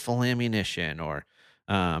or rifle ammunition, or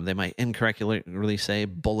they might incorrectly say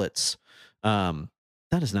bullets. That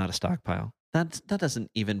is not a stockpile. That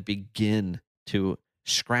doesn't even begin to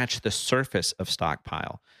scratch the surface of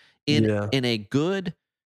stockpile. In a good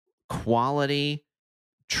quality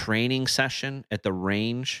training session at the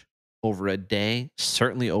range over a day,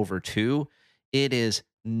 certainly over 2, it is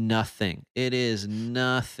nothing. It is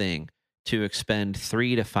nothing to expend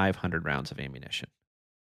 300 to 500 rounds of ammunition.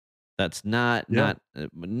 That's not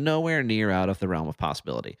nowhere near out of the realm of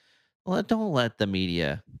possibility. Well, don't let the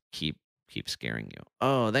media keep scaring you.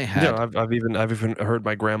 Oh, they You know, had I've even heard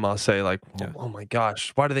my grandma say like, yeah, "Oh my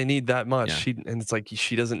gosh, why do they need that much?" yeah, And it's like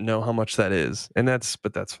she doesn't know how much that is, and that's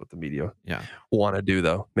what the media yeah. want to do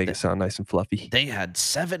though, make Th it sound nice and fluffy. they had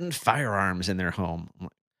 7 firearms in their home.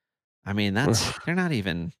 I mean, that's they're not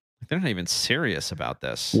even serious about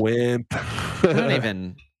this. Wimp. They're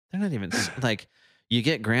not even like, you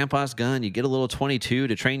get grandpa's gun, you get a little 22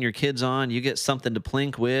 to train your kids on, you get something to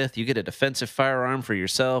plink with, you get a defensive firearm for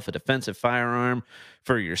yourself, a defensive firearm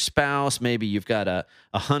for your spouse, maybe you've got a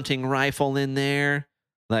hunting rifle in there.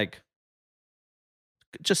 Like,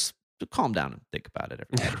 just calm down and think about it,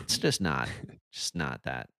 everybody. It's just not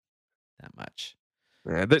that much.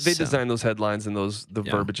 Yeah, they So, design those headlines and the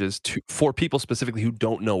yeah, verbiages for people specifically who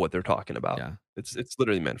don't know what they're talking about. yeah. It's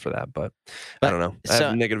literally meant for that, but I But don't know. I have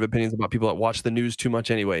so negative opinions about people that watch the news too much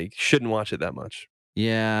anyway. Shouldn't watch it that much.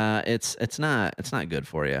 yeah, it's not good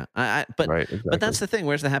for you. Right, But that's exactly. the thing.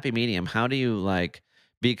 Where's the happy medium? How do you like?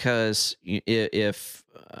 Because if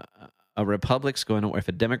a republic's going to, if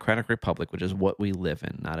a democratic republic, which is what we live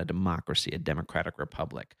in, not a democracy, a democratic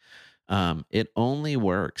republic, it only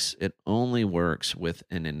works. It only works with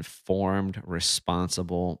an informed,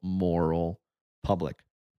 responsible, moral public.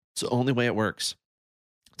 It's the only way it works.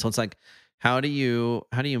 So it's like, how do you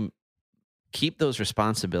keep those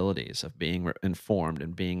responsibilities of being informed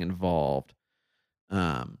and being involved,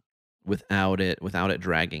 um, without it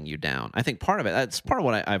dragging you down. I think part of it, that's part of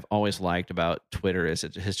what I've always liked about Twitter, is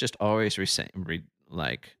it has just always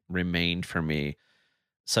remained for me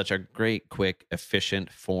such a great, quick,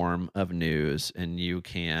 efficient form of news. And you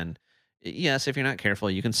can, yes, if you're not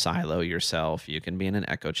careful, you can silo yourself. You can be in an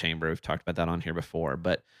echo chamber. We've talked about that on here before,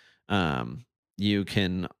 but you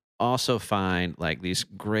can also find like these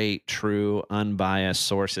great, true, unbiased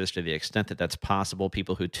sources to the extent that that's possible.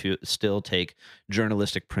 People who still take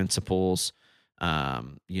journalistic principles,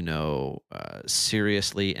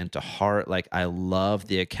 seriously and to heart. Like, I love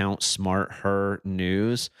the account Smart Her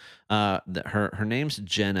News. Her name's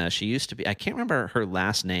Jenna. She used to be, I can't remember her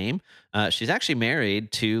last name. She's actually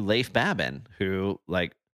married to Leif Babin, who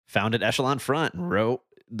like founded Echelon Front and wrote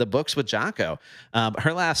the books with Jocko. But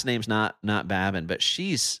her last name's not Babin, but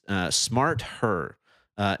she's Smart Her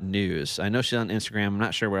News. I know she's on Instagram. I'm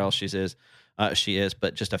not sure where else she is,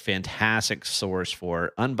 but just a fantastic source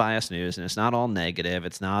for unbiased news. And it's not all negative.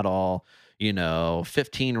 It's not all,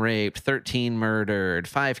 15 raped, 13 murdered,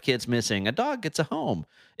 5 kids missing, a dog gets a home.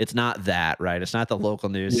 It's not that, right? It's not the local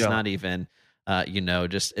news. It's Yeah. not even,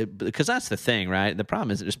 because that's the thing, right? The problem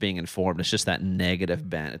isn't just being informed. It's just that negative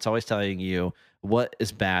bent. It's always telling you what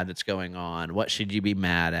is bad that's going on. What should you be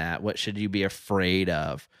mad at? What should you be afraid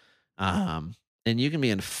of? And you can be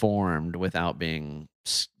informed without being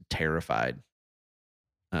terrified.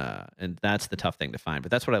 And that's the tough thing to find. But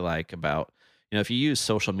that's what I like about, if you use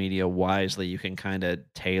social media wisely, you can kind of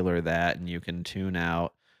tailor that, and you can tune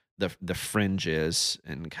out the fringes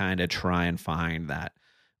and kind of try and find that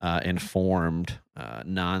informed,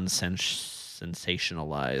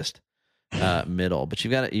 sensationalized middle. But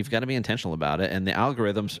you've got to be intentional about it, and the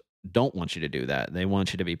algorithms don't want you to do that. They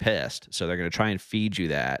want you to be pissed, so they're going to try and feed you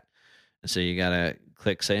that. And so you got to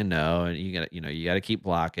click say no, and you got to keep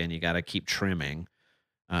blocking. You got to keep trimming.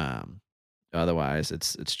 Um, Otherwise,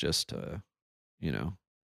 it's just you know,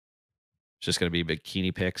 it's just going to be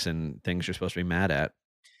bikini pics and things you're supposed to be mad at.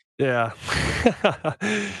 Yeah.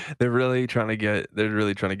 They're really trying to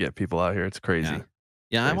get people out here. It's Yeah, crazy.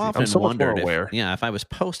 yeah. I've Crazy. I'm often so much more wondered aware. if I was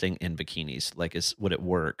posting in bikinis, like, would it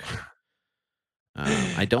work?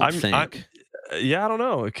 I don't I'm think. yeah, I don't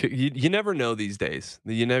know. You never know these days.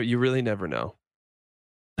 You really never know.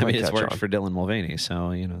 I Might mean, it's catch worked on. for Dylan Mulvaney,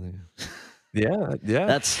 so Yeah, yeah.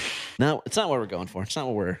 that's no. It's not what we're going for. It's not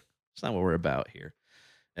what we're about here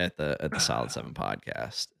at the Solid Seven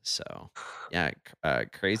podcast. So yeah,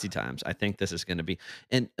 crazy times. I think this is going to be,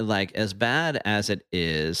 and like, as bad as it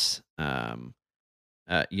is, like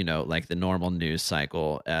the normal news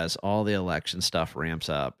cycle, as all the election stuff ramps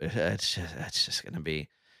up, it's just going to be,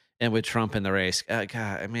 and with Trump in the race,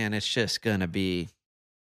 God, man, it's gonna be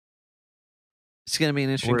an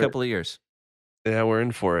interesting We're couple of years. we're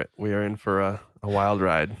in for it. We are in for a wild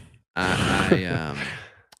ride. I I um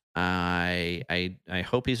I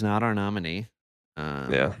hope he's not our nominee.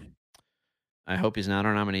 Yeah. Um, I hope he's not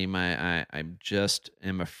our nominee. I just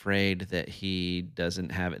am afraid that he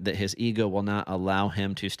doesn't have it, that his ego will not allow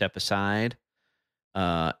him to step aside,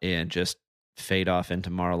 and just fade off into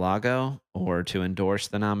Mar-a-Lago, or to endorse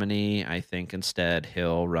the nominee. I think instead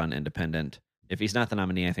he'll run independent. If he's not the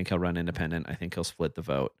nominee, I think he'll run independent. I think he'll split the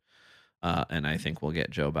vote, and I think we'll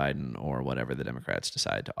get Joe Biden or whatever the Democrats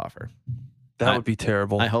decide to offer. That would be I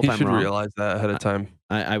terrible. hope He I'm should wrong. realize that ahead of time.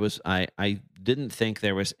 I didn't think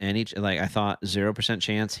there was any like I thought 0%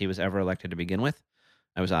 chance he was ever elected to begin with.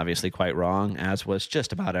 I was obviously quite wrong, as was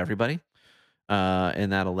just about everybody in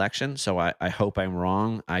that election. So I hope I'm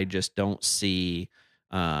wrong. I just don't see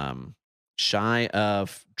um, shy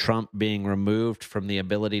of Trump being removed from the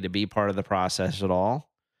ability to be part of the process at all.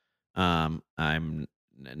 I'm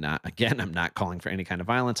not again. I'm not calling for any kind of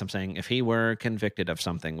violence. I'm saying if he were convicted of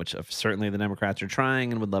something, which certainly the Democrats are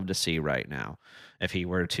trying and would love to see right now, if he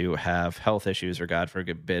were to have health issues or God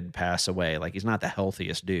forbid pass away, like he's not the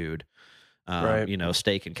healthiest dude. Right.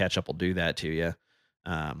 Steak and ketchup will do that to you.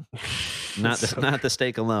 Um, not the So not the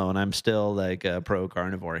steak alone. I'm still like pro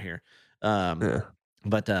carnivore here. Um, yeah.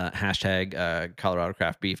 but hashtag Colorado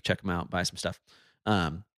craft beef. Check them out. Buy some stuff.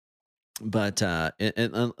 Um,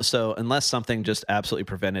 so unless something just absolutely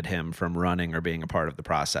prevented him from running or being a part of the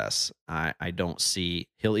process, I don't see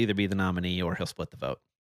he'll either be the nominee or he'll split the vote.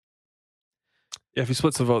 Yeah, if he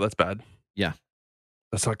splits the vote, that's bad. Yeah,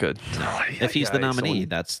 That's not good. no. If he's the nominee,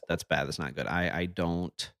 that's bad. That's not good. I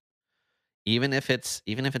don't. Even if it's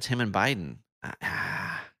him and Biden,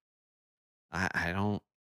 I don't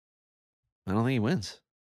think he wins.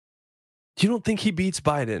 You don't think he beats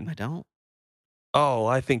I Biden? don't. Oh,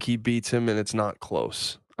 I think he beats him, and it's not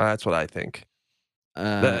close. That's what I think.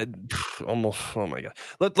 Uh, That almost. Oh my god.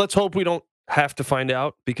 Let's hope we don't have to find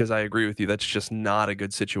out, because I agree with you. That's just not a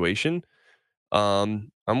good situation.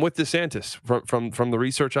 I'm with DeSantis from the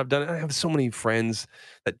research I've done. I have so many friends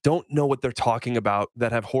that don't know what they're talking about,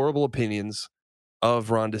 that have horrible opinions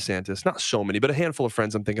of Ron DeSantis. Not so many, but a handful of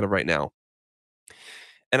friends I'm thinking of right now.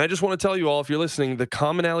 And I just want to tell you all, if you're listening, the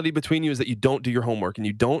commonality between you is that you don't do your homework and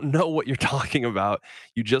you don't know what you're talking about.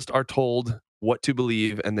 You just are told what to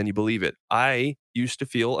believe and then you believe it. I used to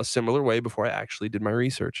feel a similar way before I actually did my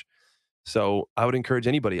research. So I would encourage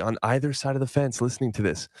anybody on either side of the fence listening to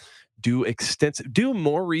this, do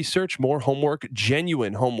more research, more homework,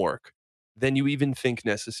 genuine homework than you even think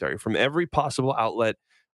necessary from every possible outlet.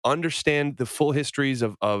 Understand the full histories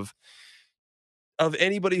of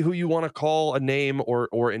anybody who you want to call a name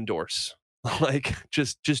or endorse. Like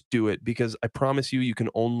just do it, because I promise you can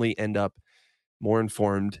only end up more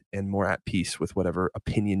informed and more at peace with whatever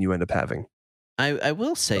opinion you end up having. I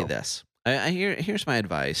will say So this. Here's my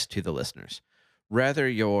advice to the listeners. Whether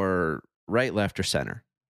you're right, left, or center,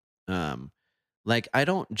 like I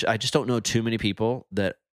just don't know too many people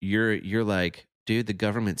that you're like, dude, the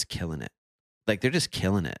government's killing it. Like they're just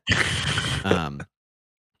killing it. Um,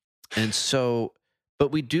 and so,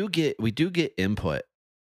 but we do get input,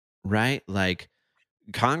 right? Like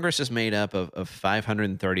Congress is made up of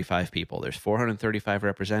 535 people. There's 435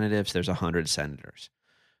 representatives. There's 100 senators.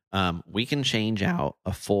 We can change out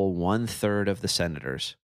a full 1/3 of the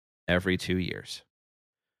senators every 2 years.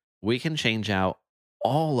 We can change out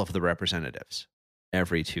all of the representatives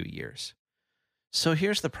every 2 years. So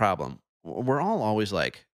here's the problem. We're all always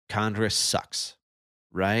like, Congress sucks,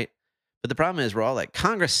 right? But the problem is we're all like,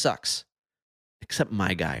 Congress sucks, except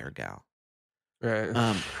my guy or gal.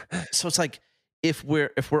 right. So it's like if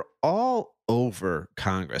we're all over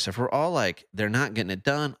Congress, if we're all like, they're not getting it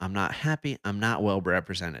done, I'm not happy, I'm not well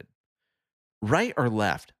represented. Right or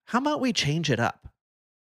left, how about we change it up?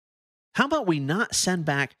 How about we not send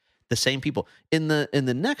back the same people? In the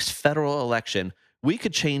next federal election, we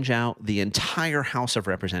could change out the entire House of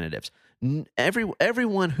Representatives.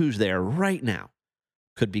 Everyone who's there right now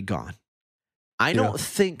could be gone. I Yeah. don't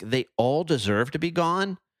think they all deserve to be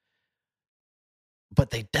gone, but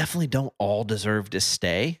they definitely don't all deserve to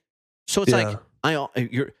stay. So it's Yeah.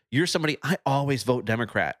 like you're somebody, I always vote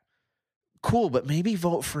Democrat. Cool, but maybe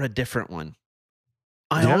vote for a different one.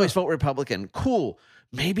 I Yeah. always vote Republican. Cool.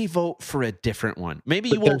 Maybe vote for a different one. Maybe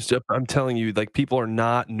you But won't. I'm telling you, like, people are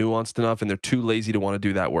not nuanced enough and they're too lazy to want to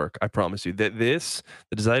do that work. I promise you that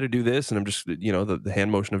the desire to do this, and I'm just, the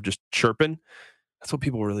hand motion of just chirping, that's what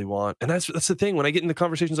people really want. And that's the thing. When I get into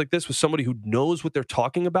conversations like this with somebody who knows what they're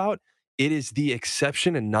talking about, it is the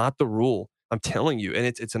exception and not the rule. I'm telling you. And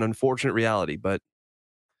it's an unfortunate reality, but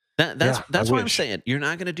yeah, I That's why I'm wish. saying you're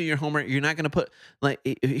not going to do your homework. You're not going to put like.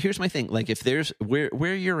 Here's my thing. Like if there's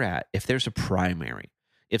where you're at, if there's a primary,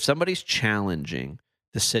 if somebody's challenging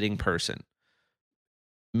the sitting person,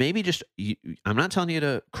 maybe just I'm not telling you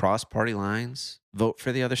to cross party lines, vote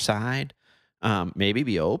for the other side. Maybe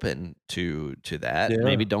be open to that. Yeah.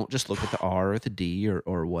 Maybe don't just look at the R or the D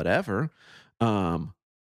or whatever.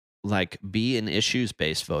 Like be an issues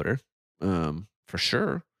based voter, for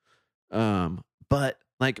sure. But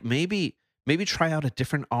like maybe try out a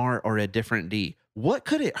different R or a different D. What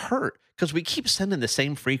could it hurt? Because we keep sending the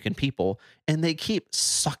same freaking people and they keep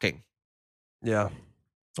sucking. Yeah.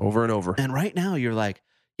 Over and over. And right now you're like,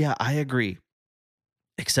 yeah, I agree,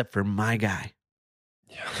 except for my guy.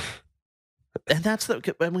 Yeah. And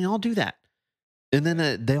and we all do that. And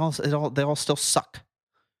then they all still suck.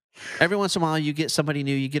 Every once in a while you get somebody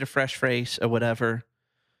new, you get a fresh face or whatever.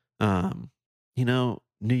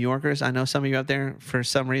 New Yorkers, I know some of you out there, for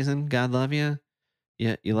some reason, God love you.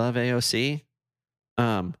 You love AOC.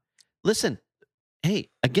 Listen, hey,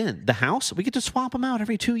 again, the House, we get to swap them out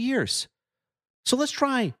every 2 years. So let's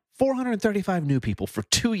try 435 new people for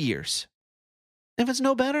 2 years. If it's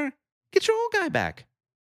no better, get your old guy back.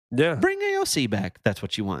 Yeah. Bring AOC back. That's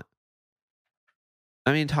what you want.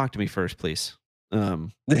 I mean, talk to me first, please.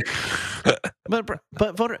 But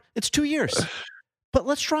voter, it's 2 years. But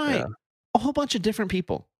let's try a whole bunch of different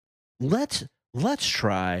people. Let's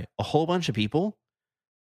try a whole bunch of people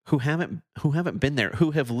who haven't been there,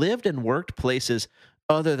 who have lived and worked places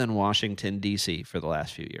other than Washington D.C. for the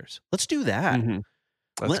last few years. Let's do that. Mm-hmm.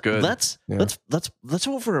 That's good. Let's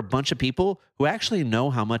vote for a bunch of people who actually know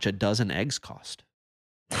how much a dozen eggs cost.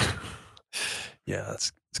 Yeah,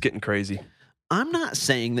 it's getting crazy. I'm not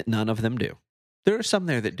saying that none of them do. There are some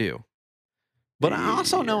there that do. But I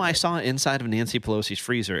also know I saw inside of Nancy Pelosi's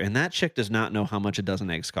freezer, and that chick does not know how much a dozen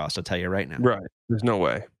eggs cost. I'll tell you right now. Right. There's no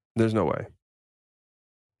way. There's no way.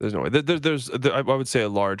 I would say a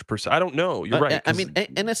large percent. I don't know. You're right. I mean,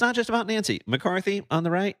 and it's not just about Nancy. McCarthy on the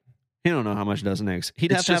right, he don't know how much a dozen eggs.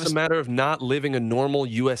 It's just a matter of not living a normal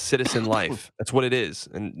U.S. citizen life. That's what it is.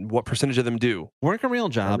 And what percentage of them do? Work a real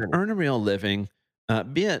job, earn a real living,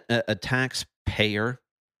 be a taxpayer,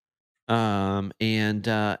 and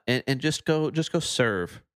just go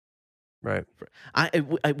serve. Right.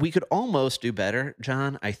 We could almost do better,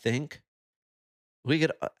 John. I think we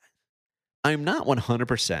could. I'm not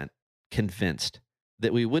 100% convinced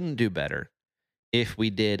that we wouldn't do better if we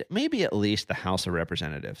did maybe at least the House of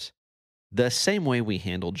Representatives the same way we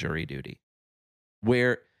handle jury duty,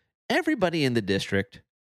 where everybody in the district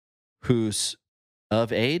who's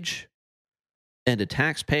of age and a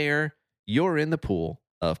taxpayer, you're in the pool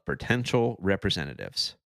of potential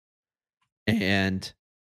representatives. And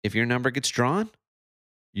if your number gets drawn,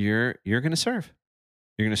 you're going to serve.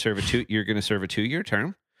 You're going to serve a 2-year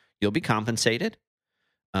term. You'll be compensated.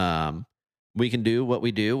 We can do what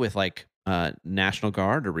we do with like National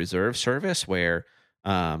Guard or Reserve Service, where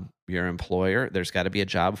your employer, there's got to be a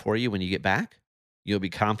job for you when you get back. You'll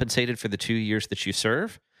be compensated for the 2 years that you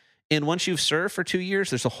serve. And once you've served for 2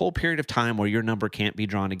 years, there's a whole period of time where your number can't be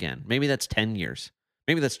drawn again. Maybe that's 10 years.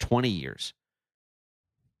 Maybe that's 20 years.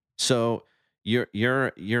 So you're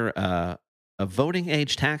a voting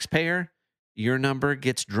age taxpayer. Your number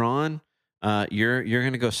gets drawn. You're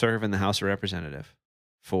going to go serve in the House of Representatives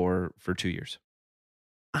for 2 years.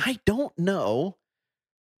 I don't know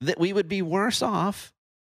that we would be worse off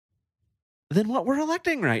than what we're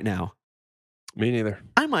electing right now. Me neither.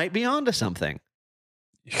 I might be onto something.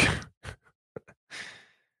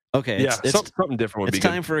 Okay. Yeah, something different would be good.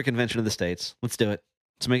 It's time for a convention of the states. Let's do it.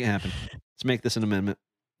 Let's make it happen. Let's make this an amendment.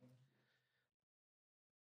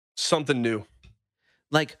 Something new.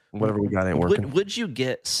 Like whatever we got ain't working. Would you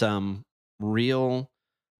get some real,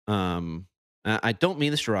 I don't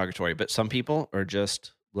mean this derogatory, but some people are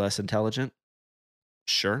just less intelligent?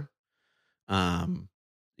 Sure. Would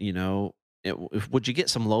you get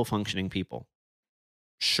some low functioning people?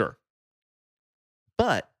 Sure.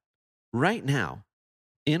 But right now,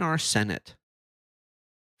 in our Senate,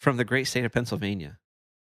 from the great state of Pennsylvania,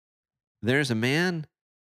 there's a man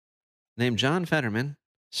named John Fetterman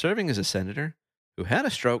serving as a senator who had a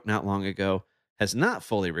stroke not long ago, has not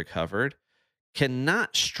fully recovered,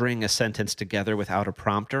 cannot string a sentence together without a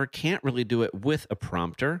prompter, can't really do it with a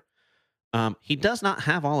prompter. He does not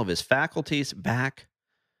have all of his faculties back,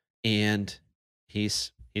 and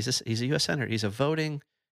he's a U.S. senator. He's a voting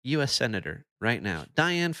U.S. senator right now.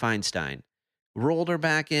 Dianne Feinstein rolled her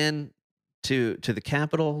back in to the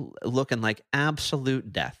Capitol looking like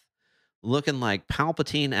absolute death, looking like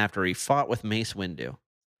Palpatine after he fought with Mace Windu.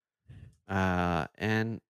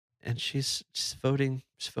 And she's voting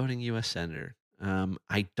U.S. senator.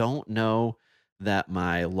 I don't know that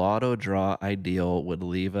my lotto draw idea would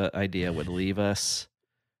leave us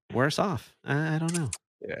worse off. I don't know.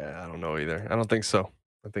 Yeah, I don't know either. I don't think so.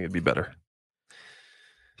 I think it'd be better.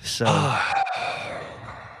 So I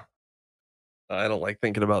don't like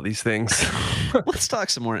thinking about these things. Let's talk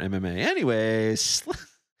some more MMA. Anyways,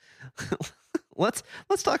 let's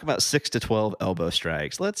talk about 6 to 12 elbow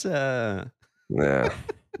strikes. Let's yeah.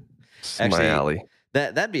 It's actually, my alley.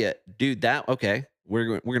 That'd be it, dude. Okay.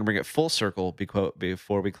 We're gonna bring it full circle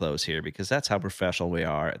before we close here, because that's how professional we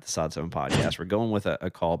are at the Sod 7 podcast. We're going with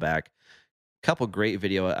a callback. Couple great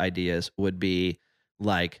video ideas would be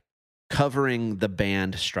like covering the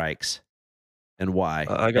banned strikes and why.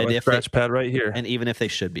 I got And my if scratch pad right here. and even if they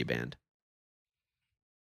should be banned.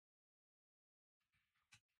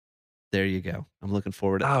 There you go. I'm looking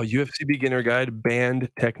forward to UFC beginner guide, banned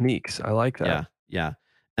techniques. I like that. Yeah.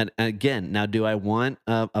 And again, now do I want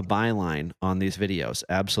a byline on these videos?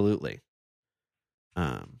 Absolutely.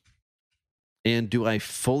 And do I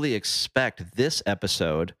fully expect this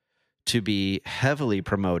episode to be heavily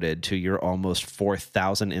promoted to your almost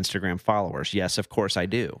 4,000 Instagram followers? Yes, of course I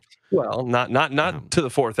do. Well, not to the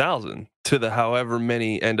 4,000, to the however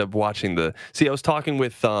many end up watching the. See, I was talking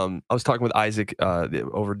with Isaac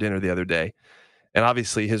over dinner the other day, and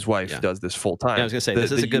obviously his wife does this full time. Yeah, I was gonna say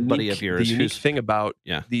this is a good buddy of yours. The unique thing about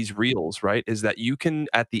these reels, right, is that you can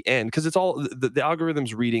at the end, because it's all the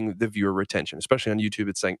algorithm's reading the viewer retention, especially on YouTube.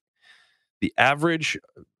 It's saying the average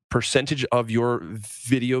percentage of your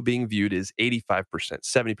video being viewed is 85%,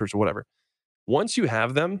 70%, whatever. Once you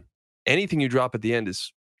have them, anything you drop at the end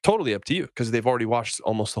is totally up to you because they've already watched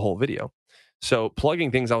almost the whole video. So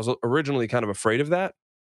plugging things, I was originally kind of afraid of that,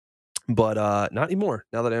 but not anymore.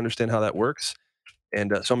 Now that I understand how that works. And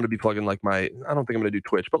so I'm going to be plugging I don't think I'm going to do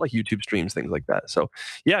Twitch, but like YouTube streams, things like that. So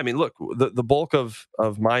yeah, I mean, look, the bulk of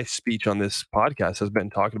my speech on this podcast has been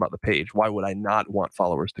talking about the page. Why would I not want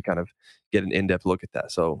followers to kind of get an in-depth look at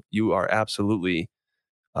that? So you are absolutely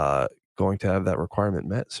going to have that requirement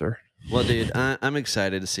met, sir. Well, dude, I'm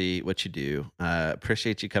excited to see what you do.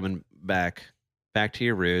 Appreciate you coming back to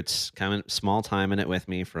your roots, coming small time in it with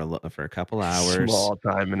me for a couple hours. Small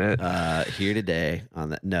time in it here today on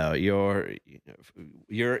that. No, you're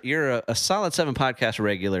a solid 7 podcast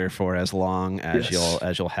regular for as long as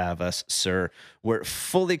you'll have us, sir. We're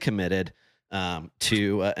fully committed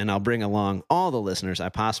to, and I'll bring along all the listeners I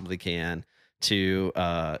possibly can to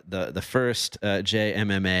the first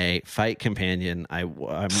JMMA fight companion. I'm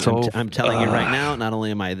telling you right now. Not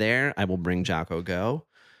only am I there, I will bring Jocko Go.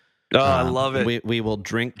 Oh, I love it. We will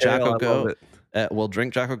drink Jocko Go. We'll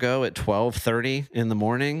drink Jocko Go at 12:30 in the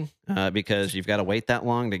morning because you've got to wait that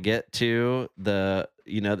long to get to the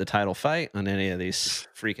title fight on any of these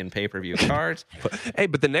freaking pay-per-view cards.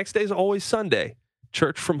 But the next day is always Sunday.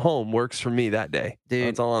 Church from home works for me that day. Dude,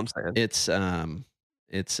 that's all I'm saying.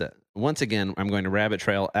 It's once again, I'm going to rabbit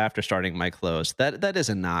trail after starting my close. That is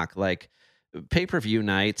a knock. Like pay-per-view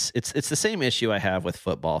nights, it's the same issue I have with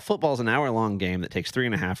football. Football's an hour-long game that takes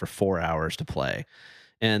 3.5 or 4 hours to play.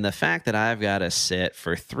 And the fact that I've got to sit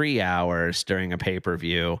for 3 hours during a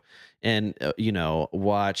pay-per-view and,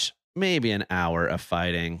 watch maybe an hour of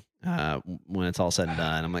fighting when it's all said and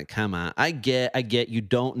done, I'm like, come on. I get you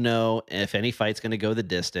don't know if any fight's going to go the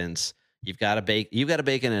distance. You've got to bake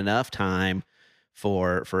in enough time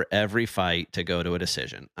for every fight to go to a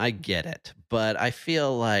decision. I get it, but I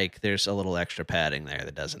feel like there's a little extra padding there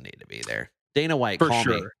that doesn't need to be there. Dana White,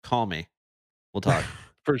 call me. We'll talk.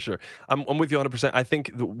 For sure. I'm with you 100%. I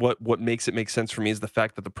think what makes it make sense for me is the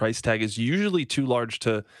fact that the price tag is usually too large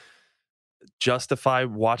to justify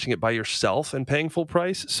watching it by yourself and paying full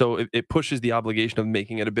price. So it pushes the obligation of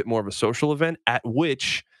making it a bit more of a social event, at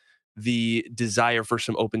which the desire for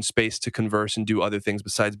some open space to converse and do other things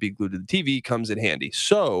besides be glued to the TV comes in handy.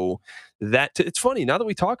 So it's funny, now that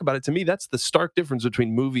we talk about it, to me, that's the stark difference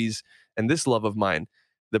between movies and this love of mine.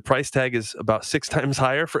 The price tag is about 6 times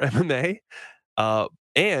higher for MMA,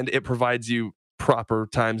 and it provides you proper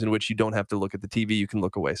times in which you don't have to look at the TV. You can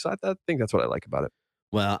look away. So I think that's what I like about it.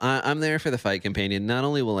 Well, I'm there for the fight companion. Not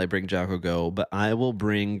only will I bring Jocko Go, but I will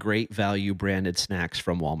bring great value branded snacks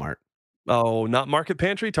from Walmart. Oh, not Market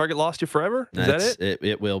Pantry? Target lost you forever? Is that it?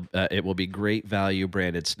 It will be great value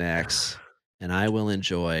branded snacks, and I will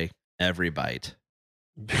enjoy every bite.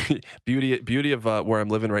 Beauty of where I'm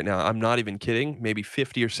living right now. I'm not even kidding. Maybe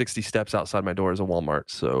 50 or 60 steps outside my door is a Walmart.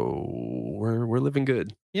 So we're living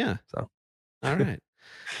good. Yeah. So all right.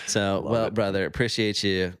 So, brother, appreciate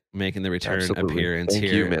you making the return appearance Thank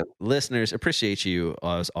here. You, man. Listeners, appreciate you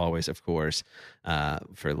as always, of course,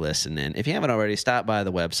 for listening. If you haven't already, stop by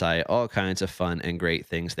the website. All kinds of fun and great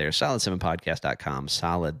things there. Solid7podcast.com.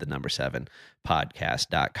 Solid, the number 7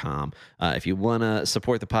 podcast.com. If you want to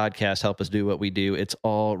support the podcast, help us do what we do, it's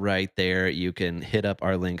all right there. You can hit up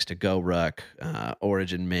our links to Go Ruck,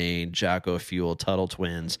 Origin Main, Jocko Fuel, Tuttle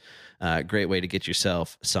Twins. Great way to get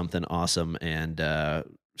yourself something awesome and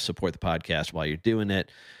support the podcast while you're doing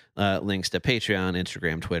it. Links to Patreon,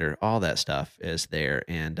 Instagram, Twitter, all that stuff is there,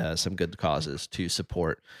 and some good causes to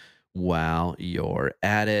support while you're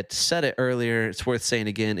at it. Said it earlier, it's worth saying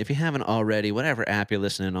again. If you haven't already, whatever app you're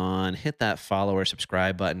listening on, hit that follow or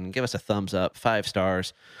subscribe button. Give us a thumbs up, 5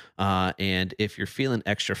 stars. And if you're feeling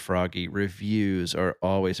extra froggy, reviews are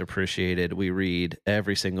always appreciated. We read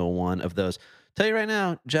every single one of those. Tell you right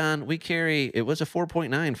now, John, it was a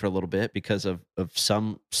 4.9 for a little bit because of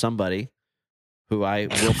somebody who I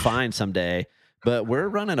will find someday. But we're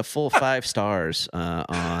running a full 5 stars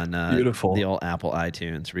on Beautiful. the old Apple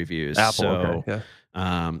iTunes reviews. Apple, So, okay,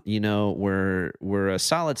 yeah. We're a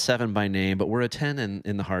solid 7 by name, but we're a 10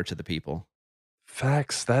 in the hearts of the people.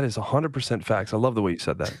 Facts. That is 100% facts. I love the way you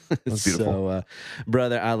said that. That's beautiful. So,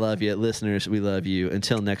 brother, I love you. Listeners, we love you.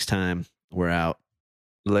 Until next time, we're out.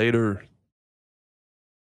 Later.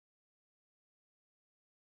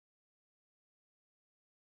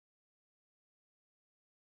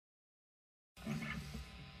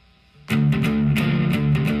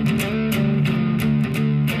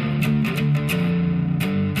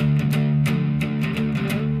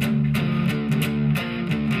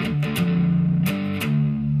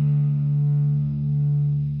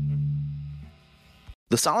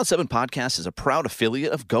 The Solid 7 Podcast is a proud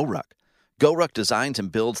affiliate of GoRuck. GoRuck designs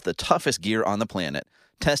and builds the toughest gear on the planet,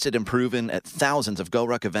 tested and proven at thousands of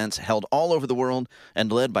GoRuck events held all over the world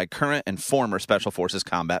and led by current and former Special Forces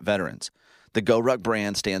combat veterans. The GoRuck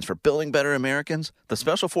brand stands for building better Americans, the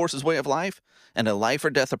Special Forces way of life, and a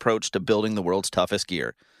life-or-death approach to building the world's toughest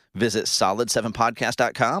gear. Visit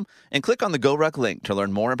solid7podcast.com and click on the GoRuck link to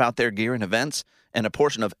learn more about their gear and events, and a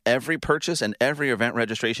portion of every purchase and every event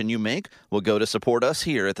registration you make will go to support us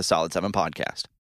here at the Solid 7 Podcast.